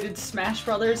long-winded Smash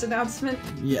Brothers announcement.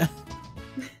 Yeah.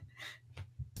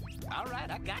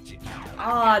 Alright, I got you.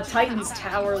 Ah, Titan's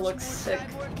Tower looks sick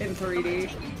in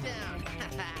 3D.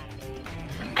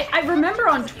 I remember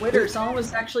on Twitter someone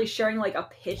was actually sharing like a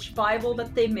pitch Bible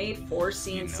that they made for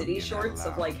Sin City shorts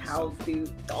of like how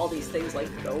all these things like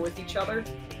go with each other.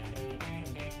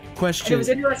 Question. And it was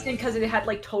interesting because it had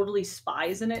like totally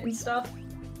spies in it and stuff.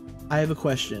 I have a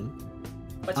question.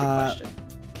 What's your question?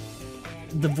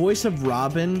 The voice of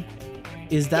Robin,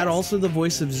 is that also the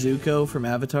voice of Zuko from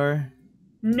Avatar?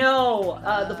 No,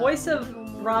 the voice of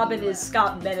Robin is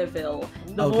Scott Meneville.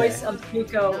 The voice of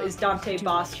Zuko is Dante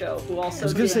Bosco, who also I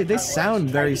was gonna say, they sound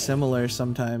very similar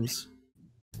sometimes.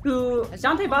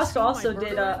 Dante Bosco also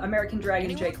did American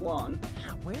Dragon Jake Long.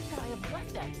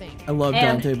 I love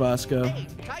Dante Bosco.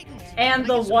 And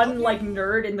the one, like,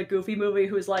 nerd in the Goofy movie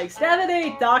who's like,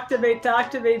 Stephanie, talk to me,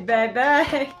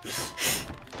 baby.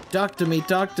 Talk to me,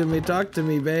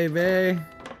 baby.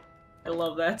 I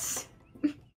love that.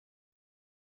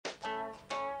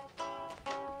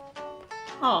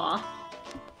 Aww.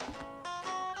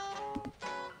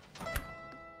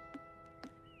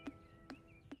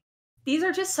 These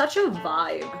are just such a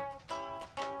vibe.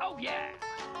 Oh yeah.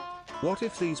 What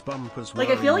if these bumpers were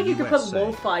Like, I feel like you could put USA?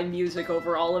 lo-fi music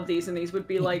over all of these and these would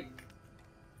be like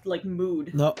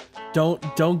mood. No,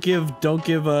 don't give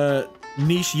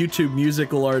niche YouTube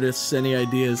musical artists any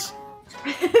ideas.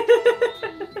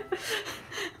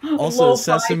 Also,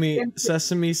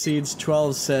 Sesame Seeds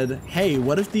 12 said, "Hey,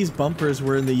 what if these bumpers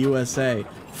were in the USA?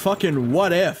 Fucking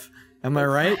what if? Am I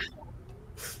right?"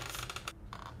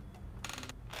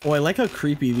 Oh, I like how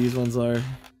creepy these ones are.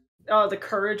 Oh, the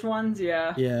courage ones,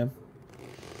 yeah. Yeah.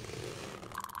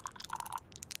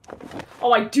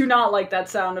 Oh, I do not like that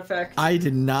sound effect. I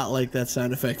did not like that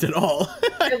sound effect at all.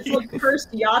 It's like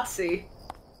cursed Yahtzee.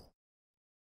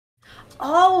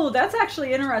 Oh, that's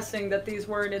actually interesting that these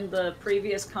weren't in the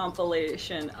previous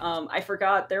compilation. I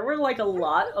forgot there were like a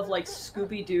lot of like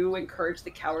Scooby-Doo and Courage the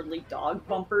Cowardly Dog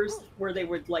bumpers where they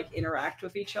would like interact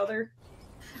with each other.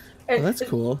 Well, that's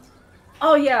cool.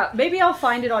 Oh yeah, maybe I'll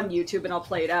find it on YouTube and I'll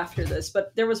play it after this.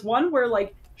 But there was one where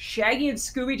like Shaggy and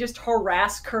Scooby just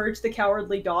harass Courage the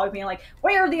Cowardly Dog, being like,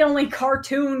 "We're the only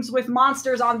cartoons with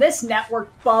monsters on this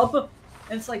network, bub."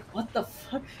 And it's like, what the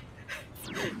fuck?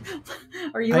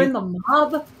 Are you in the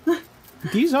mob?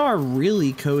 These are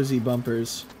really cozy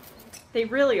bumpers. They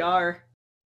really are.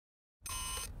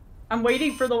 I'm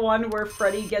waiting for the one where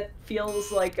Freddy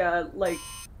feels like the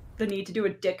need to do a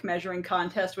dick measuring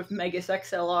contest with Megas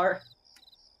XLR.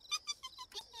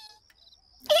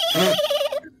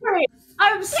 Wait,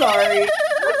 I'm sorry. I've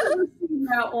never seen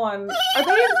that one. Are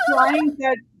they implying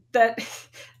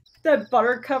that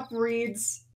Buttercup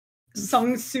reads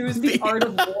Sung Tzu's The Art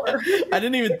of War? I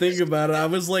didn't even think about it. I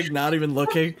was like not even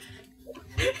looking.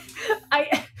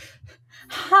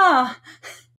 Huh.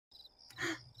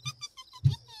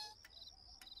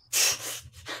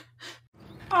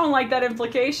 I don't like that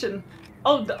implication.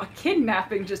 Oh, a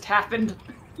kidnapping just happened.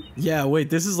 Yeah, wait,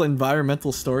 this is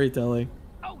environmental storytelling.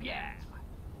 Oh yeah.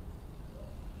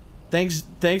 Thanks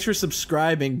for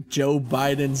subscribing, Joe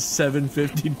Biden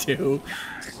 752.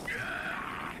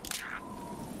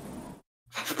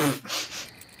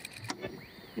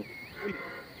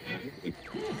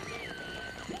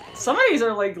 Some of these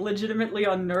are like legitimately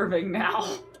unnerving now.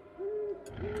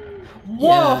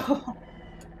 Whoa!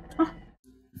 Yeah.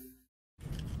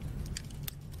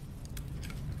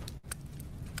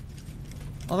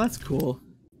 Oh, that's cool.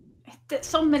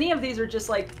 So many of these are just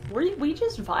like, we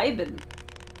just vibing.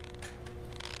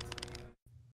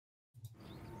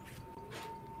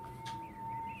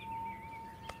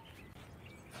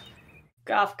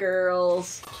 Goth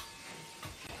girls.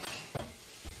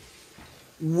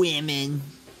 Women.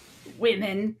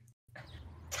 Women.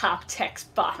 Top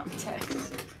text, bottom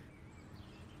text.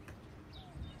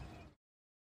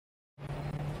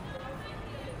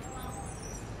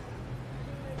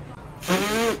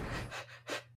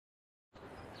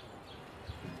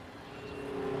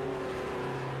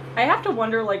 I have to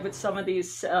wonder, like, with some of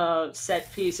these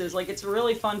set pieces, like, it's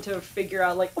really fun to figure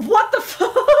out, like, what the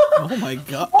fuck? Oh my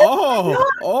god. Oh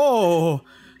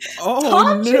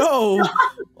no.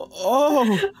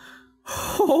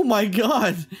 Oh my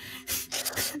god.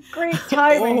 Great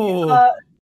timing. Oh.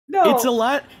 No. It's a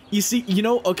lot. You see,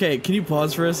 okay, can you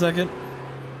pause for a second?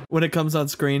 When it comes on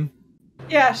screen?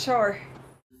 Yeah, sure.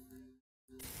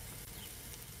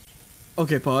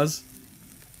 Okay, pause.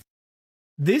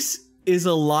 This is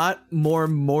a lot more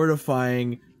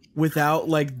mortifying without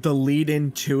like the lead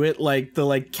into it, like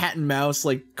the cat and mouse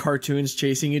like cartoons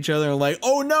chasing each other and like,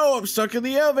 oh no, I'm stuck in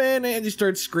the oven, and you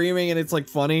start screaming and it's like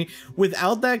funny.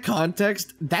 Without that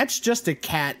context, that's just a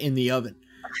cat in the oven.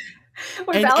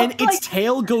 And its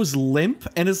tail goes limp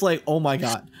and it's like, oh my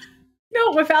god.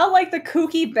 No, without like the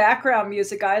kooky background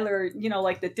music either,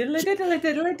 like the diddly diddly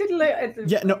diddly diddly.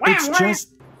 Yeah, no, it's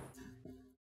just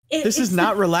this is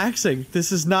not relaxing.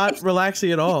 This is not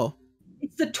relaxing at all.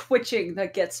 It's the twitching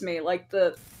that gets me, like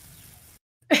the...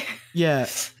 Yeah.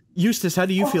 Eustace, how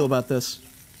do you feel about this?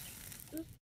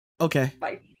 Okay.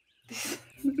 Bye.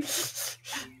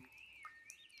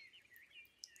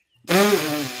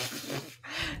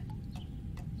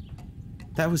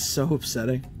 That was so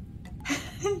upsetting.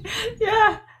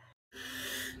 Yeah.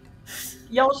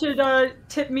 Y'all should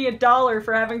tip me $1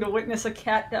 for having to witness a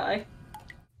cat die.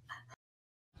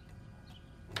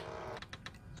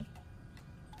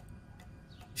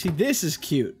 See, this is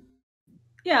cute.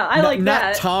 Yeah, I like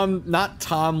that. Not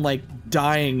Tom like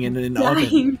dying in an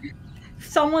oven.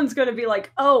 Someone's gonna be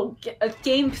like, oh,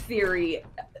 game theory,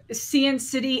 CN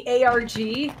City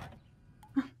ARG.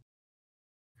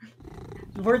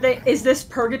 Is this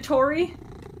purgatory?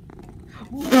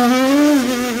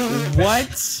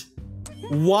 What?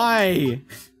 Why?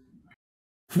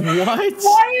 What?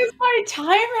 Why is my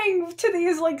timing to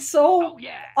these like so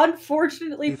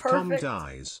unfortunately perfect? If Tom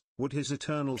dies, would his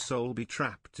eternal soul be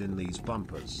trapped in these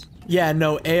bumpers? Yeah,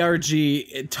 no, ARG,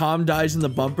 Tom dies in the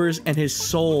bumpers and his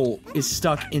soul is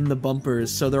stuck in the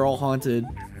bumpers, so they're all haunted.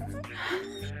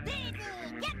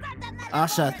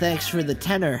 Asha, thanks for the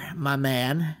tenor, my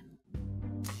man.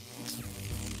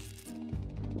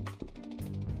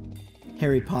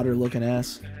 Harry Potter looking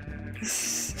ass.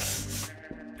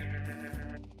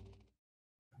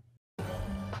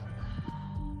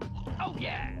 Oh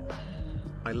yeah.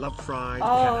 love fried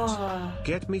Oh. cat.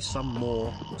 Get me some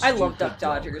more. I love Duck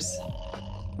Dodgers.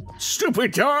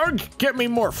 Stupid dog, get me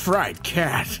more fried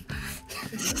cat.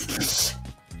 It's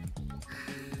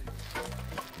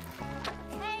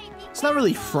not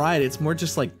really fried, it's more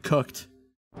just like cooked.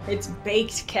 It's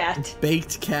baked cat.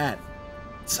 Baked cat.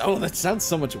 Oh, that sounds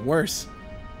so much worse.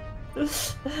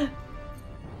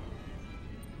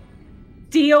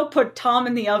 Dio put Tom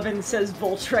in the oven, says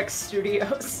Voltrex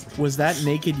Studios. Was that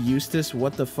Naked Eustace?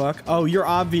 What the fuck? Oh, you're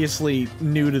obviously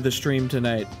new to the stream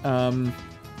tonight.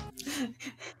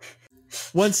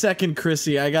 1 second,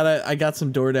 Chrissy. I got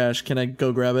some DoorDash. Can I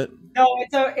go grab it? No,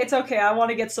 it's okay. I want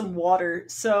to get some water.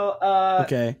 So,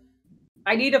 okay.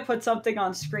 I need to put something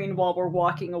on screen while we're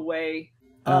walking away.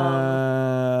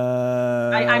 I'm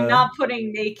not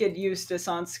putting Naked Eustace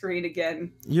on screen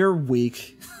again. You're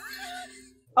weak.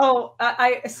 Oh,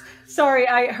 sorry.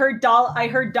 I heard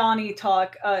Donnie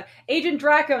talk. Agent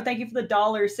Draco, thank you for the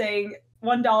 $1, saying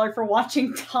 $1 for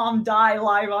watching Tom die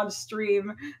live on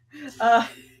stream.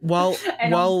 Well,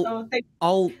 also,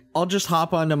 I'll just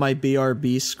hop onto my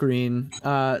BRB screen.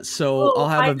 So I'll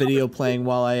have a video playing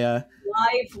while I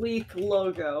live leak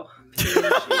logo.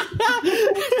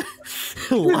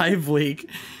 Live leak.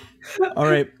 All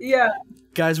right. Yeah.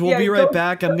 Guys, we'll be right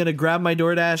back. I'm gonna grab my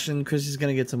DoorDash and Chrissy's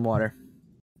gonna get some water.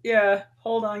 Yeah,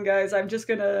 hold on, guys. I'm just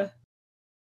gonna...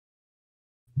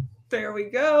 There we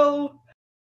go.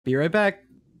 Be right back.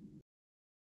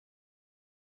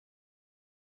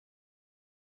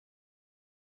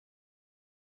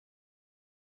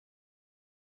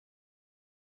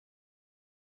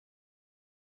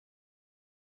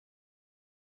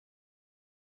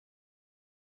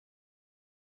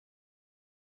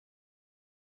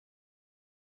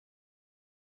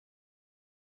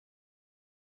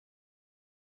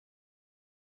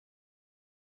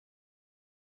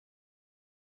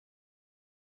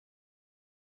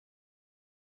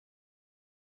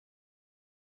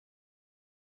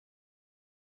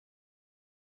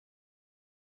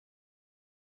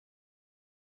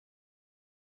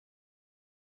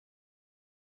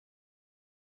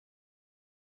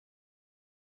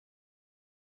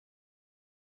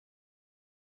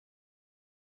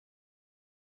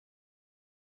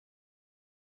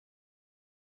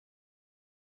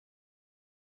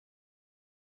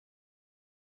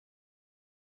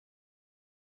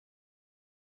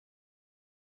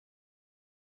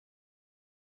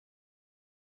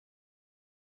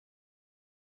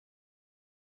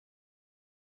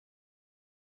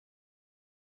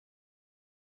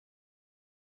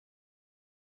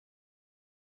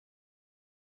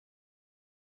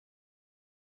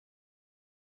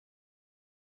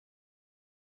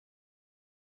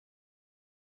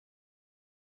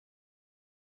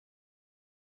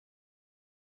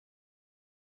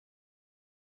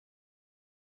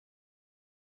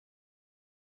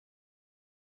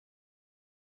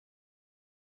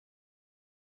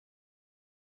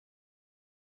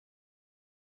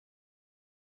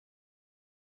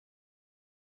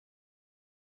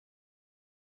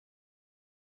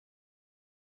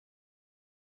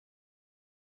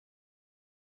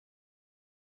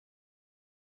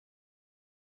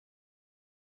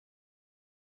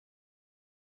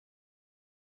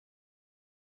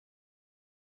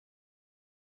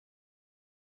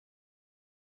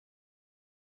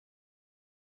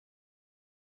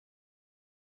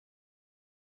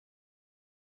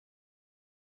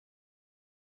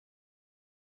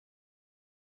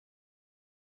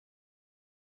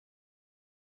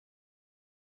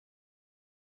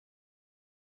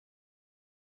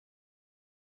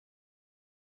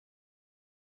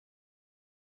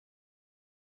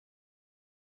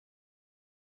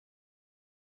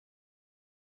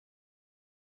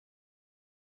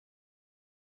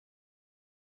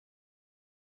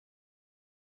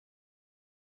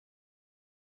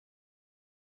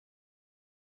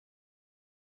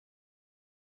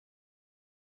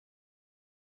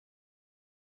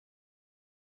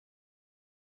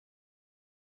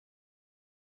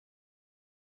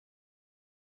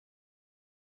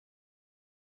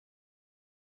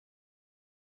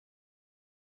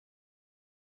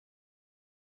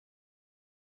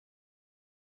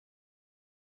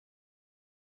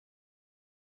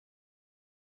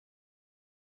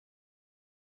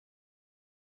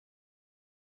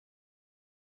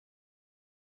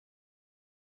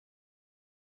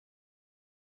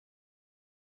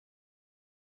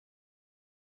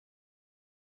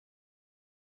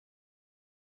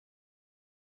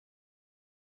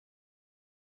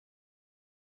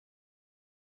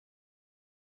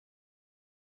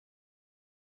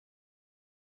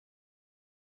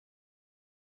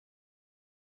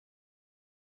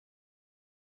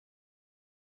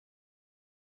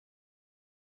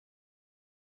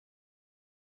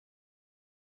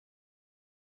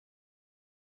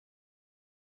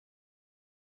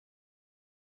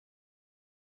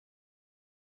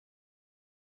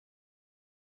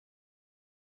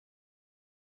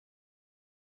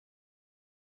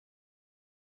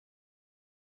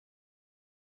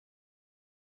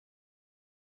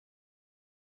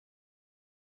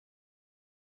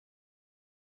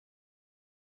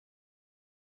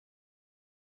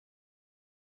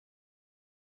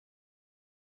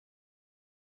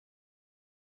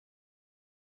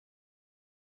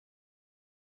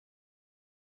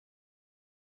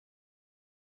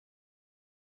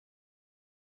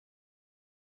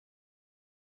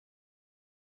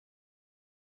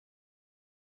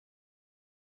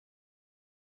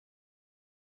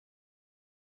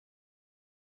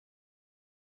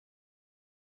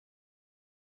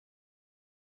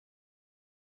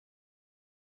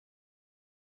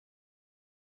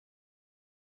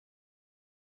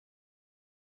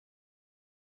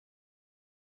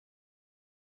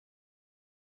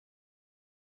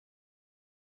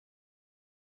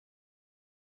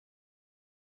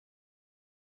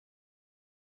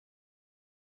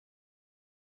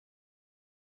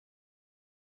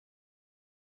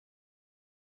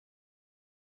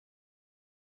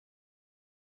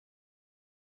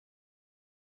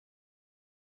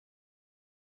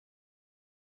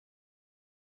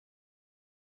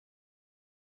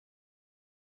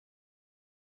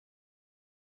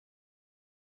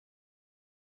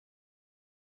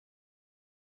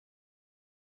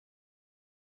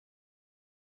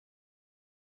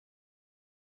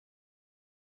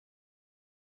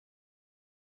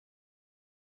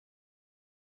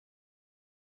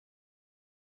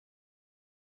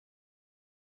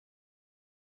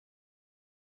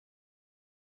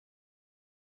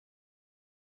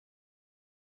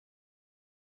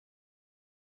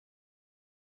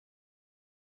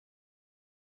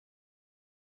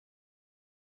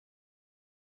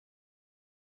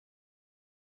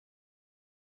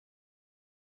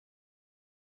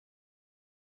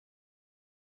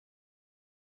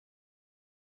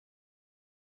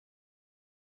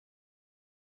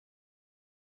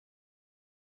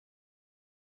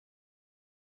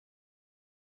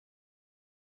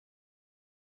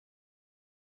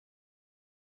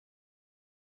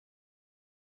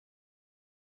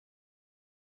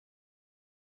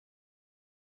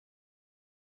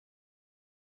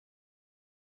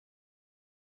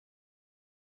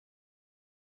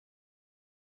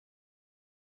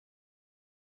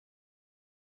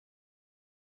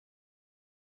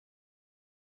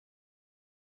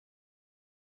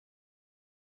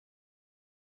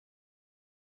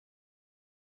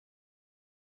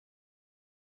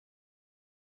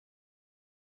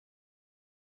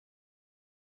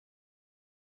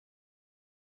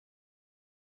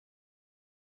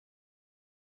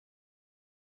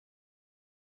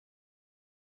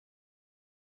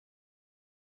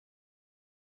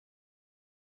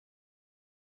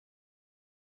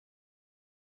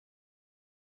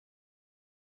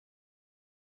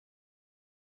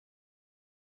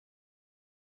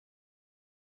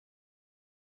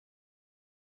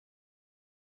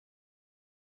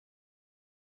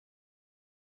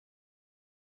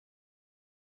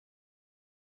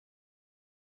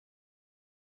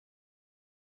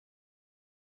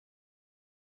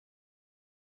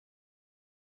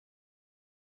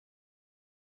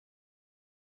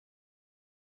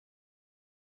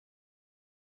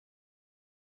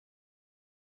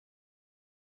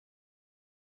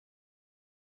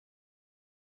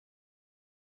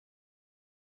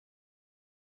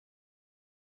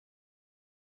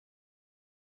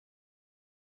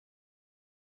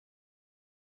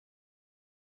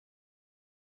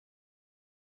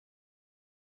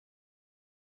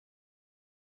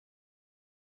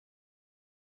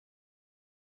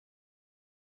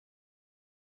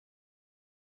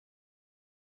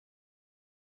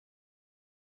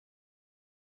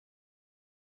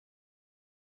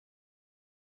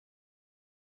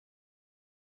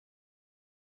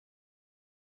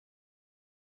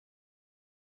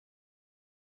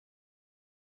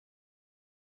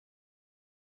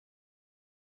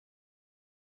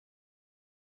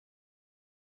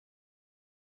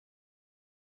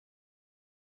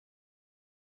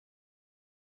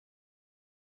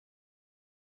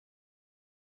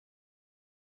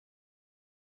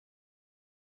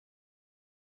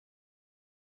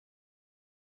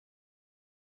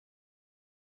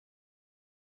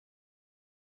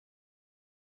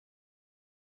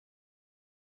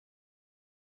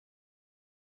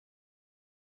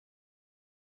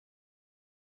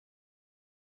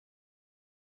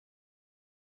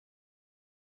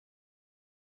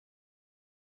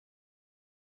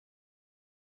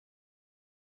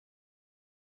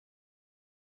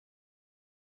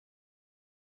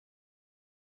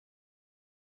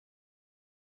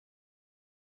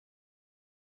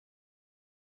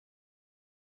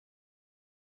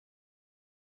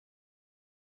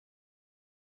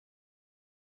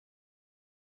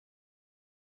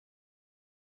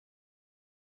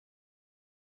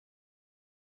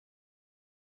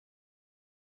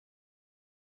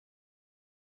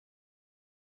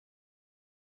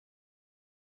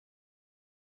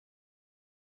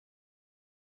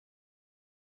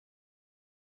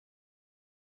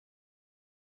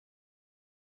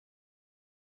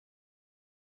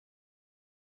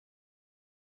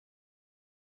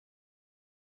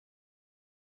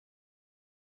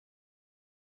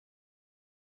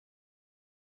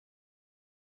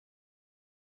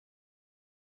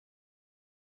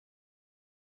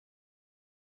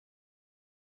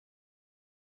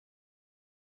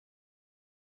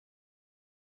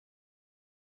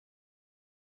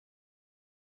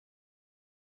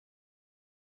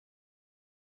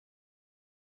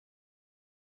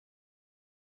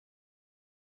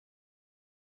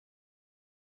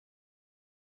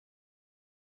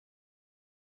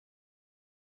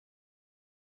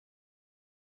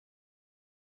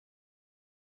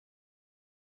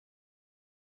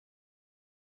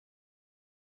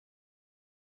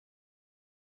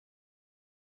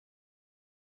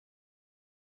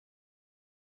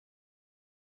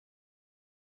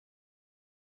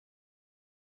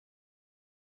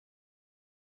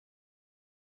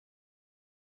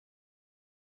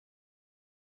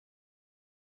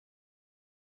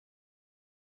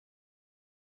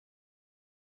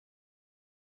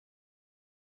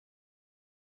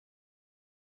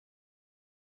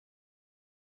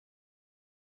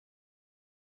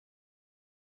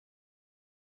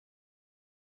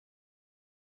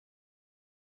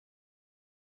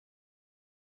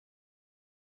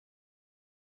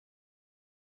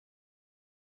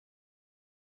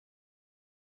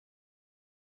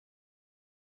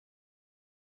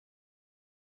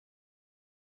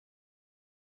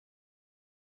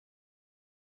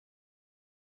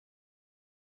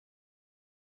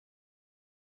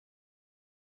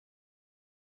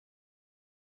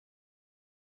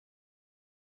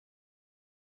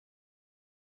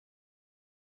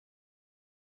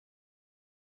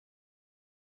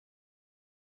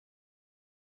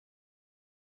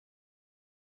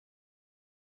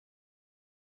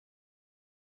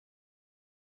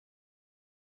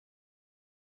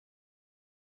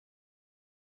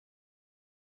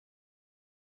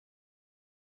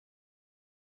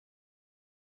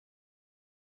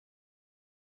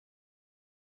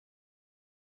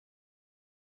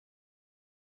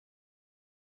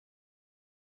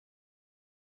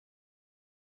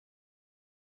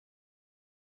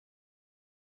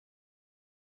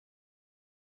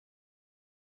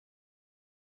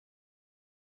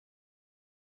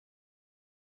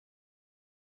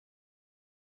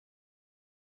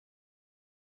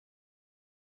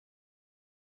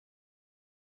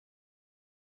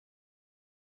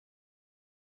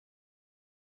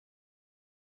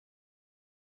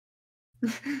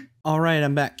 All right,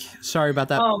 I'm back. Sorry about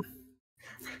that. Oh.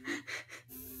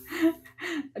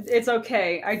 It's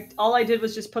okay. All I did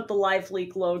was just put the Live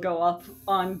Leak logo up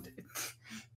on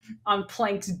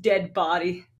Plank's dead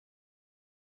body.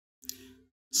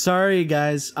 Sorry,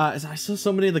 guys. I saw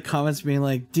so many of the comments being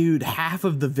like, "Dude, half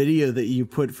of the video that you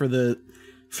put for the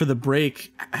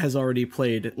break has already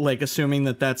played." Like, assuming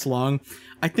that that's long.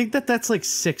 I think that that's like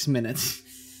 6 minutes.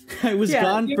 I was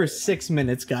gone for 6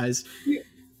 minutes, guys.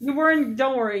 You weren't.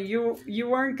 Don't worry. You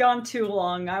weren't gone too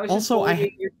long. I was Also, just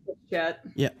bullying your chat.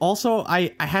 Yeah. Also,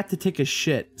 I had to take a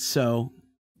shit, so.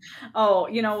 Oh,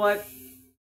 you know what?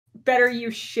 Better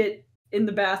you shit in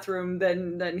the bathroom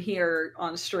than here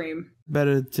on stream.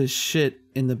 Better to shit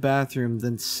in the bathroom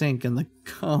than sink in the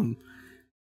cum.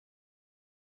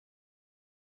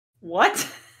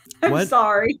 What? I'm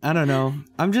sorry. I don't know.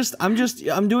 I'm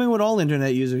doing what all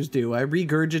internet users do. I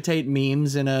regurgitate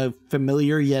memes in a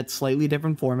familiar yet slightly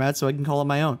different format so I can call it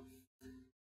my own.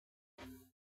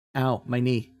 Ow, my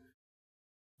knee.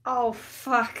 Oh,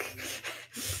 fuck.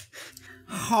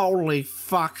 Holy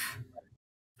fuck.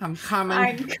 I'm coming.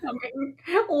 I'm coming.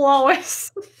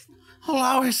 Lois.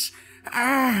 Lois.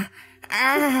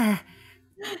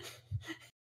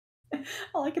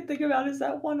 All I can think about is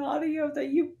that one audio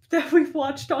that we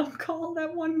watched on call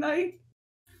that one night.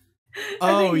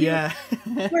 Oh yeah.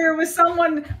 Where it was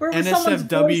someone's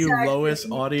NSFW Lois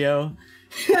audio.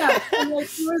 Yeah, and like,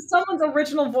 it was someone's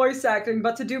original voice acting,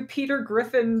 but to do Peter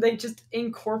Griffin, they just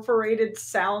incorporated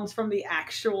sounds from the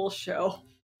actual show.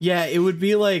 Yeah, it would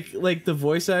be like the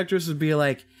voice actress would be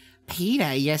like,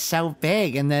 "Peter, you're so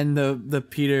big," and then the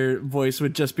Peter voice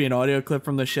would just be an audio clip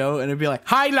from the show, and it'd be like,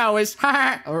 "Hi, Lois,"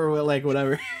 or like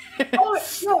whatever. Oh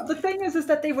no! The thing is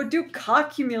that they would do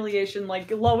cock humiliation.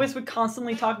 Like Lois would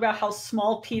constantly talk about how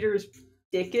small Peter's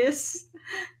dick is,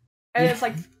 and it's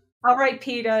like, "All right,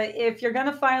 Peter, if you're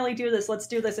gonna finally do this, let's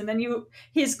do this." And then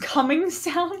his coming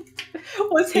sound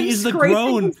was him He's the scraping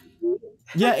groan. his knee.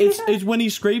 Yeah, it's when he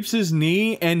scrapes his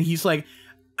knee and he's like,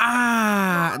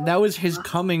 "Ah!" That was his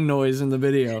coming noise in the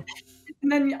video. And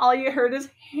then all you heard is.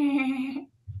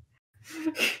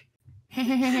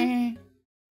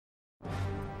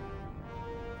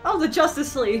 Oh, the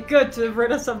Justice League. Good to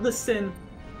rid us of the sin.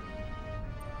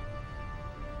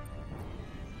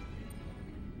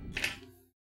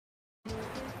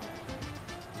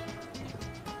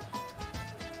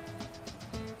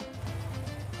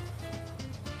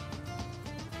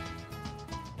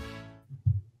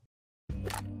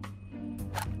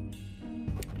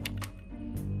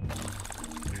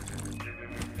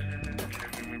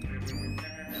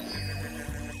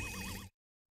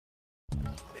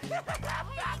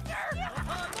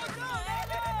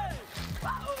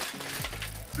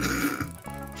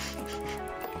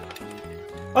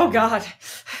 Oh God.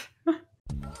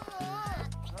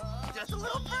 Just a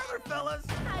little further, fellas.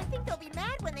 I think they'll be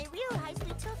mad when they realize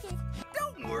we took it.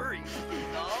 Don't worry.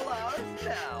 It's all ours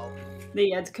now. They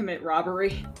had to commit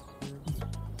robbery.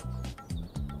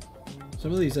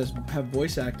 Some of these have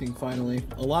voice acting finally.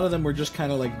 A lot of them were just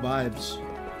kind of like vibes.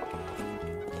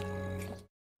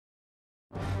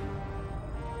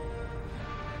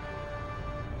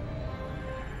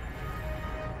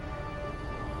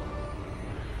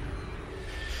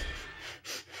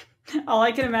 All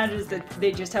I can imagine is that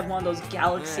they just have one of those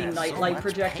Galaxy Yeah, nightlight so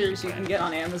projectors you can get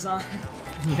on Amazon.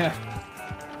 Yeah.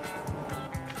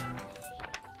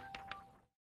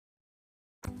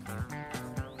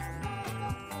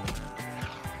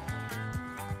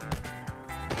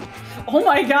 Oh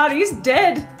my God, he's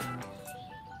dead!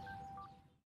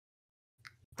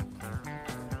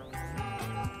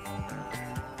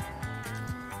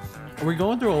 We're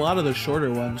going through a lot of the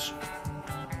shorter ones.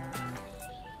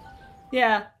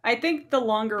 Yeah, I think the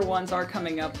longer ones are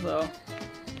coming up, though.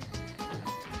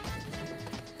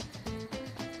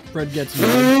 Fred gets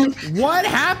mad. What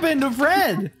happened to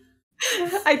Fred?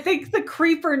 I think the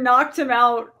creeper knocked him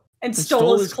out and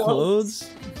stole his clothes.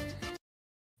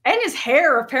 And his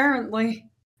hair, apparently.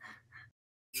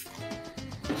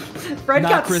 Fred Not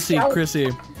got Chrissy, scalped. Chrissy,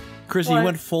 What? you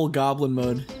went full goblin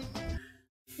mode.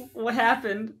 What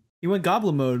happened? You went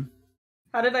goblin mode.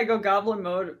 How did I go goblin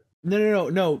mode?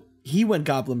 No. He went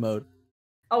goblin mode.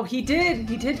 Oh, he did.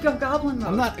 He did go goblin mode.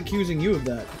 I'm not accusing you of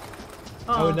that.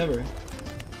 I Oh. would never.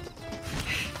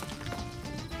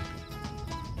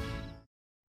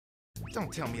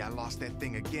 Don't tell me I lost that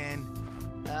thing again.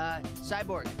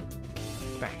 Cyborg.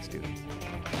 Thanks, dude.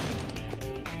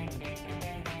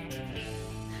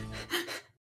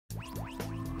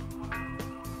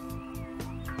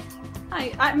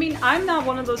 I mean, I'm not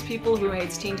one of those people who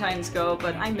hates Teen Titans Go,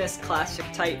 but I miss classic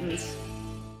Titans.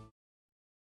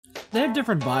 They have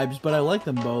different vibes, but I like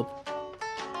them both.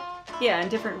 Yeah, in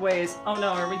different ways. Oh no,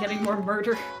 are we getting more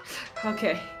murder?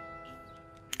 Okay.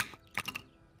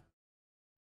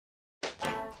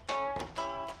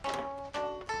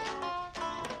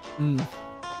 Mm.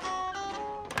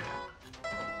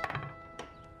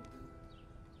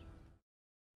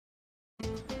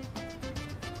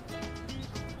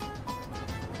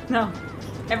 No.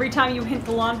 Every time you hint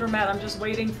the laundromat, I'm just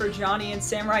waiting for Johnny and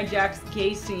Samurai Jack's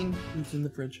gay scene. It's in the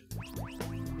fridge.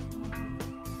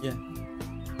 Yeah.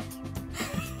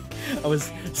 I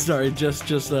was sorry. Just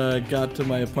got to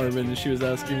my apartment and she was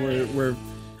asking where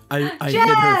I hid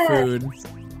her food.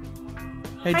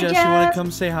 Hey Hi, Jess, you want to come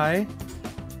say hi?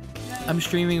 I'm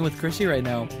streaming with Chrissy right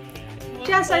now.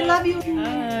 Jess, I love you.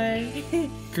 Hi.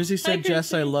 Chrissy said, Hi,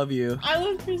 Jess, I Chrissy. love you. I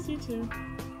love Chrissy too.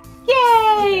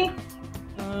 Yay!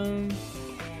 I'm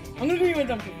gonna go eat my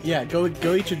dumplings. Yeah, go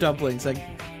eat your dumplings. Like,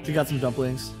 we got some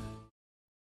dumplings.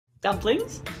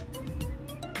 Dumplings?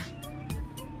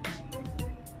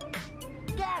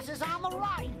 Gas is on the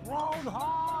right,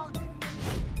 roadhog!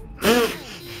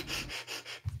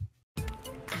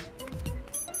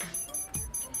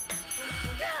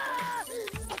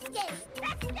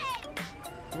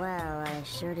 Well, I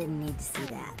sure didn't need to see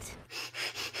that.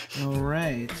 All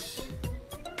right.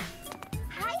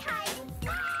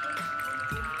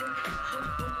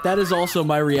 That is also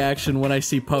my reaction when I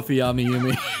see Puffy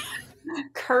Amiyumi.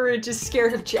 Courage is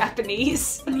scared of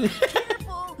Japanese.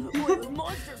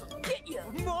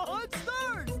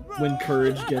 When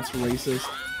Courage gets racist.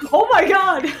 Oh my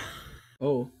god!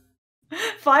 Oh.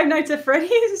 Five Nights at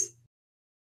Freddy's?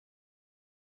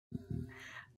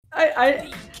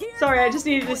 Sorry, I just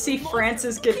needed to see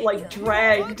Francis get, like,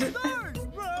 dragged.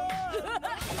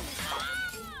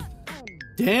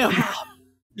 Damn!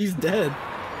 He's dead.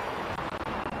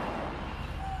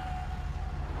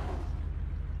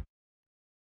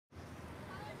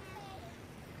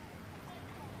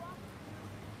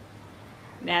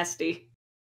 Nasty.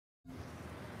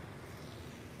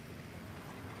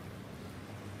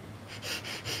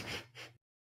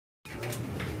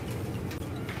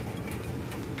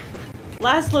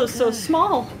 Laszlo's so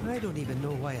small. I don't even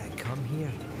know why I come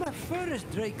here. My fur is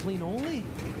dry clean only.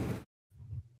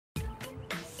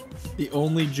 The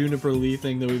only Juniper Lee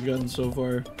thing that we've gotten so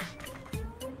far.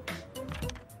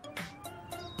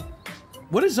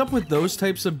 What is up with those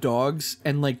types of dogs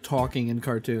and like talking in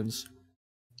cartoons?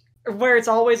 Where it's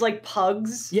always like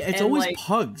pugs. Yeah, it's and, always like,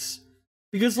 pugs.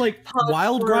 Because like pugs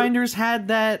Wild were- Grinders had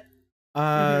that.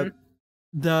 The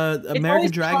American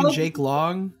always Dragon pugs. Jake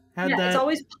Long had yeah, that. it's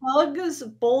always pugs,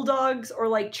 bulldogs, or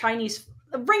like Chinese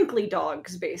wrinkly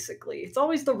dogs, basically. It's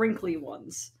always the wrinkly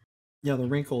ones. Yeah, the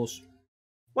wrinkles.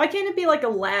 Why can't it be like a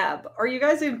lab? Are you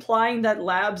guys implying that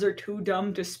labs are too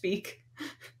dumb to speak?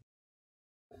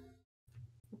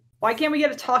 Why can't we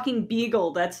get a talking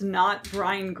beagle that's not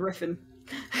Brian Griffin?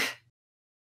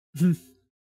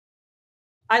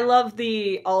 I love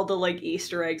all the like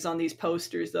Easter eggs on these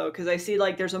posters though, because I see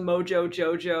like there's a Mojo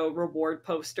Jojo reward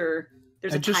poster.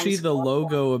 There's I a just Time see the Squad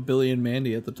logo of Billy and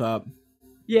Mandy at the top.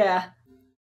 Yeah.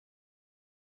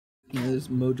 Yeah, there's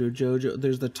Mojo Jojo.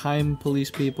 There's the Time Police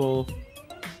people.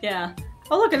 Yeah.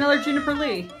 Oh look, another Juniper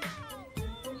Lee.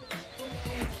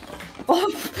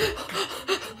 Oh.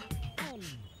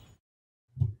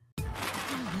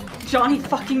 Johnny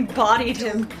fucking bodied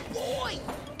him.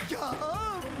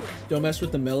 Don't mess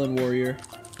with the Melon Warrior.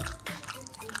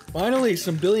 Finally,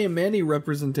 some Billy and Mandy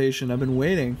representation. I've been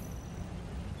waiting.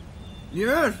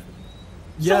 Yes!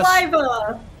 Yes!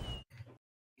 Saliva!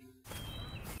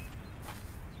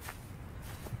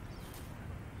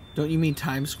 Don't you mean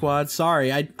Time Squad?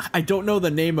 Sorry, I don't know the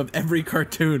name of every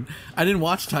cartoon. I didn't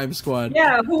watch Time Squad.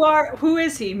 Yeah, who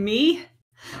is he? Me?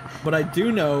 But I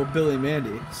do know Billy and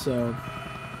Mandy, so...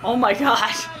 Oh my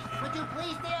god. Would you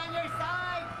please stay on your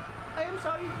side? I am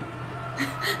sorry.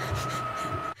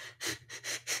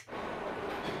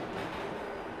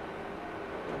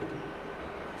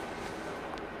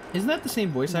 Isn't that the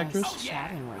same voice actress?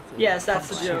 Yes, that's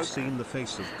the I've joke. seen the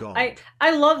face of God.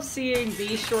 I love seeing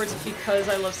these shorts because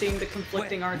I love seeing the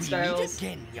conflicting art styles.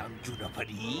 Again, young Juniper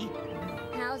Lee.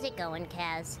 How's it going,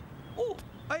 Kaz? Oh,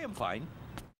 I am fine.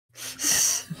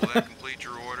 Will that complete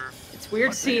your order? It's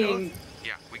weird seeing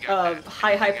Yeah, we got that.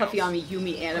 Hi Puffy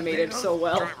Yumi animated so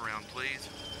well. Drive around, please.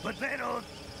 Potatoes.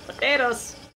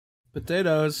 Potatoes.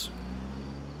 Potatoes.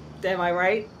 Am I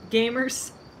right,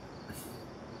 gamers?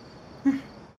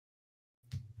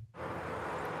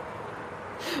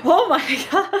 Oh my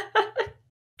god!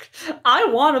 I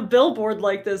want a billboard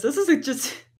like this. This isn't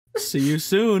just See you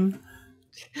soon.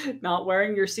 not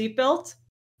wearing your seatbelt.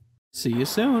 See you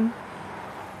soon.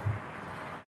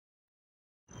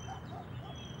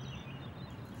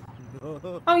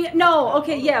 Oh yeah, no,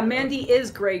 okay, yeah, Mandy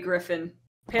is Grey Griffin.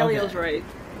 Paleo's right.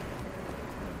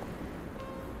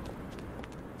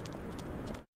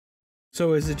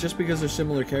 So is it just because they're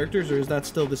similar characters, or is that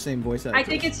still the same voice actor? I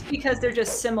think it's because they're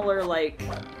just similar, like,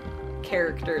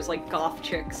 characters, like goth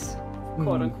chicks,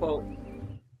 quote unquote.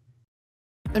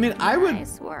 I mean, I would.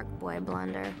 Nice work, boy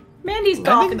blunder. Mandy's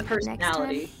goth in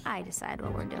personality. Next time, I decide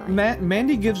what we're doing.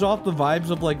 Mandy gives off the vibes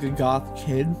of like a goth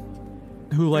kid,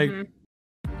 who like,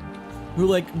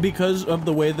 because of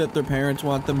the way that their parents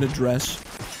want them to dress,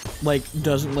 like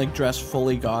doesn't like dress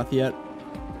fully goth yet.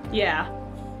 Yeah.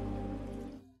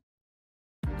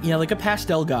 Yeah, like a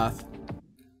pastel goth.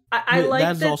 I like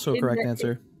that's that also a correct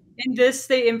answer. In this,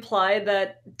 they imply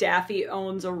that Daffy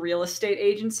owns a real estate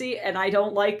agency, and I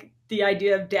don't like the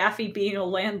idea of Daffy being a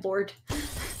landlord.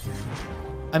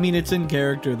 I mean, it's in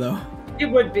character though. It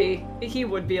would be. He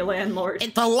would be a landlord.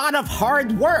 It's a lot of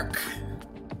hard work.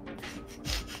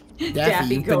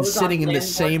 Daffy, you've been sitting in the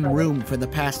same room for the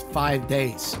past 5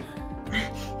 days.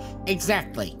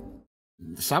 Exactly.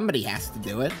 Somebody has to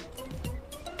do it.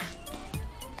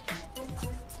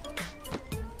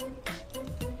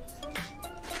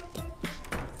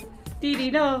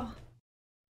 Dee no.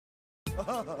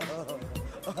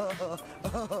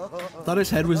 Thought his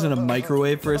head was in a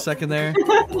microwave for a second there.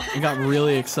 I got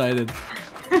really excited.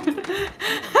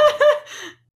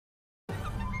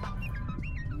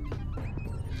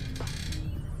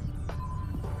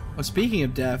 Oh, speaking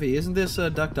of Daffy, isn't this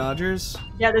Duck Dodgers?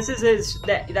 Yeah, this is his.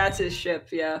 That's his ship.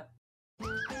 Yeah.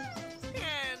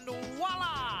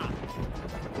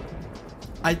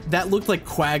 That looked like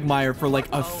Quagmire for like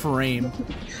a frame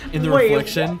in the Wait,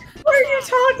 reflection. What are you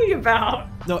talking about?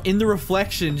 No, in the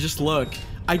reflection, just look.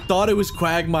 I thought it was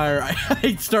Quagmire.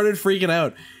 I started freaking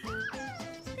out.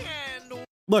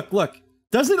 Look, look.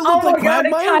 Doesn't it look like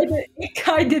Quagmire? It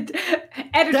kind of.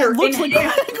 Editor. That looks like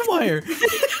Quagmire.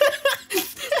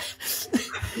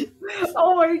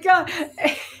 Oh my god!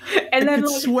 And then I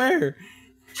could swear.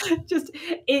 Just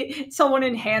someone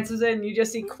enhances it, and you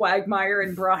just see Quagmire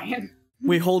and Brian.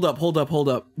 Wait, hold up.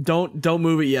 Don't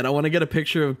move it yet. I want to get a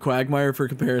picture of Quagmire for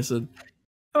comparison.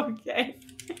 Okay.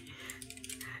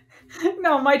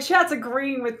 No, my chat's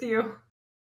agreeing with you.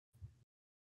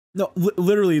 No,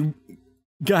 literally,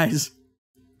 guys.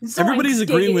 So everybody's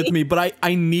agreeing with me, but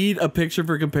I need a picture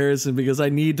for comparison because I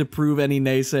need to prove any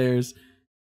naysayers.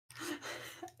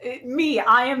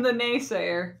 I am the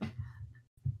naysayer.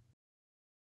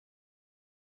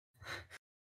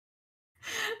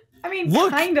 I mean,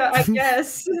 look. Kinda, I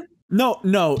guess. No.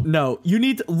 You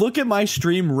need to look at my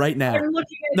stream right now.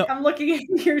 I'm looking at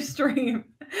your stream.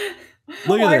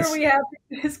 Look at Why this. are we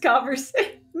having this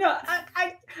conversation? No,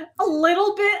 I a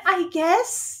little bit, I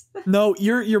guess. No,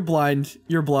 you're blind.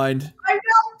 You're blind. I'm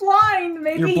not blind.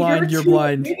 Maybe you're blind. You're too,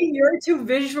 blind. Maybe you're too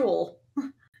visual.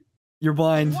 You're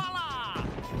blind.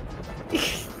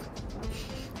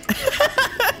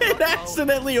 It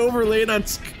accidentally overlaid on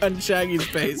Shaggy's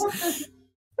face.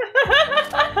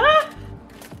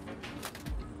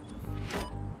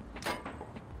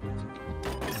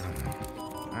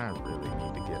 I really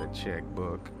need to get a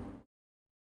checkbook.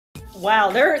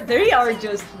 Wow, they are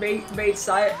just made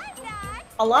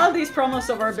a lot of these promos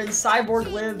so far have been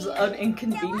Cyborg lives an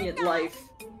inconvenient life.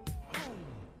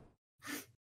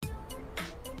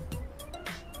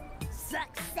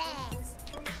 Success.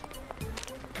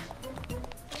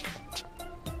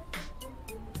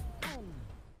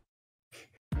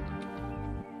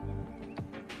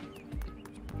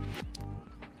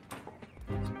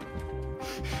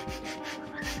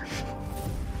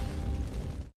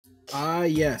 Ah,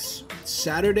 yes.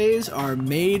 Saturdays are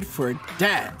made for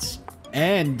dads.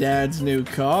 And Dad's new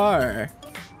car.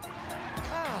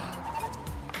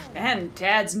 And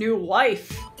Dad's new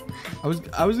wife. I was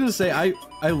gonna say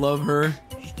I love her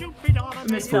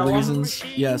Miss for Bellum. reasons.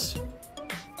 Yes.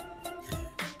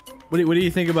 What do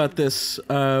you think about this,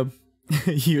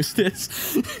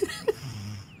 Eustace?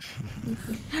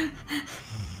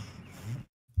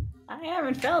 I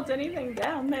haven't felt anything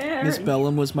down there. Miss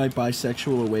Bellum was my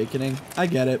bisexual awakening. I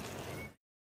get it.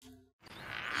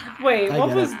 Wait, I what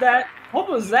get was it. that? What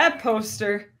was that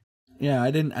poster? Yeah,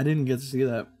 I didn't get to see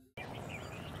that.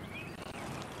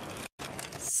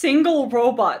 Single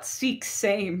robot seeks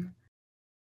same.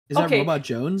 Is that Robot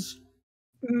Jones?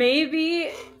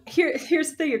 Maybe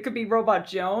here's the thing, it could be Robot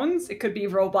Jones, it could be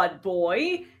Robot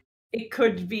Boy, it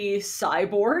could be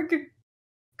Cyborg,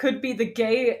 could be the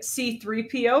gay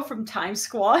C-3PO from Time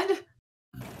Squad.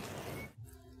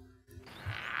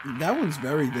 That one's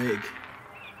very big.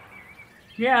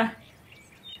 Yeah.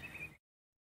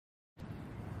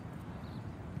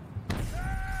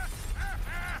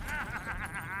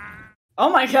 Oh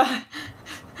my god.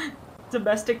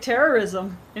 Domestic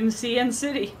terrorism in CN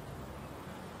City.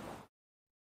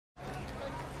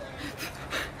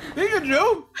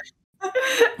 Pikachu!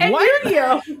 And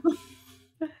Yu-Gi-Oh!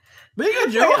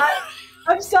 Pikachu!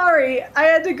 I'm sorry, I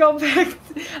had to go back.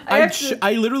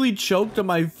 I literally choked on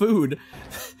my food.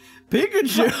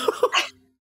 Pikachu!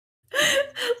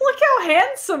 Look how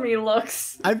handsome he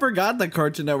looks. I forgot that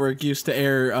Cartoon Network used to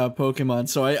air Pokemon,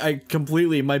 so I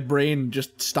completely, my brain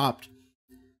just stopped.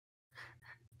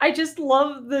 I just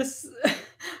love this,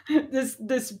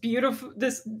 this beautiful,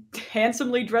 this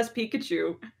handsomely dressed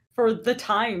Pikachu for the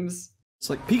times. It's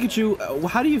like, Pikachu,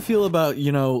 how do you feel about,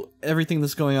 you know, everything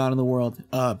that's going on in the world?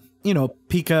 You know,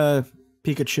 Pikachu.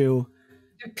 Pika.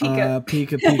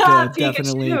 Pika,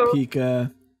 definitely.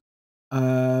 Pika.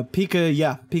 Pika,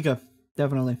 yeah, Pika,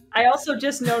 definitely. I also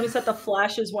just noticed that the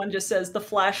Flash's one just says, the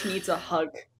Flash needs a hug.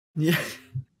 Yeah.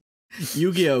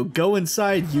 Yu-Gi-Oh! Go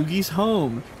inside Yugi's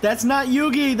home. That's not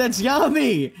Yugi, that's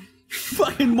Yami!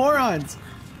 Fucking morons!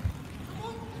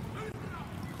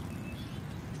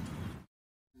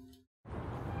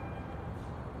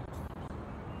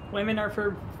 Women are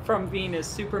from Venus,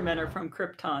 Supermen are from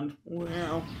Krypton.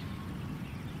 Wow.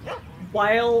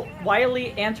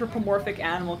 Wily anthropomorphic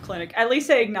animal clinic. At least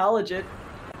they acknowledge it.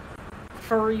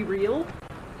 Furry real?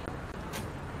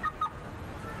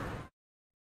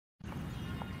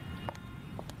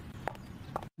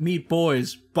 Meet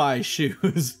boys, buy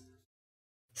shoes.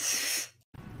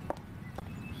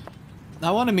 I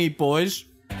want to meet boys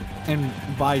and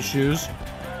buy shoes.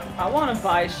 I want to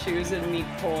buy shoes and meet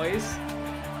boys.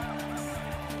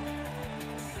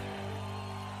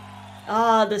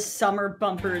 Ah, the summer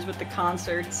bumpers with the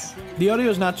concerts. The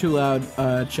audio's not too loud,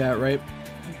 chat, right?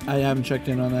 I haven't checked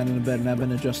in on that in a bit and I've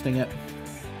been adjusting it.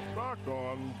 Fuck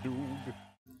on, dude.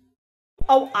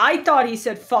 Oh, I thought he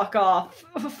said fuck off.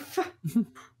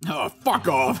 Oh, fuck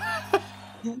off.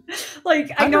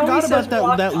 Like, I know forgot he says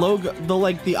about that off.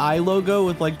 logo, the eye logo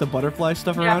with like the butterfly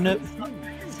stuff around it.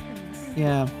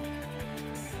 Yeah.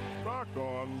 Fuck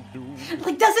on, dude.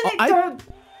 Like, doesn't it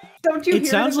don't you hear It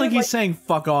sounds like he's saying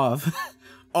fuck off.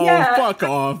 Oh, Yeah. fuck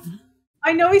off.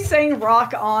 I know he's saying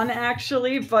rock on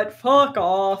actually, but fuck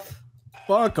off.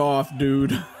 Fuck off,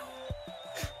 dude.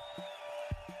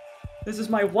 This is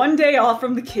my one day off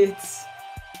from the kids.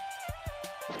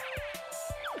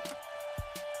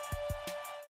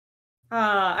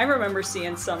 I remember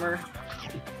seeing Summer.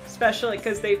 Especially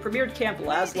because they premiered Camp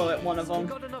Laszlo at one of them.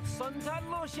 Got enough suntan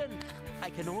lotion. I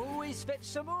can always fetch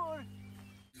some more.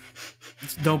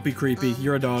 Don't be creepy.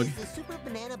 You're a dog. Is the Super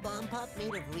Banana Bomb Pop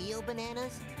made of real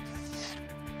bananas?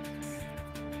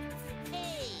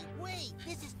 Hey, wait,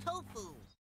 this is tofu.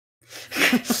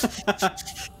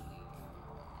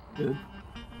 Good.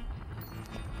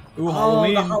 Oh, Ooh,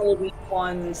 Halloween. the Halloween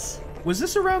ones. Was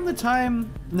this around the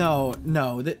time? No,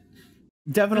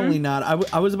 definitely not.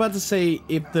 I was about to say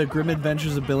if the Grim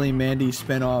Adventures of Billy and Mandy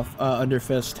spinoff Under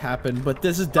Fist happened, but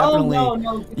this is definitely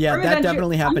no. yeah, Grim that Adventure-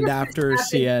 definitely happened Under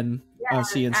Fist after happened-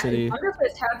 CN City. Under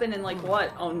Fist happened in like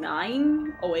what,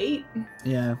 09? 08?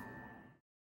 Yeah.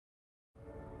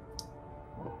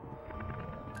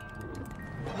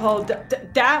 Oh,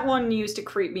 that one used to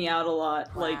creep me out a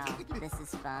lot. Wow, Like, this is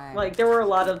fun. like there were a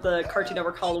lot of the Cartoon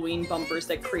Network Halloween bumpers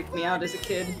that creeped me out as a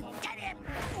kid.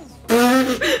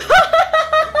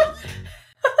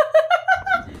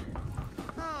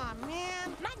 Aw,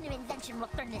 man. My new invention will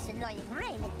turn this annoying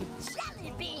rain into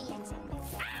jelly beans.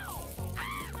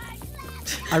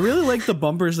 I really like the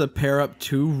bumpers that pair up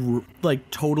two like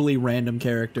totally random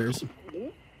characters.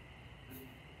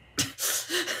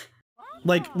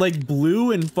 Like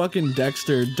Blue and fucking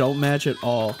Dexter don't match at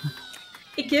all.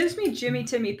 It gives me Jimmy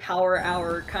Timmy Power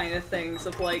Hour kind of things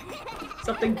of like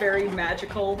something very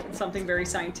magical and something very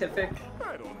scientific.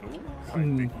 I don't know. I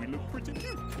think we look pretty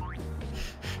cute.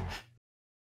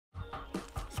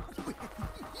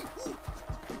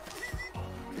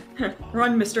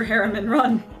 Run, Mr. Harriman,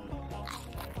 run.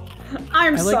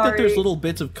 I'm I like sorry. that there's little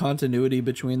bits of continuity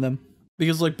between them.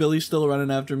 Because like Billy's still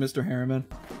running after Mr. Harriman.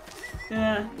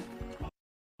 Yeah.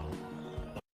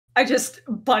 I just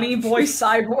Bunny Boy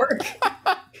Cyborg.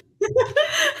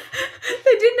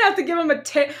 They didn't have to give him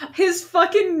his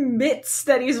fucking mitts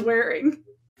that he's wearing.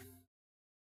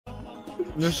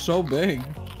 They're so big.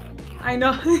 I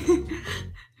know.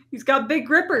 He's got big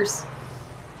grippers.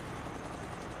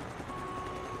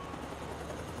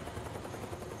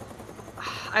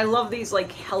 I love these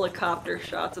like helicopter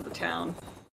shots of the town.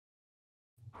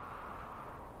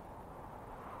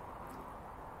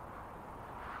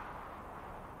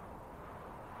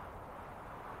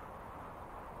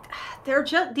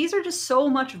 These are just so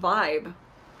much vibe.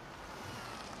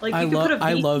 Like I you could put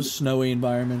a love VC snowy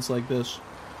environments like this.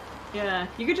 Yeah,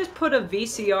 you could just put a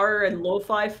VCR and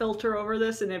lo-fi filter over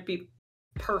this and it'd be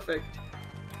perfect.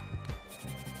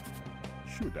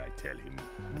 Should I tell him?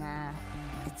 Nah,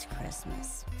 it's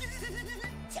Christmas.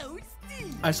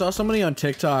 I saw somebody on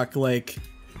TikTok, like,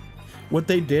 what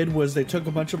they did was they took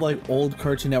a bunch of, like, old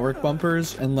Cartoon Network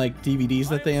bumpers and, like, DVDs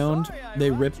that they owned.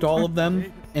 They ripped all of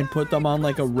them and put them on,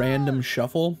 like, a random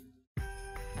shuffle.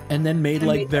 And then made,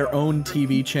 like, their own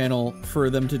TV channel for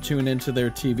them to tune into their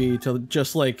TV to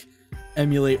just, like,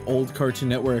 emulate old Cartoon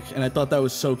Network. And I thought that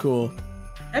was so cool.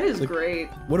 That is like, great.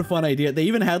 What a fun idea. They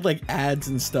even had, like, ads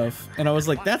and stuff. And I was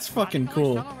like, that's fucking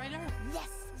cool. Yes,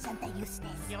 something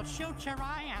useless. You'll shoot your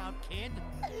eye out, kid.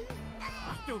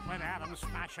 Stupid atom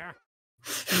smasher.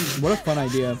 What a fun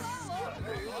idea.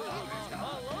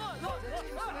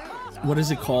 What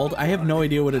is it called? I have no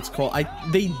idea what it's called.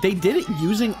 They did it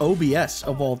using OBS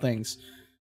of all things.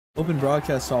 Open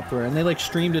broadcast software, and they like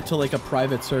streamed it to like a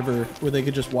private server where they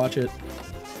could just watch it.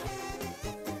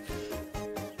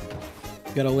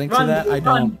 Got a link to that? I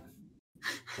don't.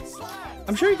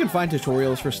 I'm sure you can find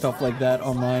tutorials for stuff like that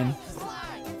online.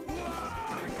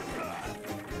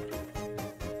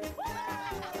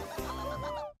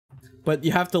 But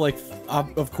you have to like,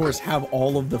 of course, have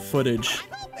all of the footage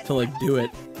to like do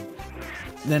it.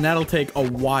 Then that'll take a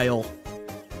while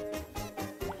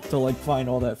to like find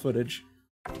all that footage.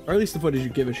 Or at least the footage you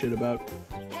give a shit about.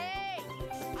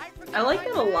 I like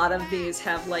that a lot of these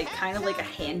have like kind of like a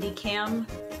handy cam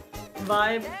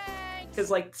vibe. Because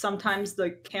like sometimes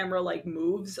the camera like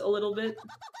moves a little bit.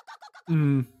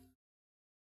 Mm.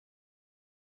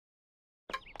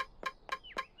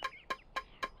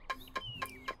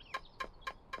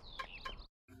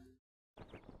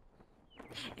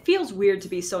 It feels weird to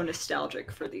be so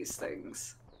nostalgic for these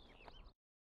things.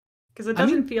 Because it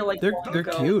doesn't feel like they're long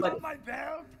ago, cute. but,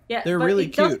 yeah, They're but really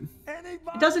cute.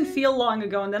 It doesn't feel long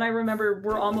ago, and then I remember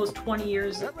we're almost 20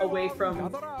 years away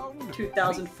from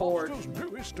 2004.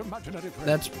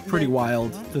 That's pretty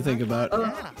wild to think about.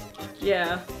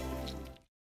 Yeah.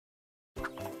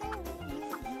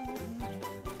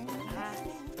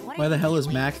 Why the hell is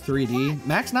Mac 3D?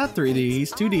 Mac's not 3D,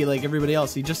 he's 2D like everybody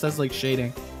else, he just has like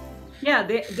shading. Yeah,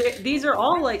 these are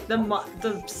all like,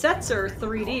 the sets are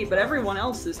 3D, but everyone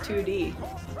else is 2D.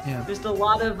 Yeah. There's a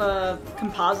lot of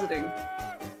compositing.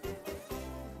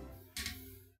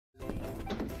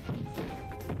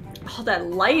 Oh, that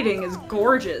lighting is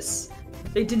gorgeous.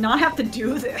 They did not have to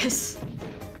do this.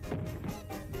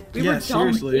 We were dumb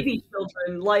seriously. baby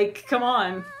children. Like, come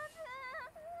on.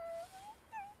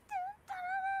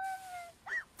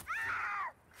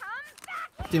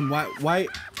 Damn, why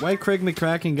Craig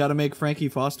McCracken gotta make Frankie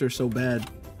Foster so bad?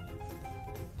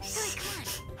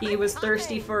 He was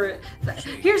thirsty for it.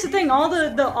 Here's the thing: all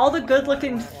the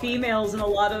good-looking females and a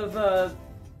lot of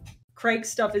Craig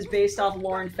stuff is based off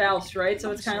Lauren Faust, right?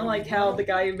 So it's kind of like how the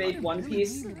guy who made One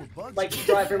Piece likes to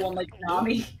draw everyone like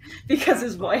Nami because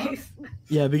his wife.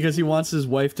 Yeah, because he wants his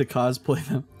wife to cosplay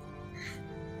them.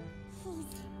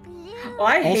 Oh,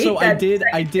 I hate Also, that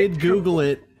I did Google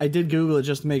it. I did Google it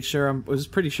just to make sure. I was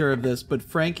pretty sure of this, but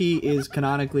Frankie is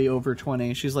canonically over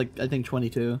 20. She's like, I think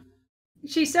 22.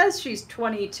 She says she's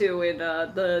 22 in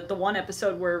the one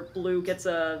episode where Blue gets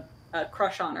a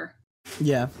crush on her.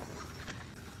 Yeah.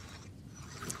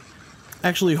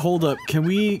 Actually, hold up. Can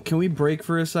we break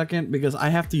for a second because I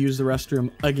have to use the restroom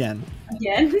again.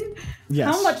 Again?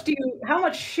 Yes. How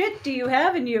much shit do you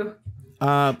have in you?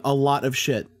 A lot of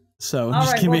shit. So All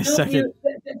just right, give me a don't second.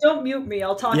 Don't mute me.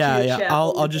 I'll talk to your Yeah. chat.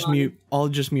 I'll just mute. I'll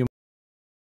just mute.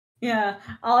 Yeah,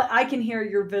 I can hear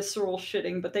your visceral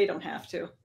shitting, but they don't have to.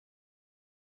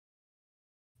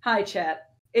 Hi, chat.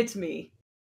 It's me.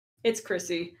 It's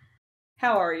Chrissy.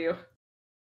 How are you?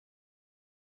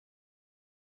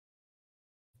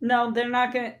 No, they're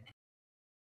not gonna...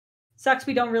 Sucks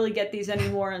we don't really get these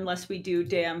anymore unless we do,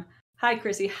 damn. Hi,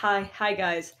 Chrissy. Hi,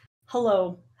 guys.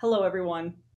 Hello. Hello,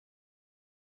 everyone.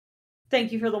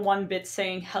 Thank you for the 1 bit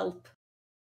saying help.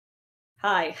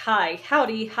 Hi,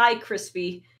 howdy, hi,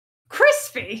 Crispy.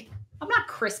 Crispy? I'm not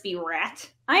Crispy Rat.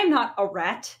 I am not a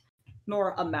rat,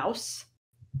 nor a mouse.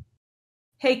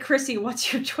 Hey, Chrissy,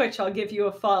 what's your Twitch? I'll give you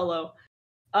a follow.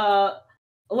 I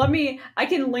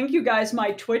can link you guys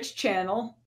my Twitch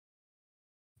channel.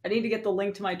 I need to get the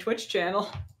link to my Twitch channel.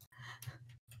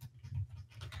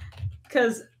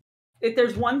 Because if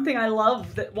there's one thing I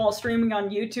love that while streaming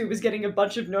on YouTube is getting a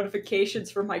bunch of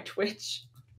notifications from my Twitch.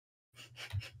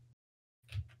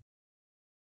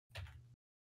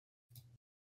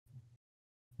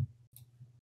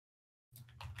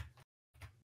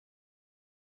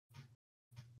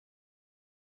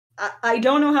 I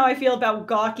don't know how I feel about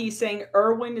Gawky saying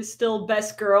Erwin is still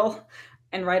best girl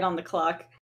and right on the clock.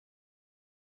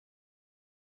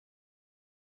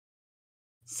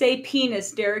 Say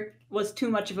penis. Derek was too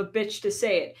much of a bitch to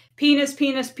say it. Penis,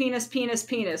 penis, penis, penis,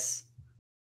 penis.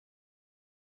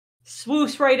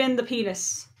 Swoosh right in the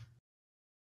penis.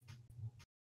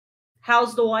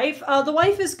 How's the wife? The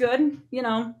wife is good, you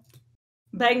know,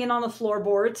 banging on the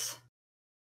floorboards.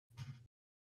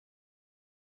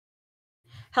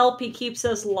 Help, he keeps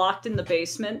us locked in the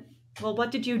basement. Well,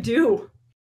 what did you do?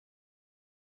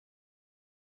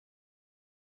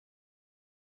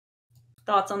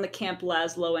 Thoughts on the Camp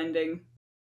Laszlo ending?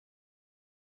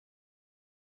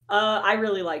 I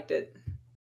really liked it.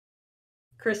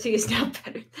 Chrissy is now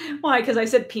better. Why? Because I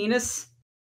said penis?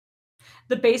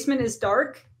 The basement is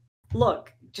dark?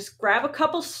 Look, just grab a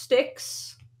couple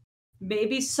sticks.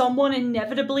 Maybe someone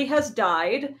inevitably has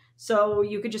died, so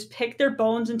you could just pick their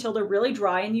bones until they're really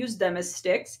dry and use them as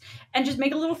sticks, and just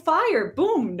make a little fire.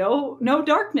 Boom! No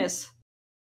darkness.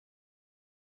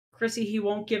 Chrissy, he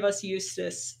won't give us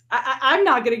Eustace. I'm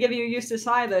not going to give you Eustace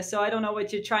either, so I don't know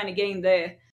what you're trying to gain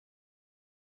there.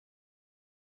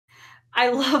 I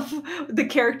love the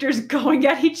characters going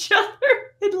at each other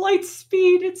at light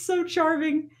speed. It's so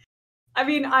charming. I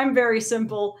mean, I'm very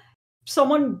simple.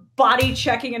 Someone body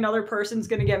checking another person's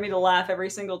going to get me to laugh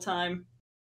every single time.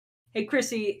 Hey,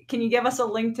 Chrissy, can you give us a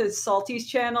link to Salty's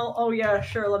channel? Oh, yeah,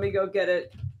 sure. Let me go get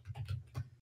it.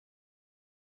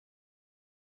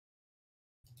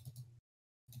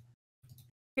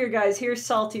 Here, guys, here's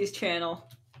Salty's channel.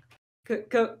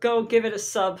 Go give it a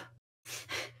sub.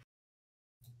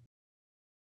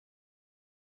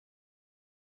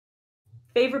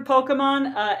 Favorite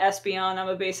Pokemon? Espeon. I'm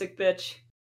a basic bitch.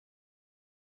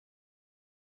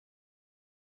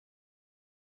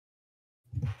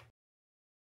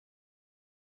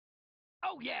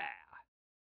 Oh, yeah!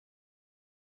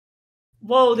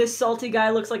 Whoa, this salty guy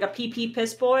looks like a pee-pee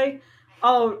piss boy.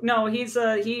 Oh, no, he is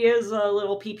a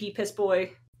little pee-pee piss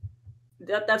boy.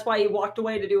 That's why he walked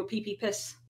away to do a pee-pee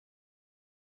piss.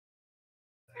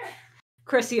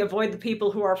 Chrissy, avoid the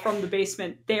people who are from the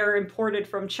basement. They are imported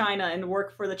from China and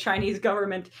work for the Chinese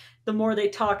government. The more they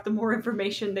talk, the more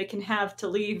information they can have to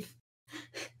leave.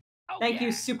 Oh, Thank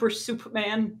you, Super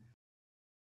Superman.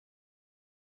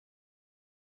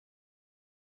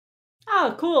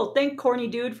 Oh, cool. Thank Corny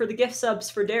Dude for the gift subs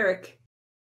for Derek.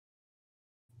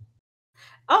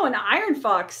 Oh, and Iron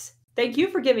Fox. Thank you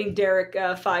for giving Derek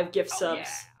 5 gift subs.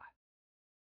 Yeah.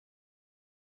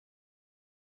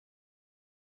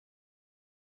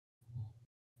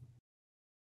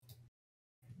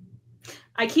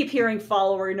 I keep hearing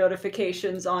follower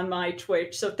notifications on my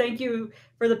Twitch, so thank you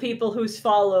for the people who's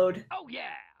followed. Oh,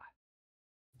 yeah!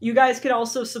 You guys can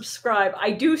also subscribe.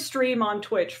 I do stream on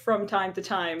Twitch from time to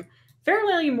time.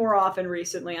 Fairly more often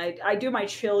recently. I do my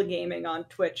chill gaming on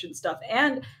Twitch and stuff.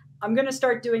 And I'm going to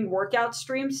start doing workout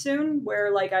streams soon,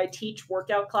 where like I teach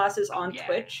workout classes on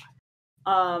Twitch.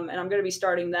 And I'm going to be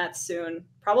starting that soon.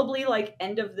 Probably like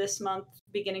end of this month,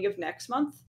 beginning of next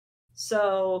month.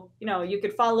 So, you know, you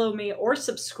could follow me or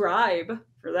subscribe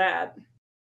for that.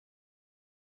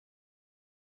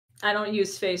 I don't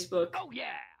use Facebook. Oh,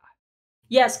 yeah!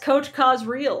 Yes, Coach Kaz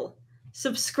Real.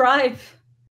 Subscribe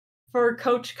for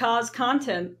Coach Kaz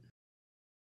content.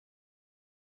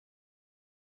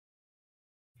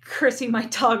 Chrissy, my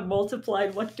dog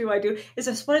multiplied. What do I do? Is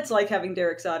this what it's like having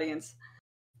Derek's audience?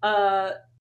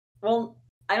 Well,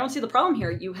 I don't see the problem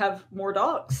here. You have more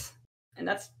dogs. And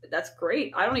that's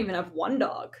great. I don't even have one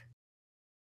dog.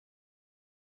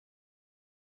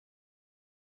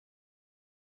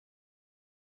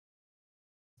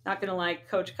 Not gonna lie,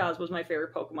 Coach Kaz was my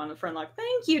favorite Pokemon in Friendlock.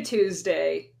 Thank you,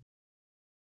 Tuesday.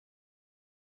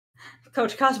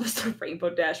 Coach Kaz was the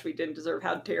Rainbow Dash we didn't deserve.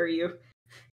 How dare you?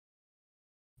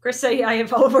 Chris say I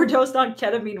have overdosed on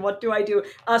ketamine. What do I do?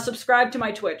 Subscribe to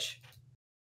my Twitch.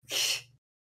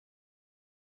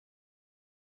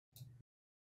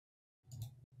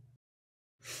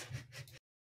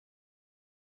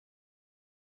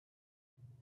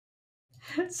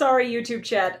 Sorry, YouTube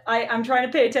chat. I'm trying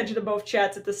to pay attention to both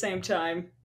chats at the same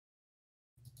time.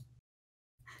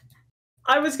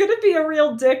 I was gonna be a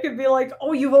real dick and be like,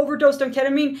 oh, you've overdosed on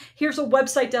ketamine? Here's a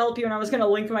website to help you, and I was gonna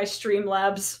link my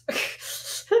Streamlabs.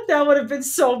 That would have been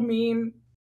so mean.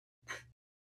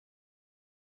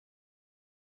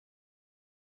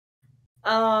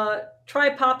 Try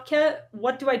Popcat.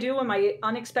 What do I do when my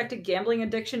unexpected gambling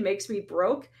addiction makes me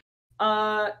broke?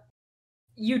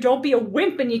 You don't be a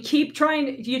wimp and you keep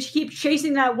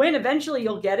chasing that win. Eventually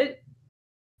you'll get it.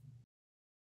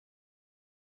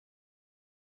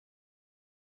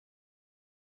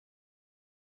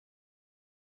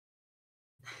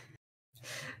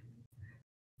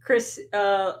 Chrissy,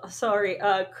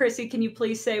 can you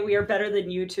please say we are better than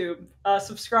YouTube?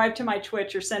 Subscribe to my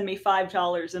Twitch or send me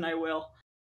 $5 and I will.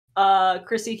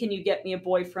 Chrissy, can you get me a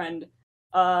boyfriend?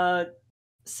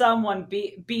 Someone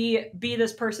be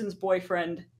this person's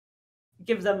boyfriend.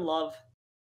 Give them love.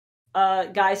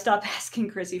 Guys, stop asking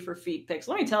Chrissy for feet pics.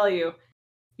 Let me tell you,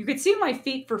 you could see my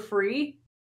feet for free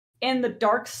in the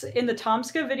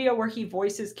Tomska video where he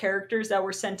voices characters that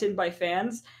were sent in by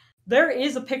fans. There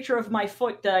is a picture of my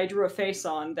foot that I drew a face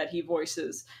on that he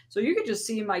voices. So you could just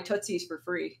see my tootsies for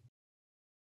free.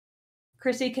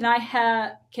 Chrissy, can I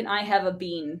have a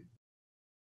bean?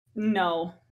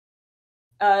 No.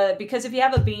 Because if you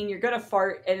have a bean, you're gonna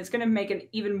fart, and it's gonna make an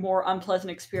even more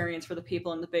unpleasant experience for the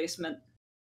people in the basement.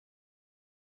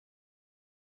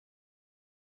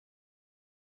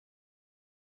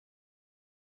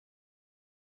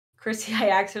 Chrissy, I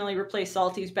accidentally replaced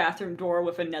Salty's bathroom door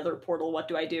with a nether portal. What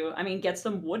do I do? I mean, get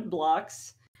some wood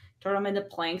blocks, turn them into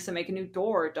planks, and make a new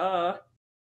door. Duh.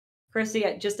 Chrissy,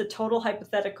 just a total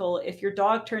hypothetical. If your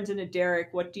dog turns into Derek,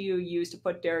 what do you use to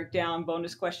put Derek down?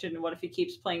 Bonus question, what if he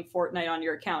keeps playing Fortnite on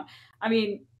your account? I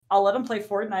mean, I'll let him play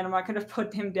Fortnite. I'm not going to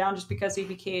put him down just because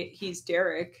he's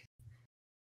Derek.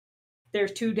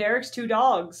 There's 2 Dereks, 2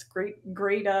 dogs.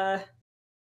 Great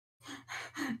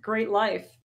life.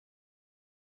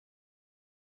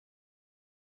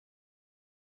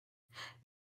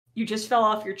 You just fell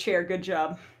off your chair. Good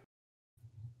job.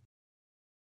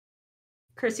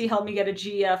 Chrissy, help me get a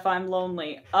GF. I'm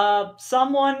lonely.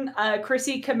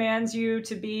 Chrissy commands you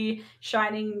to be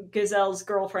Shining Gazelle's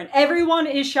girlfriend. Everyone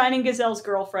is Shining Gazelle's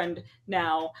girlfriend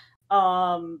now.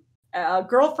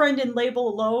 Girlfriend and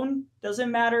label alone doesn't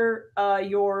matter.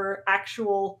 Your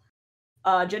actual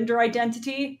gender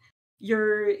identity.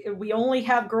 We only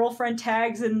have girlfriend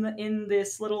tags in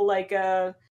this little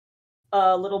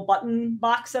little button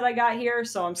box that I got here,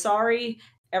 so I'm sorry.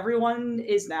 Everyone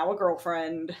is now a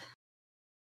girlfriend.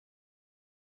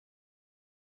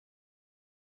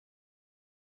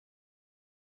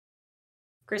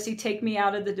 Chrissy, take me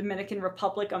out of the Dominican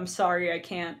Republic. I'm sorry, I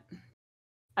can't.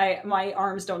 My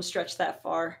arms don't stretch that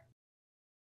far.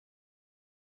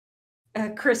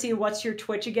 Chrissy, what's your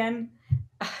Twitch again?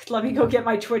 Let me go get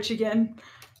my Twitch again.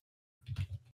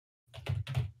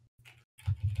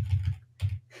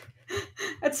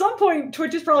 At some point,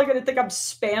 Twitch is probably going to think I'm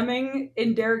spamming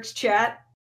in Derek's chat,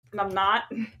 and I'm not.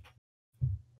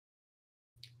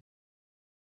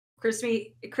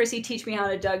 Chrissy, teach me how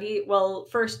to Dougie. Well,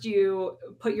 first you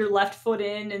put your left foot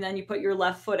in, and then you put your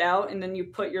left foot out, and then you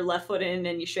put your left foot in,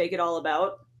 and you shake it all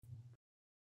about.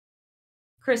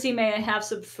 Chrissy, may I have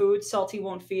some food? Salty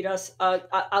won't feed us.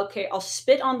 Okay, I'll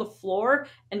spit on the floor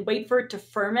and wait for it to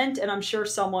ferment, and I'm sure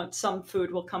some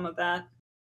food will come of that.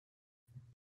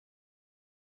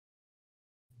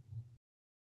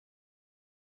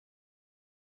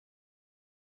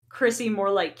 Chrissy, more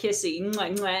like Kissy.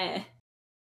 Mwah, mwah.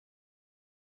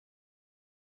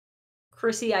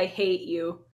 Chrissy, I hate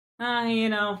you. You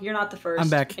know, you're not the first. I'm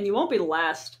back. And you won't be the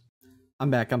last. I'm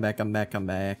back.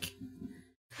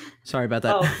 Sorry about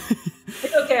that. Oh,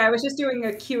 it's okay. I was just doing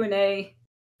a Q&A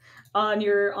on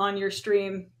your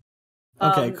stream.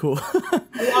 Okay, cool.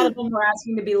 A lot of them were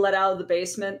asking to be let out of the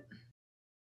basement.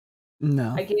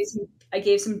 No. I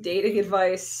gave some dating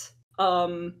advice.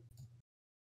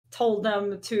 Told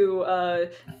them to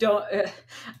don't.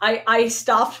 I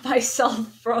stopped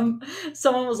myself from.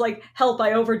 Someone was like, "Help!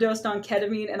 I overdosed on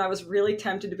ketamine," and I was really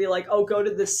tempted to be like, "Oh, go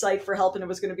to this site for help," and it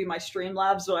was going to be my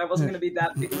Streamlabs, so I wasn't going to be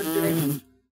that big of a dick.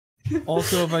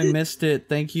 Also, if I missed it,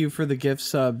 thank you for the gift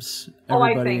subs,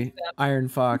 everybody. Iron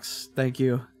Fox, thank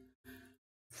you.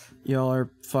 Y'all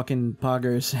are fucking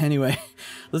poggers. Anyway,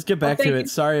 let's get back to it.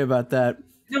 Sorry about that.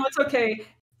 No, it's okay.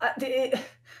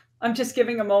 I'm just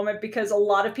giving a moment because a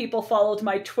lot of people followed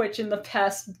my Twitch in the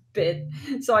past bit,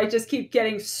 so I just keep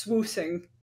getting swoosing.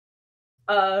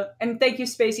 And thank you,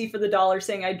 Spacey, for the $1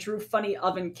 saying I drew funny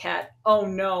oven cat. Oh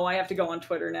no, I have to go on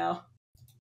Twitter now.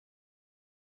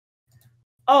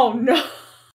 Oh no!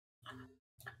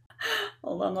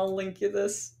 Hold on, I'll link you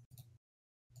this.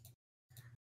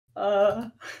 Yeah,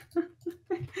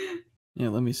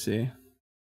 let me see.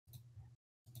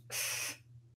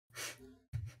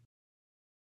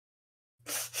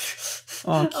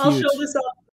 Oh, cute.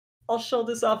 I'll show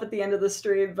this off at the end of the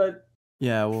stream, but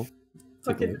yeah, we'll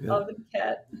fucking oven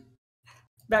cat.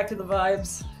 Back to the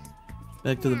vibes.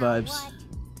 Back to the vibes.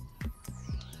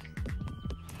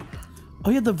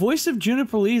 Oh yeah, the voice of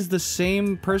Juniper Lee is the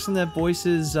same person that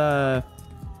voices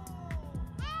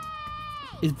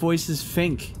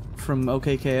Fink from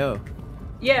OKKO.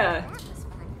 Yeah.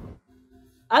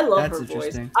 I love That's her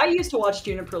voice. interesting. I used to watch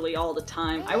Juniper Lee all the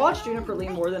time. I watched Juniper Lee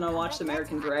more than I watched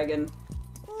American Dragon.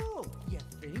 Oh, you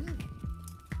think?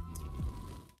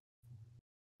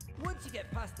 Once you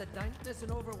get past the dankness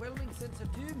and overwhelming sense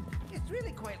of doom, it's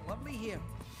really quite lovely here.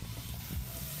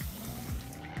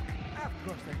 Of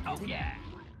course I'm kidding. Yeah.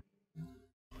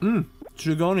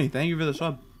 Dragoni, thank you for the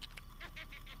sub.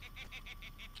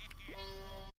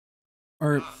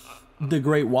 Or the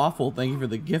Great Waffle, thank you for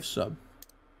the gift sub.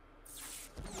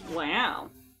 Wow.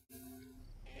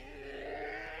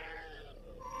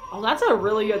 Oh, that's a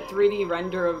really good 3D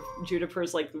render of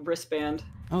Juniper's like wristband.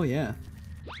 Oh yeah.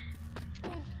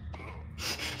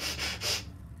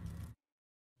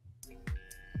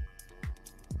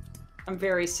 I'm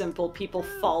very simple. People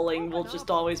falling will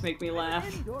just always make me laugh.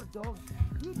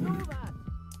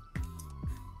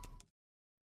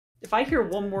 If I hear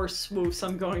one more swoosh,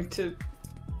 I'm going to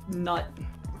nut.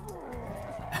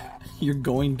 You're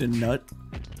going to nut?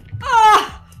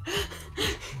 Ah!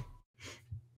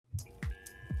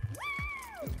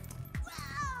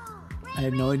 I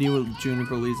had no idea what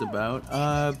Juniper Lee's about.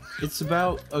 It's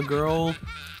about a girl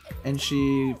and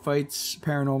she fights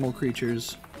paranormal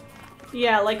creatures.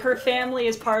 Yeah, like her family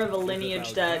is part of a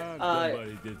lineage that,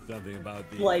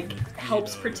 like,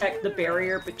 helps protect the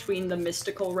barrier between the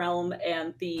mystical realm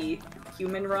and the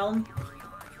human realm.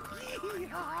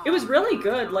 It was really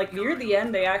good. Like, near the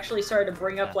end, they actually started to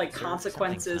bring up, like,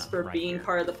 consequences for being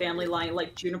part of the family line.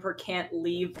 Like, Juniper can't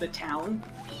leave the town.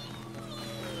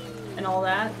 And all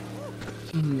that.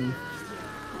 I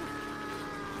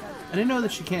didn't know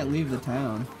that she can't leave the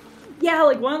town. Yeah,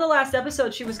 like one of the last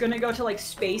episodes, she was gonna go to like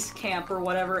space camp or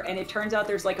whatever, and it turns out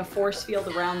there's like a force field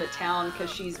around the town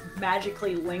because she's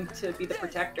magically linked to be the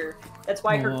protector. That's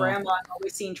why her grandma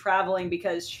always seen traveling,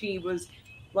 because she was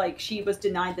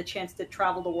denied the chance to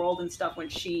travel the world and stuff when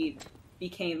she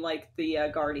became like the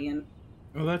guardian.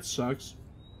 Oh, that sucks.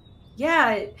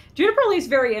 Yeah, Juniper Lee's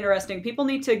very interesting. People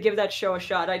need to give that show a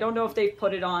shot. I don't know if they've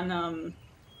put it on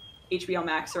HBO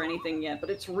Max or anything yet, but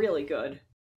it's really good.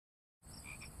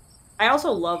 I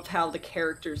also loved how the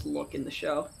characters look in the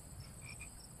show.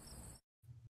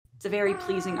 It's a very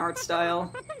pleasing art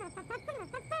style.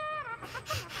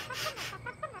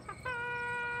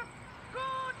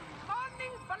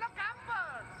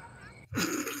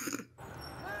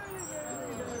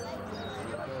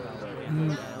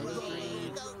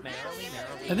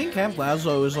 I think Camp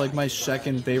Lazlo is like my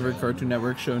second favorite Cartoon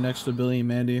Network show next to Billy and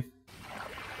Mandy.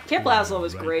 Camp Lazlo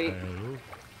is great.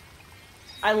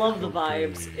 I love the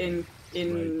vibes in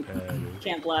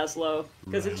Camp Lazlo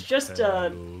because it's just I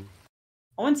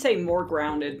wouldn't say more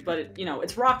grounded, but it, you know,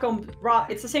 it's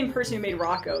it's the same person who made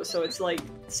Rocco, so it's like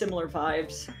similar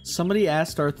vibes. Somebody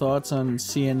asked our thoughts on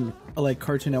seeing like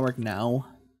Cartoon Network now.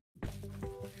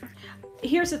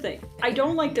 Here's the thing. I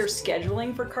don't like their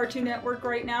scheduling for Cartoon Network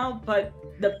right now, but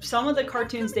some of the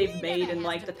cartoons they've made in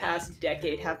like the past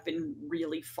decade have been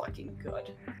really fucking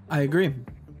good. I agree.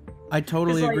 I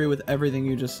totally like, agree with everything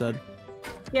you just said.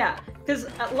 Yeah, because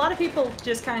a lot of people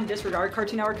just kind of disregard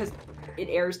Cartoon Network because it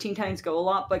airs Teen Titans Go a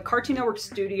lot, but Cartoon Network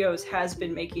Studios has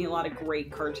been making a lot of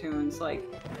great cartoons. Like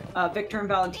Victor and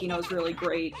Valentino is really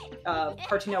great.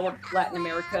 Cartoon Network Latin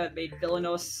America made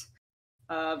Villanos.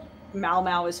 Mau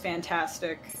Mau is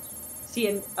fantastic.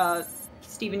 Seeing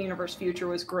Steven Universe Future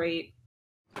was great.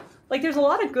 Like, there's a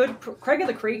lot of good. Craig of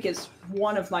the Creek is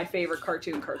one of my favorite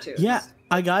cartoons. Yeah,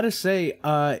 I gotta say,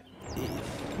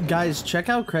 guys, check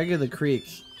out Craig of the Creek.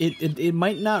 It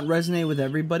might not resonate with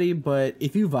everybody, but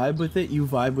if you vibe with it, you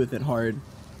vibe with it hard.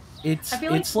 It's a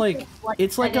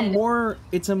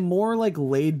more like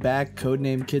laid back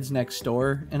Codename Kids Next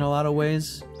Door in a lot of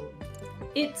ways.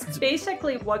 It's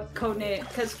basically what Codename,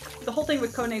 because the whole thing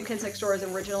with Codename Kids Next Door is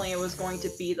originally it was going to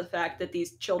be the fact that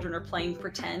these children are playing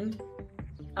pretend.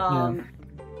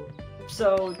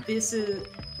 So this is,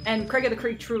 and Craig of the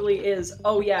Creek truly is,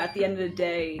 oh yeah, at the end of the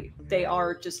day, they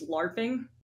are just LARPing.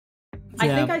 Yeah. I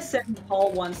think I said in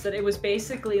Paul once that it was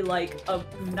basically like a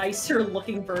nicer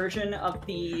looking version of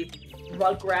the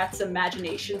Rugrats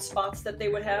imagination spots that they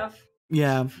would have.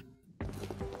 Yeah.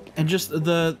 And just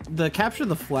the Capture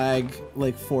the Flag,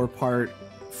 like 4-part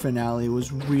finale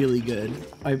was really good.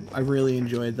 I really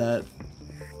enjoyed that.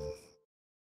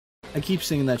 I keep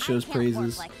singing that show's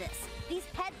praises. Like this. These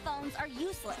headphones are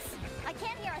useless. I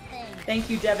can't hear a thing. Thank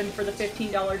you, Devin, for the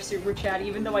 $15 super chat.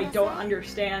 Even though I don't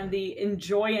understand the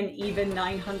enjoy an even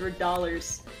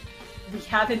 $900.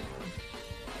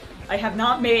 I have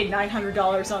not made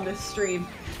 $900 on this stream.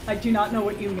 I do not know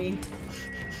what you mean.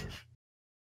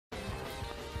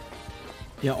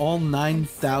 Yeah, all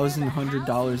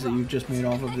 $9,100 that you've just made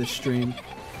off of this stream.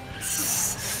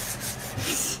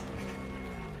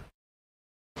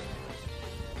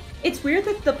 It's weird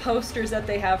that the posters that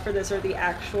they have for this are the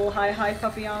actual Hi Hi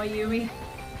Papayama Yumi.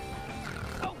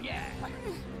 Oh yeah.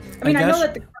 I mean,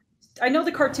 I know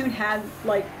the cartoon had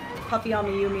like Papayama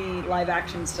Yumi live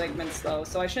action segments though,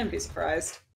 so I shouldn't be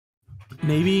surprised.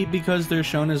 Maybe because they're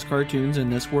shown as cartoons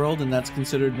in this world and that's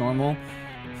considered normal.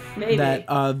 Maybe. That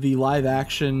the live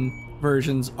action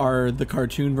versions are the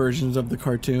cartoon versions of the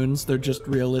cartoons. They're just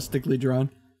realistically drawn.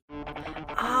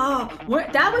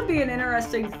 That would be an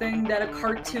interesting thing, that a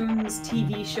cartoon's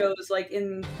TV shows, like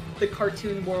in the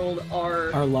cartoon world,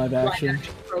 are live action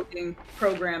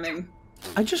programming.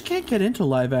 I just can't get into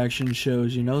live action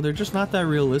shows, you know? They're just not that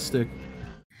realistic.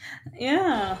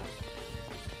 Yeah.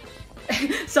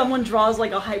 Someone draws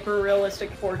like a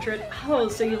hyper-realistic portrait. Oh,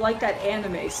 so you like that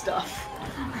anime stuff.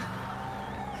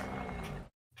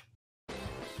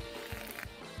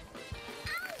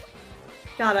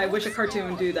 God, I wish a cartoon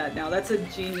would do that now. That's a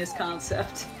genius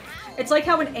concept. It's like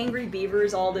how in Angry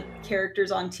Beavers, all the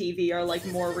characters on TV are like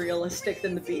more realistic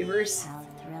than the beavers.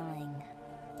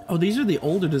 Oh, these are the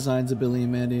older designs of Billy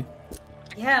and Mandy.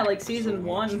 Yeah, like season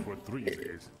 1.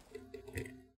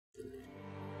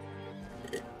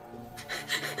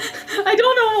 I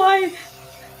don't know why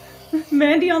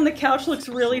Mandy on the couch looks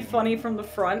really funny from the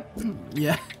front.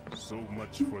 Yeah. So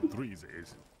much for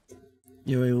threesies.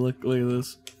 Yo, wait, look at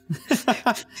this.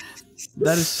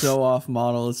 That is so off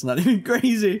model. It's not even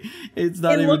crazy. It's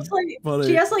not even looks like funny.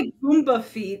 She has like Goomba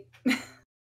feet.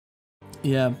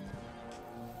 Yeah.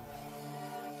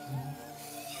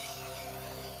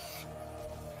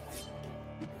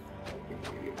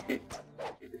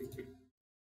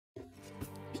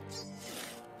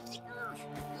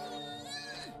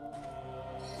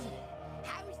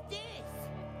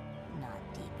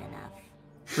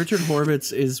 Richard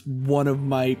Horvitz is one of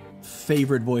my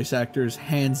favorite voice actors,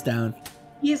 hands down.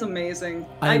 He's amazing.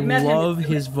 I love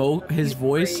his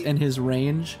voice and his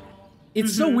range.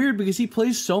 It's so weird because he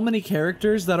plays so many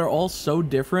characters that are all so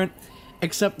different,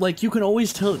 except like you can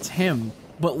always tell it's him.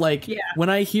 But like when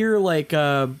I hear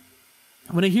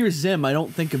Zim, I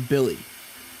don't think of Billy.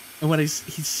 And when I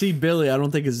see Billy, I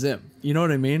don't think of Zim. You know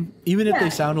what I mean? Even if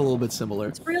they sound a little bit similar.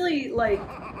 It's really like,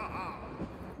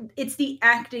 it's the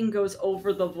acting goes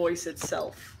over the voice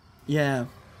itself. Yeah.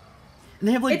 And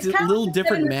they have like little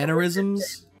different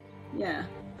mannerisms. Yeah.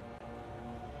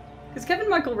 Because Kevin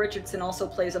Michael Richardson also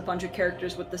plays a bunch of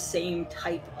characters with the same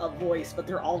type of voice, but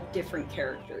they're all different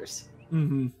characters.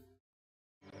 Mm-hmm.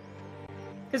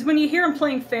 Because when you hear him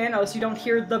playing Thanos, you don't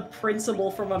hear the principal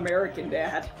from American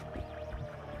Dad.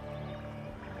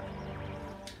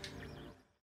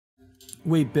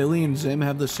 Wait, Billy and Zim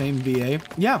have the same VA?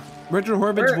 Yeah, Richard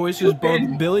Horvitz voices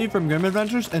both Billy from Grim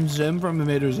Adventures and Zim from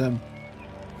Invader Zim.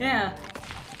 Yeah.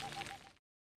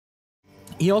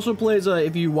 He also plays,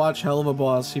 if you watch Hell of a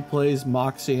Boss, he plays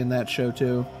Moxie in that show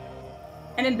too.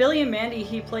 And in Billy and Mandy,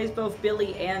 he plays both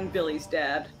Billy and Billy's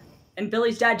dad. And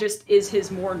Billy's dad just is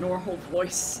his more normal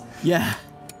voice. Yeah.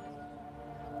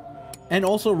 And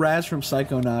also Raz from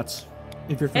Psychonauts,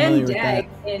 if you're familiar with that.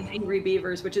 And Dag in Angry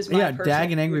Beavers, which is my personal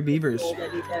Dag and Angry Beavers.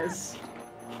 That he does.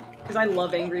 Because I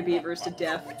love Angry Beavers to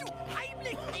death.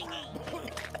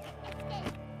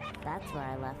 That's where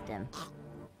I left him.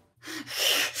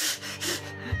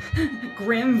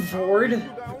 Grim Vord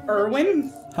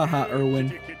Irwin? Haha,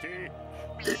 Irwin.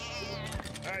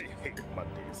 I hate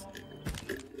Mondays.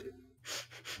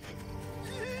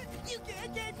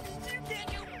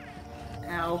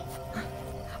 Ow.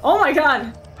 Oh my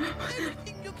god!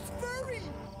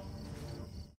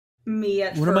 Me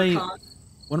at FurCon.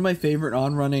 One of my favorite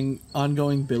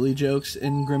ongoing Billy jokes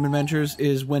in Grim Adventures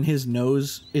is when his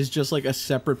nose is just like a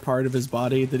separate part of his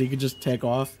body that he could just take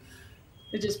off.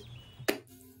 It just...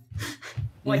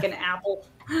 like an apple.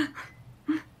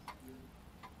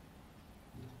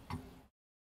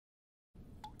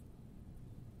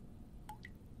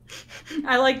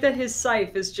 I like that his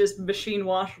scythe is just machine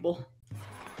washable.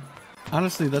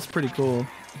 Honestly, that's pretty cool.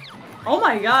 Oh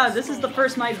my god, this is the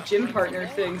first my gym partner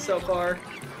thing so far.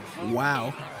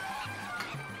 Wow.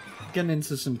 Getting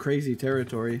into some crazy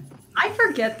territory. I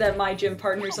forget that My Gym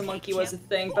Partner's a Monkey was a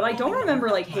thing, but I don't remember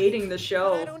like hating the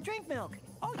show.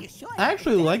 I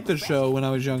actually liked the show when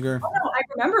I was younger. Oh no, I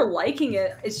remember liking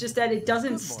it. It's just that it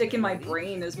doesn't stick in my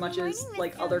brain as much as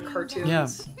like other cartoons. Yeah,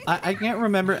 I can't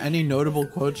remember any notable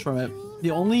quotes from it. The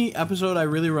only episode I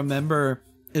really remember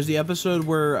is the episode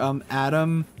where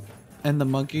Adam and the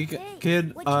monkey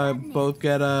kid both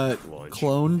get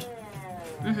cloned.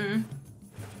 Mm-hmm.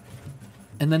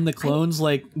 And then the clones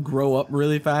like grow up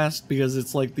really fast because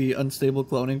it's like the unstable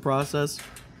cloning process.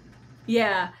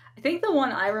 Yeah, I think the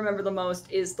one I remember the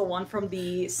most is the one from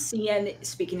the CN,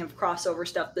 speaking of crossover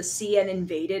stuff, the CN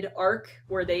Invaded arc,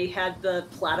 where they had the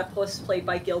platypus played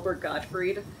by Gilbert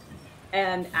Gottfried,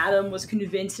 and Adam was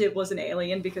convinced it was an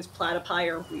alien because platypi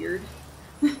are weird.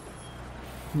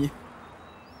 Yeah.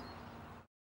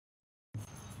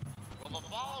 Will the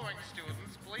following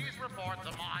students please report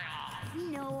to my office? We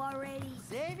know already.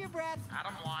 Save your breath.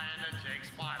 Adam Lyon and Jake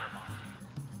Spider-Man.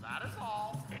 That is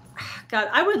all. God,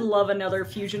 I would love another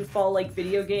Fusion Fall like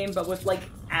video game, but with like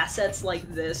assets like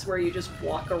this, where you just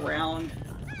walk around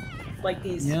like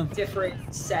these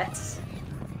different sets.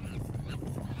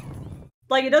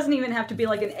 Like, it doesn't even have to be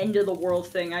like an end of the world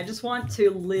thing. I just want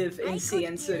to live in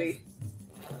CN City.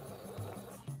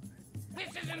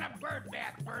 This isn't a bird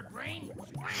bath, bird brain.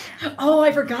 Oh,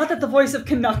 I forgot that the voice of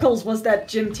Knuckles was that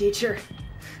gym teacher.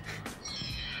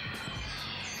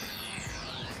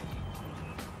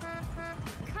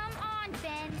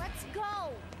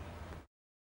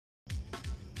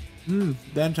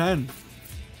 Ben 10.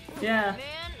 Yeah. Man,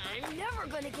 I'm never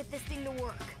gonna get this thing to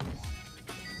work.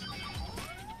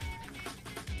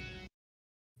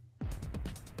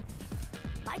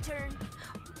 My turn.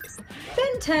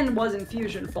 Ben 10 wasn't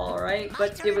Fusion Fall, right?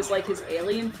 But it was like his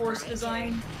Alien Force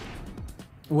design.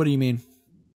 What do you mean?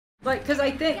 Like, because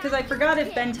I forgot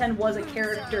if Ben 10 was a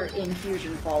character in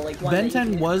Fusion Fall. Like Ben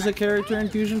 10 was a character in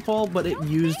Fusion Fall, but it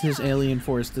used his Alien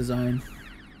Force design.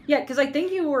 Yeah, because I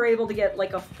think you were able to get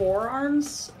like a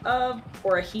forearms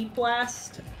or a heat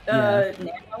blast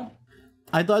nano.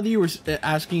 I thought you were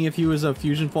asking if he was a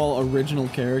Fusion Fall original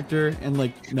character, and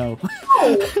like, no.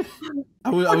 I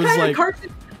was like, I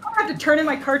have to turn in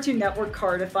my Cartoon Network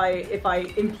card if I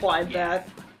implied that.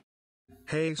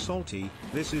 Hey Salty,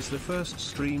 this is the first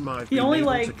stream I've He been only able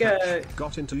like to catch.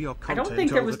 Got into your I content don't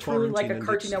think there over was truly like a quarantine, and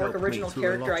Cartoon it's Network helped me original through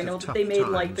a lot character. I know of that they tough made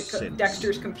like times since.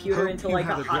 Dexter's computer Hope into you like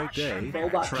had a a hot great day.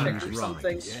 robot chick Trans or right.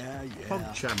 something.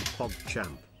 PogChamp.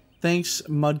 thanks,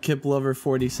 Mudkip Lover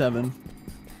 47.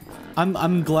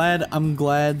 I'm glad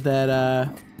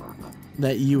that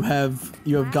that you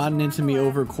have gotten into me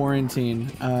over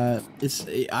quarantine.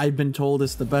 I've been told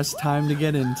it's the best time to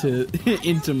get into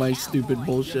into my stupid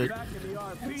bullshit.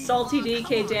 Salty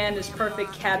DK Dan is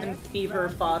perfect cabin fever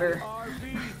fodder.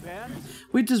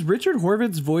 Wait, does Richard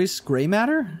Horvitz voice Gray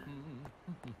Matter?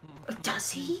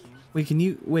 Does he? Wait, can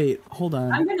you wait? Hold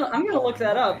on. I'm gonna look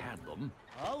that up.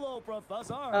 Hello,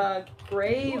 Professor.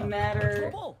 Gray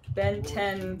Matter Ben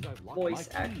 10 voice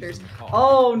actors.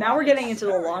 Oh, now we're getting into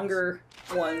the longer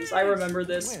ones. I remember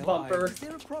this bumper. Is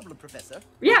there a problem, Professor?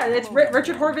 Yeah, it's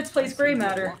Richard Horvitz plays Gray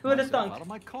Matter. Who would have thunk? Out of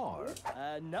my car.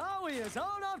 And now he is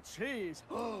out of cheese.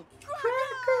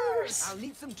 Crackers! I'll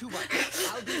need some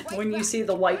 2x. I'll be right When you back. see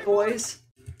the white boys.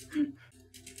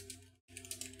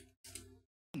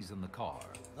 He's in the car.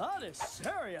 That is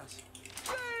serious.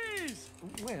 Jeez!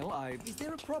 Well, Is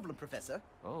there a problem, Professor?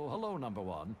 Oh, hello, number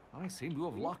one. I seem to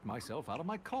have locked myself out of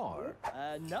my car.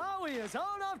 And now he is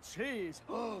out of cheese.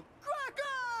 Crackers!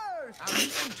 I'll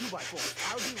need some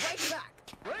 2x4. I'll be right back.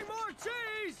 Bring more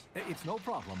cheese! It's no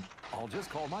problem. I'll just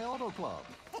call my auto club.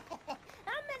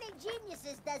 How many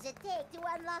geniuses does it take to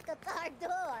unlock a car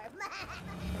door?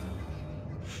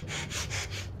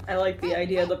 I like the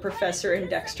idea of the professor and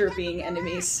Dexter being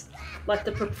enemies. Let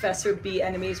the professor be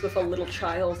enemies with a little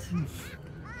child.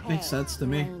 Makes sense to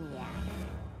me.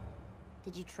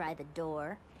 Did you try the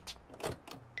door?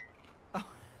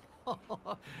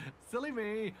 Silly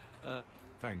me.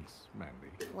 Thanks, Mandy.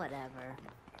 Whatever.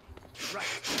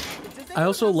 Right. I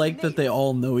also like that they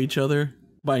all know each other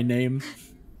by name.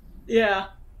 Yeah.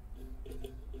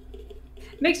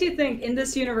 Makes you think, in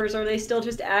this universe, are they still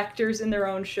just actors in their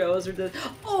own shows? Or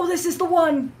oh, this is the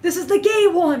one! This is the gay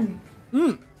one!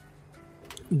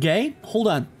 Gay? Hold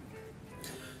on.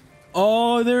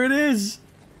 Oh, there it is!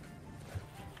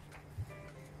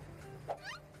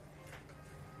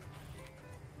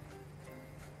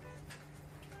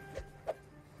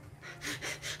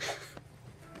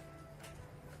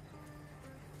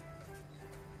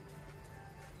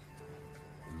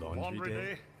 Laundry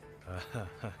day?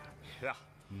 Yeah.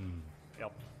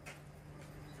 Yep.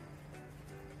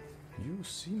 You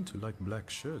seem to like black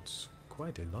shirts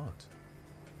quite a lot.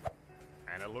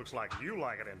 And it looks like you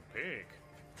like it in pink.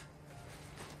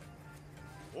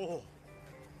 Oh,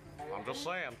 I'm just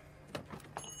saying.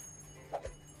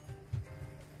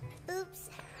 Oops.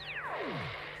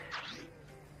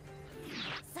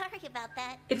 Sorry about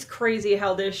that. It's crazy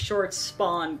how this short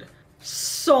spawned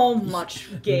so much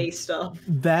gay stuff.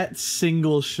 That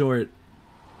single short.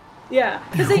 Yeah,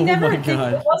 because they Oh never. my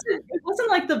God. It wasn't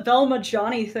like the Velma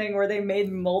Johnny thing where they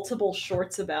made multiple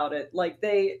shorts about it. Like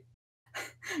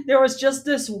there was just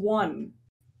this one.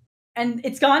 And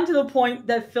it's gotten to the point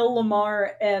that Phil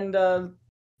Lamar and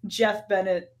Jeff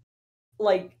Bennett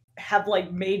like have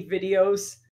like made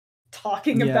videos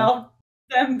talking about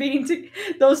them being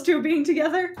those two being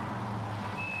together.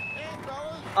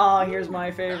 Oh, here's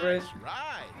my favorite.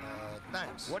 Right.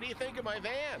 Thanks. What do you think of my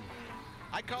van?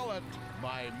 I call it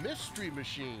my mystery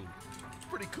machine.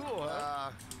 Pretty cool,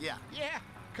 huh? Yeah. Yeah.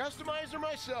 Customizer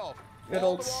myself. Good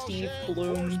old Steve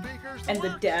Bloom and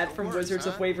the dad from Wizards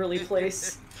of Waverly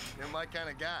Place. You're my kind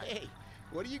of guy. Hey,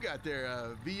 what do you got there?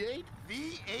 V8?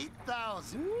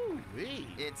 V8000. Ooh,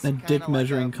 it's a dick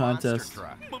measuring contest.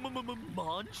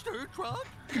 Monster truck?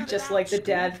 Just like the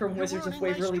dad from Wizards of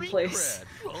Waverly Place.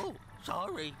 Oh,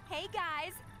 sorry. Hey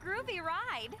guys, groovy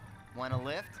ride. Want a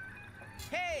lift?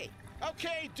 Hey,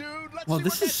 okay, dude. Let's Well,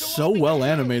 this is so well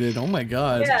animated. Oh my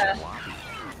god. Yeah.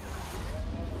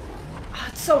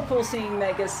 It's so cool seeing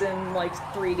Megas in like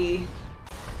 3D.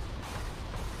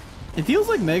 It feels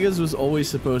like Megas was always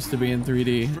supposed to be in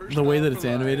 3D, the way that it's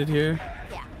animated here.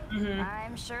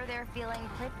 I'm sure they're feeling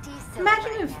pretty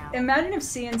silly. Imagine if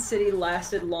CN City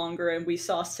lasted longer and we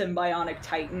saw Symbionic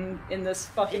Titan in this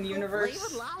fucking universe.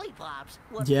 Flavored lollipops.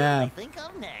 What Yeah. will I think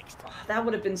of next? That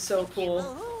would have been so cool.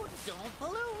 Don't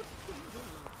pollute.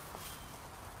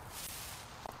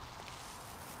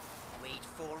 Wait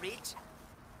for it.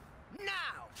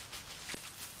 Now.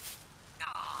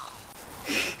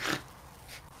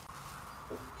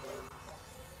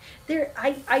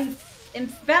 I am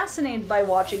fascinated by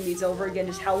watching these over again,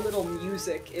 just how little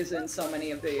music is in so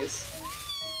many of these.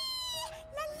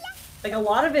 Like, a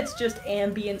lot of it's just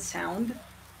ambient sound.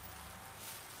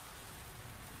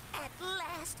 At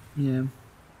last, Yeah.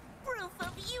 proof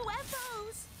of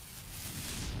UFOs.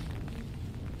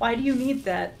 Why do you need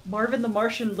that? Marvin the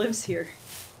Martian lives here.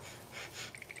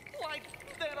 Like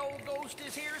that old ghost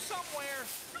is here somewhere.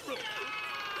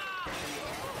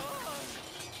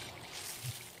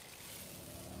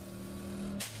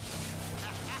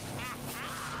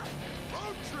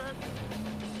 Road trip.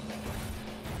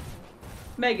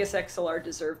 Megas XLR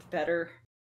deserved better.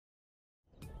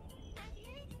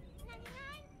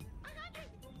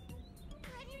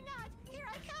 Here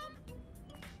I come.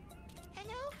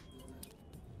 Hello?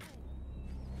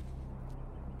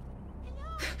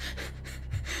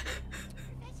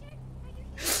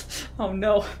 Oh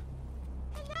no.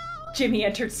 Jimmy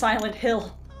entered Silent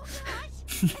Hill.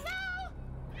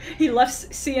 He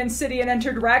left CN City and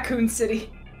entered Raccoon City.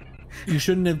 You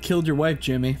shouldn't have killed your wife,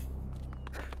 Jimmy.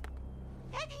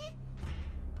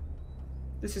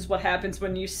 This is what happens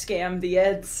when you scam the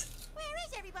Eds. Where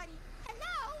is everybody?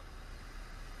 Hello?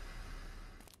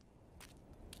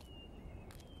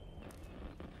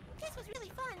 This was really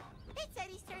fun. It's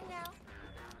Eddie's turn now.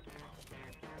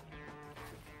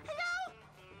 Hello?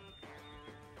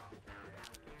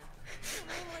 How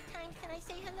many more times can I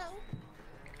say hello?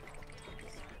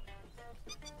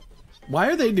 Why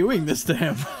are they doing this to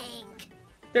him?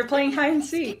 They're playing hide and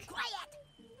seek.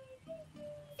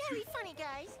 Very funny,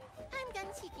 guys. I'm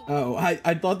done seeking. Oh,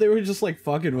 I thought they were just like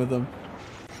fucking with him.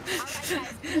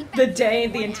 The day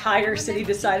the entire city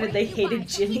decided they hated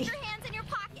Jimmy. Hey,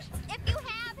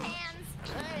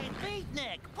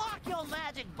 Beatnik, park your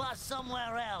magic bus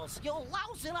somewhere else. You're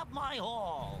lousing up my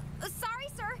hall. Sorry,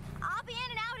 sir. I'll be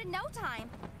in and out in no time.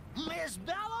 Miss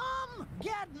Bellum,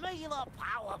 get me the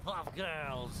Powerpuff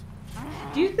Girls.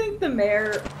 Do you think the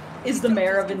mayor is the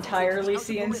mayor of entirely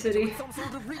CN City?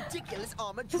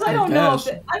 Because I don't know if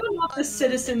the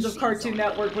citizens of Cartoon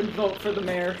Network would vote for the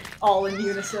mayor all in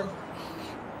unison.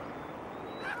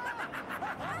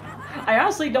 I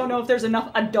honestly don't know if there's enough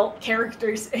adult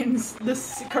characters in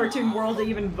this cartoon world to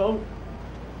even vote.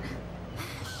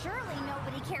 Surely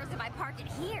nobody cares if I park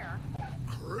it here.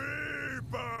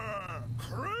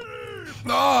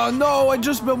 Oh no, I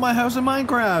just built my house in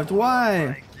Minecraft.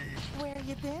 Why? Where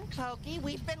you been, Pokey?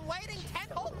 We've been waiting 10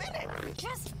 whole minutes.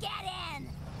 Just get in.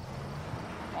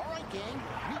 All right, gang.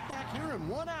 Meet back here in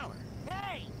 1 hour.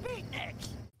 Hey,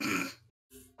 Beatnik.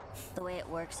 The way it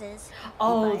works is...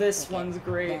 Oh, this one's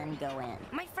great. Then go in.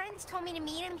 My friends told me to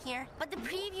meet him here, but the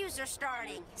previews are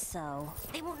starting. So,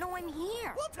 they won't know I'm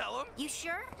here. We'll tell them. You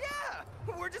sure? Yeah.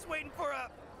 We're just waiting for a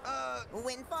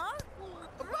windfall?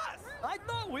 A bus. I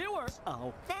thought we were.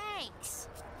 Oh. Thanks.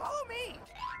 Follow me.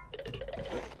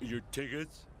 Your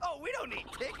tickets? Oh, we don't need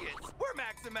tickets. We're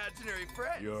Mac's imaginary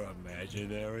friends. You're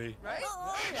imaginary? Right?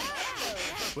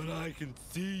 But I can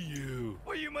see you.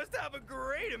 Well, you must have a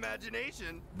great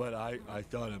imagination. But I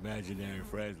thought imaginary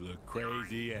friends looked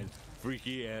crazy and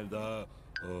freaky and, oh,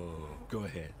 go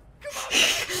ahead.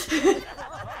 Did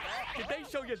they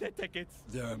show you their tickets?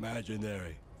 They're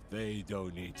imaginary. They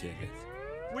don't need tickets.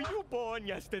 Were you born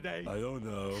yesterday? I don't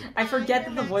know. I forget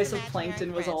that the voice of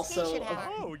Plankton was also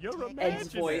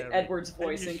imaginary. Edward's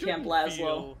voice in Camp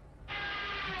Lazlo.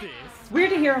 It's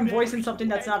weird to hear him voicing something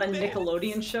that's not a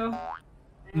Nickelodeon show.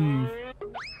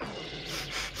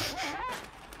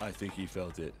 I think he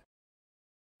felt it.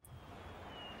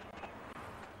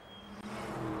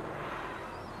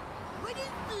 What does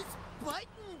this button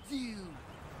do?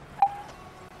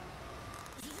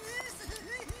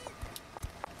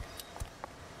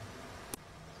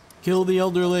 Kill the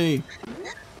elderly.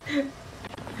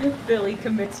 Billy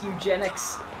commits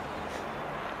eugenics.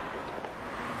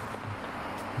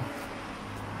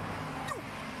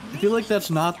 I feel like that's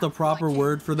not the proper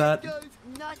word for that.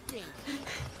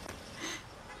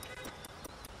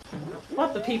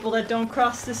 What, the people that don't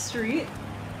cross the street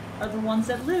are the ones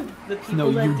that live. The people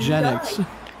No, that eugenics. do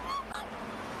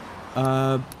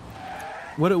die.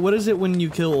 What is it when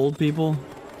you kill old people?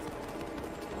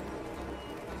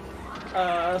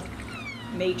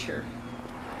 Nature.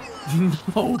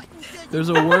 No, there's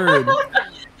a word.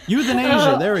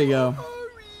 Euthanasia, there we go.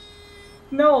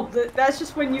 No, that's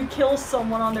just when you kill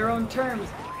someone on their own terms.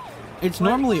 It's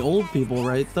normally old people,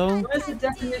 right, though? What is the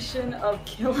definition of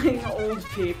killing old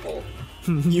people?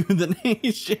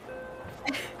 Euthanasia.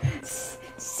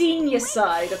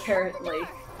 Seniocide, apparently.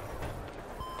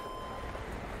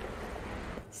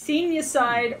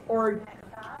 Seniocide or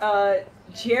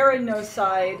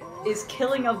geronocide is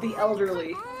killing of the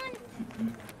elderly.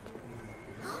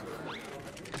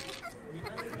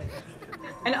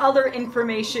 And other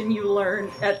information you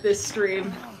learn at this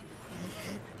stream.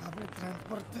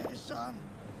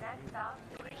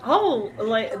 Oh,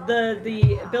 like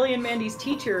the Billy and Mandy's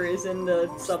teacher is in the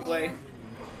subway.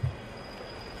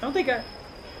 I don't think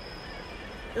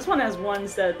this one has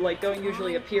ones that like don't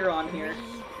usually appear on here.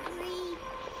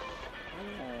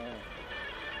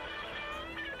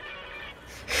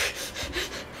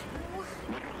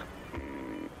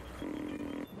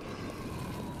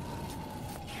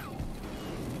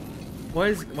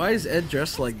 Why is Ed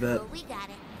dressed like that?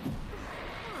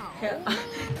 Yeah.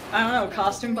 I don't know,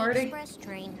 costume party?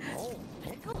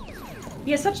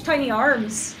 He has such tiny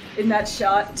arms in that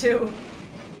shot, too.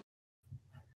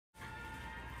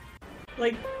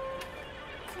 Like...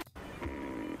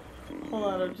 Hold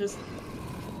on, I'm just...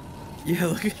 Yeah,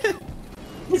 look at it.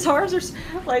 His arms are,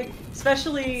 like,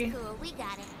 especially...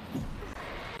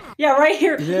 Yeah, right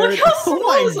here. There, look how small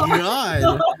oh his my arms god!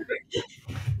 are.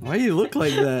 Why do you look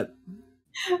like that?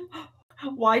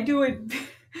 Why do it...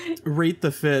 Rate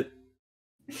the fit.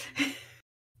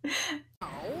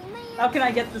 How can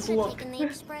I get this look? The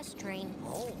express train.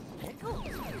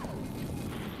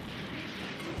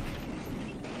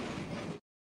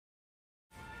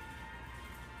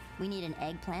 We need an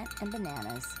eggplant and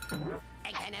bananas.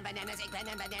 Eggplant and bananas, eggplant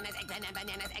and bananas, eggplant and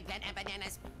bananas, eggplant and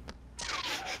bananas.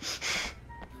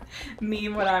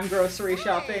 Meme when I'm grocery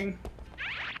shopping.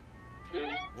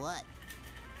 What?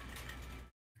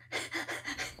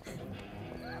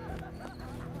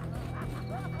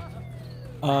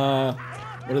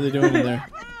 What are they doing in there?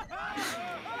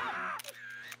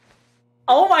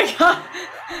 Oh my god!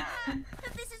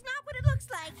 This is not what it looks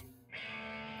like.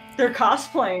 They're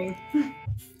cosplaying.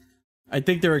 I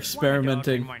think they're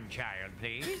experimenting. One child,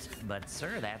 please. But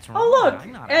sir, that's wrong. Oh look!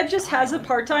 I'm not Ed just has a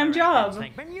part-time job.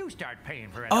 when you start paying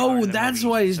for Oh, that's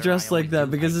why he's dressed like that,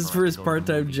 because it's for his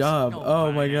part-time job.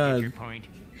 Oh my god.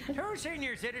 2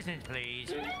 senior citizens,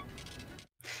 please.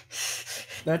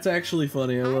 That's actually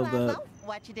funny, I love that.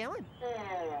 What you doing?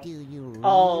 Do you really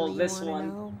Oh, this wanna one.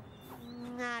 know?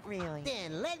 Not really.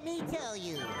 Then let me tell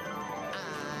you.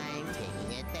 I'm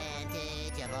taking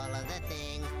advantage of all of the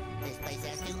things this place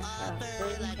has to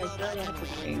offer, like robots and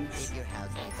wings. If your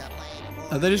house needs a plane,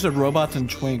 I thought you said robots and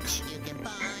twinks.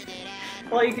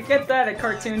 Well, you could get that at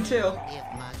Cartoon too. if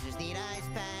monsters need ice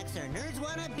packs, or nerds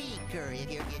want a beaker, if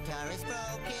your guitar is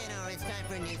broken, or it's time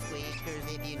for new squeakers,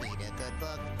 if you need a good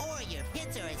book, or your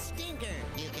pits are a stinker,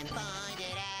 you can find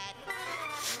it at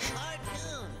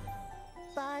Cartoon.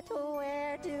 But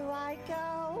where do I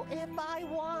go if I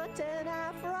want an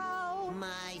afro?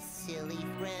 My silly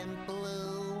friend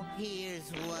Blue,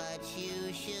 here's what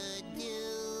you should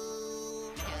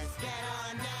do. Just get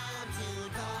on down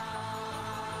to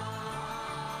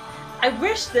I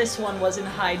wish this one was in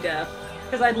high def,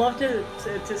 because I'd love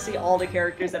to see all the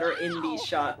characters that are in these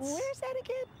shots. Where's that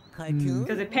again? Cartoon?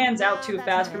 Because it pans out too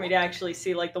fast for me to actually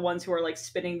see like the ones who are like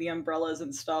spinning the umbrellas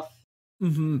and stuff.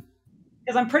 Mm-hmm.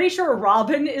 Because I'm pretty sure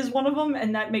Robin is one of them,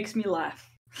 and that makes me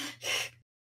laugh.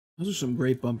 Those are some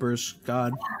great bumpers.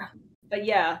 God. But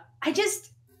yeah,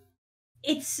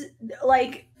 it's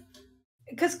like,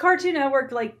 because Cartoon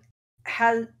Network like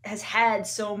has had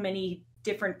so many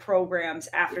different programs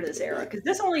after this era, because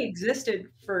this only existed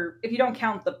for, if you don't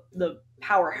count the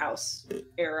Powerhouse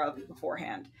era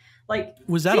beforehand. Like,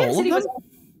 was that Sin all City of them?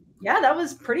 Yeah, that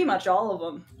was pretty much all of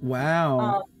them.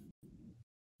 Wow.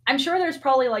 I'm sure there's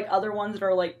probably like other ones that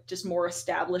are like just more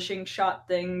establishing shot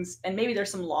things, and maybe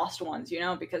there's some lost ones, you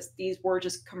know, because these were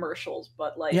just commercials.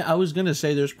 But like, Yeah, I was gonna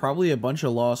say there's probably a bunch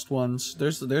of lost ones.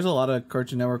 There's a lot of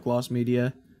Cartoon Network lost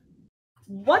media.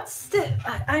 what's the?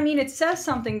 I mean, it says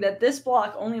something that this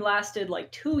block only lasted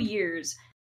like 2 years,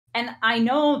 and I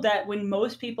know that when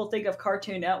most people think of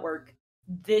Cartoon Network,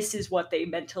 this is what they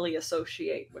mentally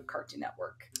associate with Cartoon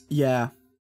Network. Yeah,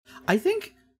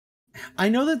 I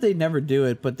know that they never do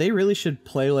it, but they really should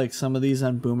play like some of these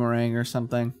on Boomerang or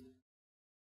something.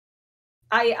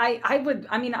 I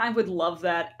would love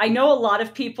that. I know a lot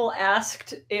of people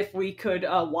asked if we could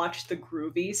watch the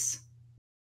Groovies.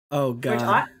 Oh god.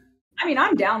 Which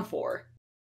I'm down for.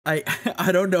 I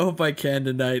don't know if I can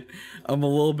tonight. I'm a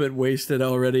little bit wasted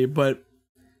already, but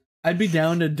I'd be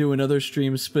down to do another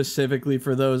stream specifically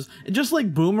for those. Just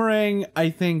like Boomerang, I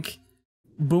think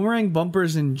Boomerang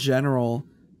bumpers in general,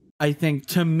 I think,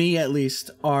 to me at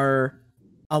least, are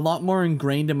a lot more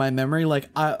ingrained in my memory.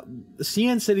 Like,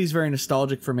 CN City is very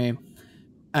nostalgic for me.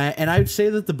 And I'd say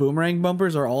that the Boomerang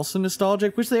bumpers are also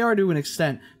nostalgic, which they are to an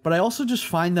extent, but I also just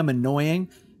find them annoying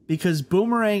because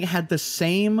Boomerang had the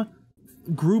same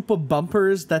group of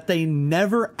bumpers that they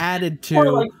never added to.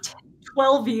 For like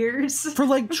 12 years. For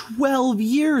like 12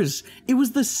 years. It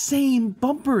was the same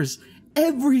bumpers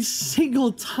every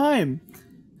single time.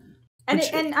 And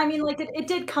it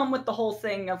did come with the whole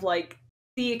thing of like,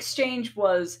 the exchange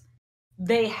was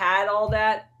they had all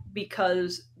that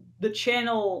because the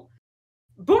channel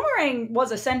Boomerang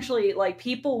was essentially like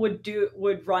people would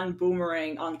run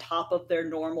Boomerang on top of their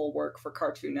normal work for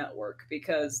Cartoon Network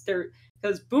because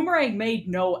Boomerang made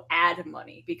no ad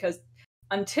money because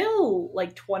until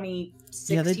like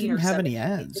 2016 yeah, they didn't have 17, any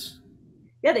ads.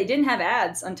 They didn't have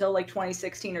ads until like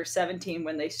 2016 or 17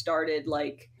 when they started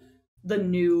like the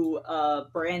new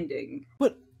branding.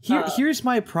 But here's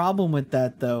my problem with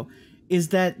that though, is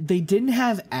that they didn't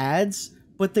have ads,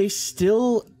 but they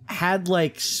still had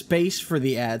like space for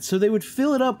the ads. So they would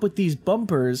fill it up with these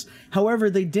bumpers. However,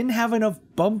 they didn't have enough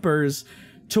bumpers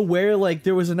to where like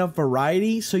there was enough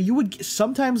variety. So you would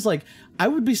sometimes like, I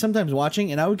would be sometimes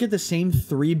watching and I would get the same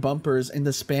 3 bumpers in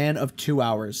the span of 2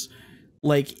 hours.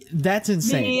 Like, that's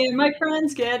insane. Me and my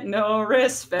friends get no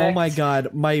respect. Oh my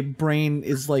god, my brain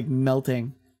is like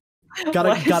melting. Got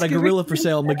a gorilla for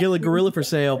sale. Magilla gorilla for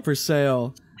sale.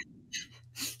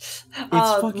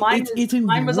 It's fucking,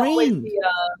 mine was always ingrained.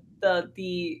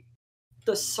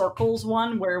 the circles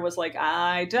one where it was like,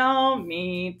 I don't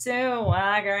need to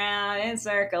walk around in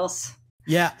circles.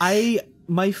 Yeah,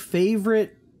 my favorite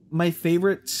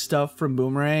stuff from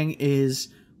Boomerang is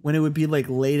when it would be like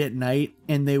late at night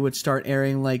and they would start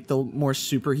airing like the more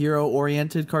superhero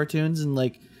oriented cartoons and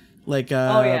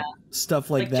stuff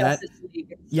like that. Justice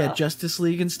League and Yeah, stuff. Justice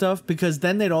League and stuff, because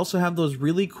then they'd also have those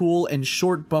really cool and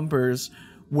short bumpers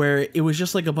where it was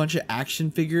just like a bunch of action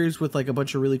figures with like a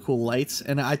bunch of really cool lights,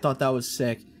 and I thought that was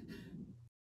sick.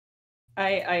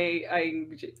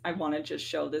 I want to just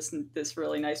show this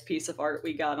really nice piece of art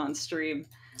we got on stream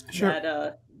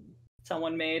that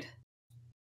someone made.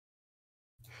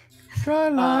 Tra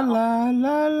la la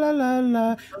la la la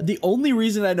la. The only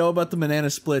reason I know about the banana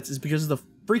splits is because of the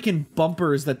freaking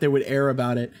bumpers that they would air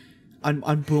about it on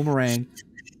Boomerang.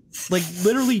 Like,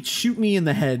 literally shoot me in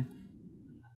the head.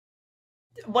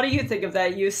 What do you think of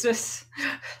that, Eustace?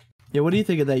 Yeah, what do you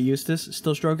think of that, Eustace?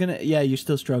 Still stroking it? Yeah, you're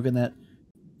still stroking that.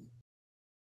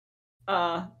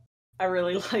 I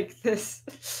really like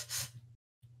this.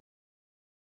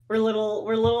 We're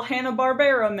little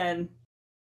Hanna-Barbera men.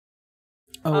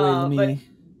 Oh, wait, let me...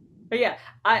 But yeah,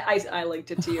 I linked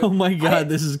it to you. Oh my god,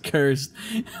 this is cursed.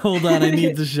 Hold on, I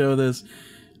need to show this.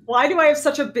 Why do I have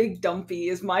such a big dumpy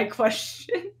is my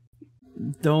question.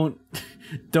 Don't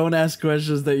ask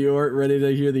questions that you aren't ready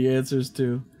to hear the answers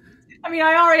to. I mean,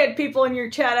 I already had people in your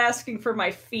chat asking for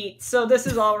my feet, so this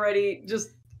is already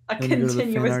just a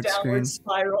continuous downward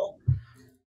spiral.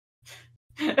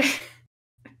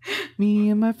 Me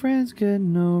and my friends get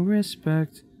no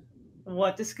respect.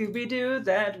 What does Scooby do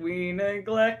that we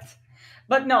neglect?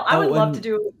 But no, I would love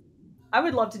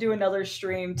to do another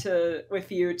stream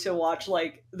with you to watch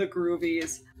like the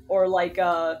Groovies or like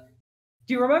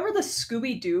do you remember the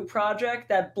Scooby-Doo project,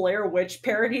 that Blair Witch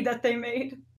parody that they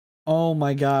made? Oh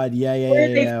my god, yeah. Where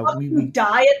they fucking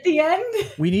die at the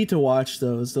end? We need to watch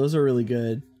those. Those are really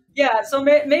good. Yeah, so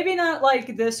maybe not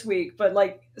like this week, but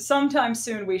like sometime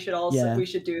soon we should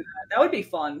do that. That would be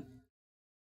fun.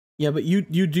 Yeah, but you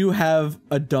do have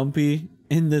a dumpy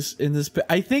in this.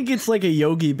 I think it's like a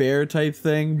Yogi Bear type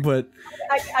thing, but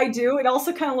I do. It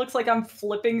also kind of looks like I'm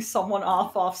flipping someone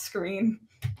off screen.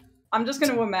 I'm just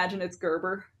going to imagine it's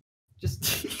Gerber.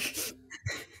 Just.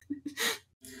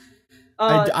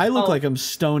 I look like I'm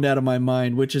stoned out of my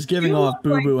mind, which is giving off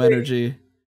boo-boo energy.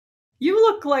 You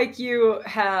look like you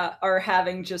are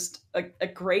having just a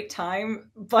great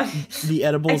time, but the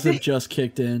edibles have just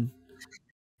kicked in.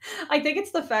 I think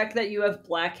it's the fact that you have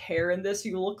black hair in this.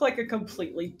 You look like a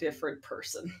completely different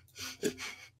person.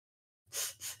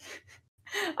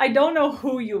 I don't know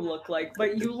who you look like,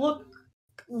 but you look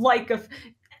like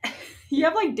you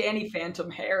have like Danny Phantom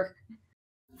hair.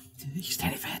 He's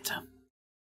Danny Phantom.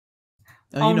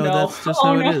 Oh, no. That's just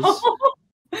how it is.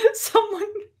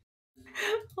 Someone,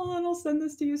 hold on, I'll send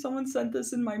this to you. Someone sent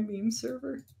this in my meme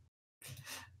server.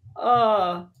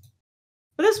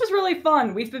 But this was really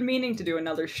fun. We've been meaning to do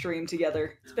another stream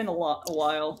together. It's been a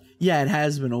while. Yeah, it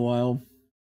has been a while.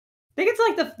 I think it's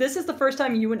like this is the first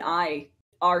time you and I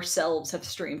ourselves have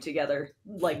streamed together.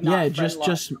 Like, not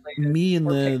just me and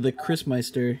the Chris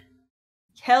Meister.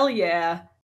 Hell yeah!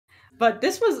 But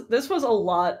this was a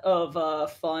lot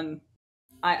of fun.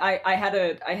 I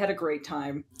had a great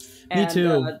time. Me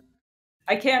too.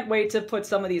 I can't wait to put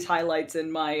some of these highlights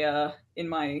in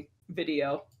my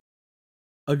video.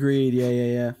 Agreed.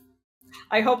 Yeah.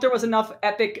 I hope there was enough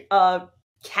epic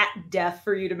cat death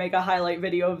for you to make a highlight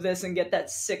video of this and get that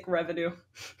sick revenue.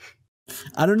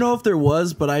 I don't know if there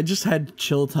was, but I just had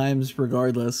chill times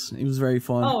regardless. It was very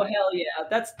fun. Oh hell yeah!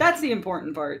 That's the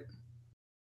important part.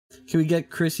 Can we get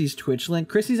Chrissy's Twitch link?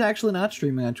 Chrissy's actually not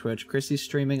streaming on Twitch. Chrissy's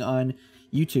streaming on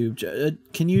YouTube.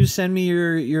 Can you send me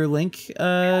your link,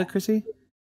 Chrissy?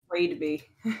 Raid me.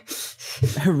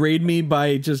 Raid me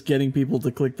by just getting people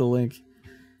to click the link.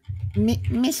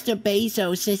 Mr.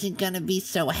 Bezos isn't gonna be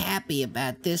so happy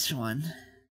about this one.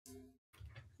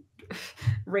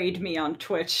 Raid me on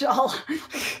Twitch.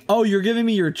 Oh, you're giving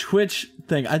me your Twitch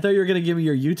thing. I thought you were gonna give me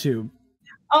your YouTube.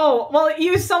 Oh, well,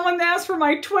 someone asked for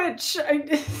my Twitch.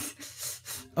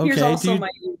 Here's also my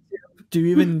YouTube. Do you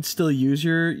even still use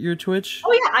your Twitch?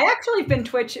 Oh yeah, I actually have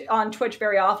been on Twitch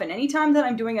very often. Anytime that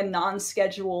I'm doing a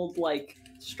non-scheduled like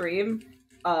stream,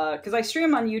 because I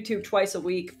stream on YouTube twice a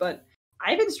week, but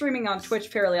I've been streaming on Twitch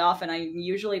fairly often. I'm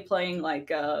usually playing like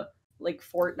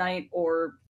Fortnite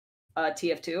or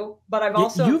TF2, but I'm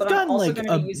also going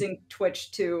to be using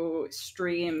Twitch to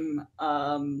stream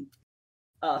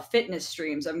fitness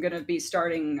streams. I'm going to be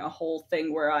starting a whole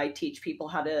thing where I teach people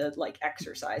how to like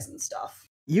exercise and stuff.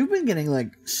 You've been getting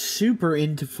like super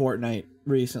into Fortnite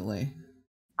recently.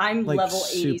 I'm like, level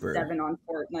 87 on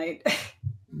Fortnite.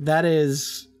 That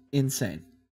is insane.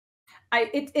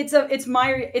 It's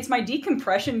my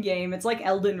decompression game. It's like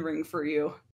Elden Ring for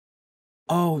you.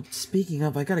 Oh, speaking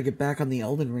of, I gotta get back on the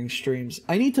Elden Ring streams.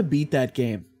 I need to beat that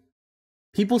game.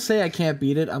 People say I can't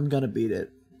beat it. I'm gonna beat it.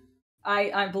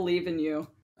 I believe in you.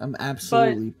 I'm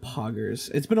absolutely poggers.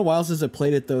 It's been a while since I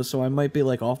played it though, so I might be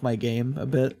like off my game a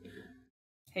bit.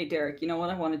 Hey Derek, you know what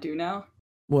I want to do now?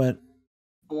 What?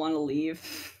 I want to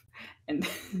leave. And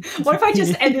what if I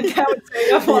just ended that and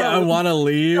say I want to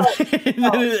leave?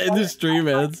 And the stream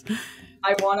ends.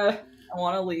 I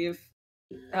wanna leave.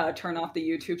 Turn off the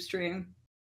YouTube stream,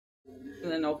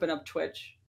 and then open up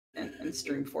Twitch and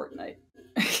stream Fortnite.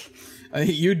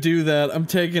 You do that. I'm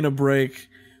taking a break.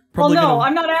 Probably well, no,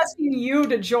 I'm not asking you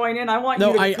to join in. I want you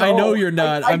to go. I know you're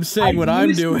not. I'm saying what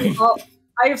I'm doing.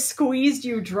 I have squeezed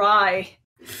you dry.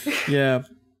 Yeah.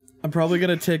 I'm probably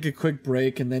gonna take a quick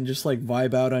break and then just like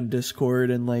vibe out on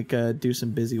Discord and like do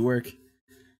some busy work.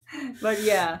 But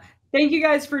yeah, thank you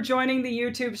guys for joining the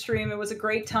YouTube stream. It was a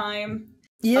great time.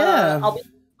 Yeah. I'll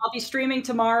be streaming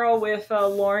tomorrow with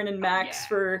Lauren and Max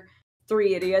for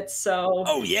 3 Idiots. So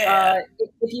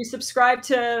if you subscribe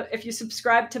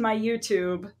to my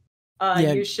YouTube,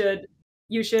 you should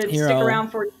stick around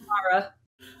for tomorrow.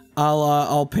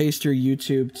 I'll paste your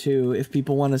YouTube too if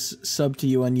people want to sub to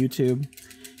you on YouTube.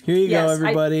 Here you go,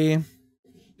 everybody.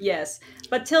 Yes,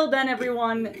 but till then,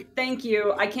 everyone, thank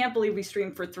you. I can't believe we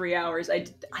streamed for 3 hours. I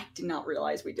did not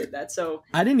realize we did that. So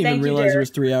I didn't even realize it was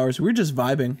 3 hours. We were just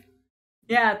vibing.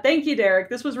 Yeah, thank you, Derek.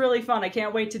 This was really fun. I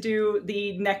can't wait to do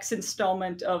the next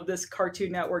installment of this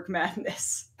Cartoon Network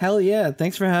madness. Hell yeah.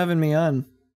 Thanks for having me on.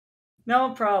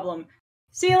 No problem.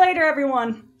 See you later,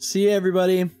 everyone. See you,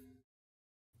 everybody.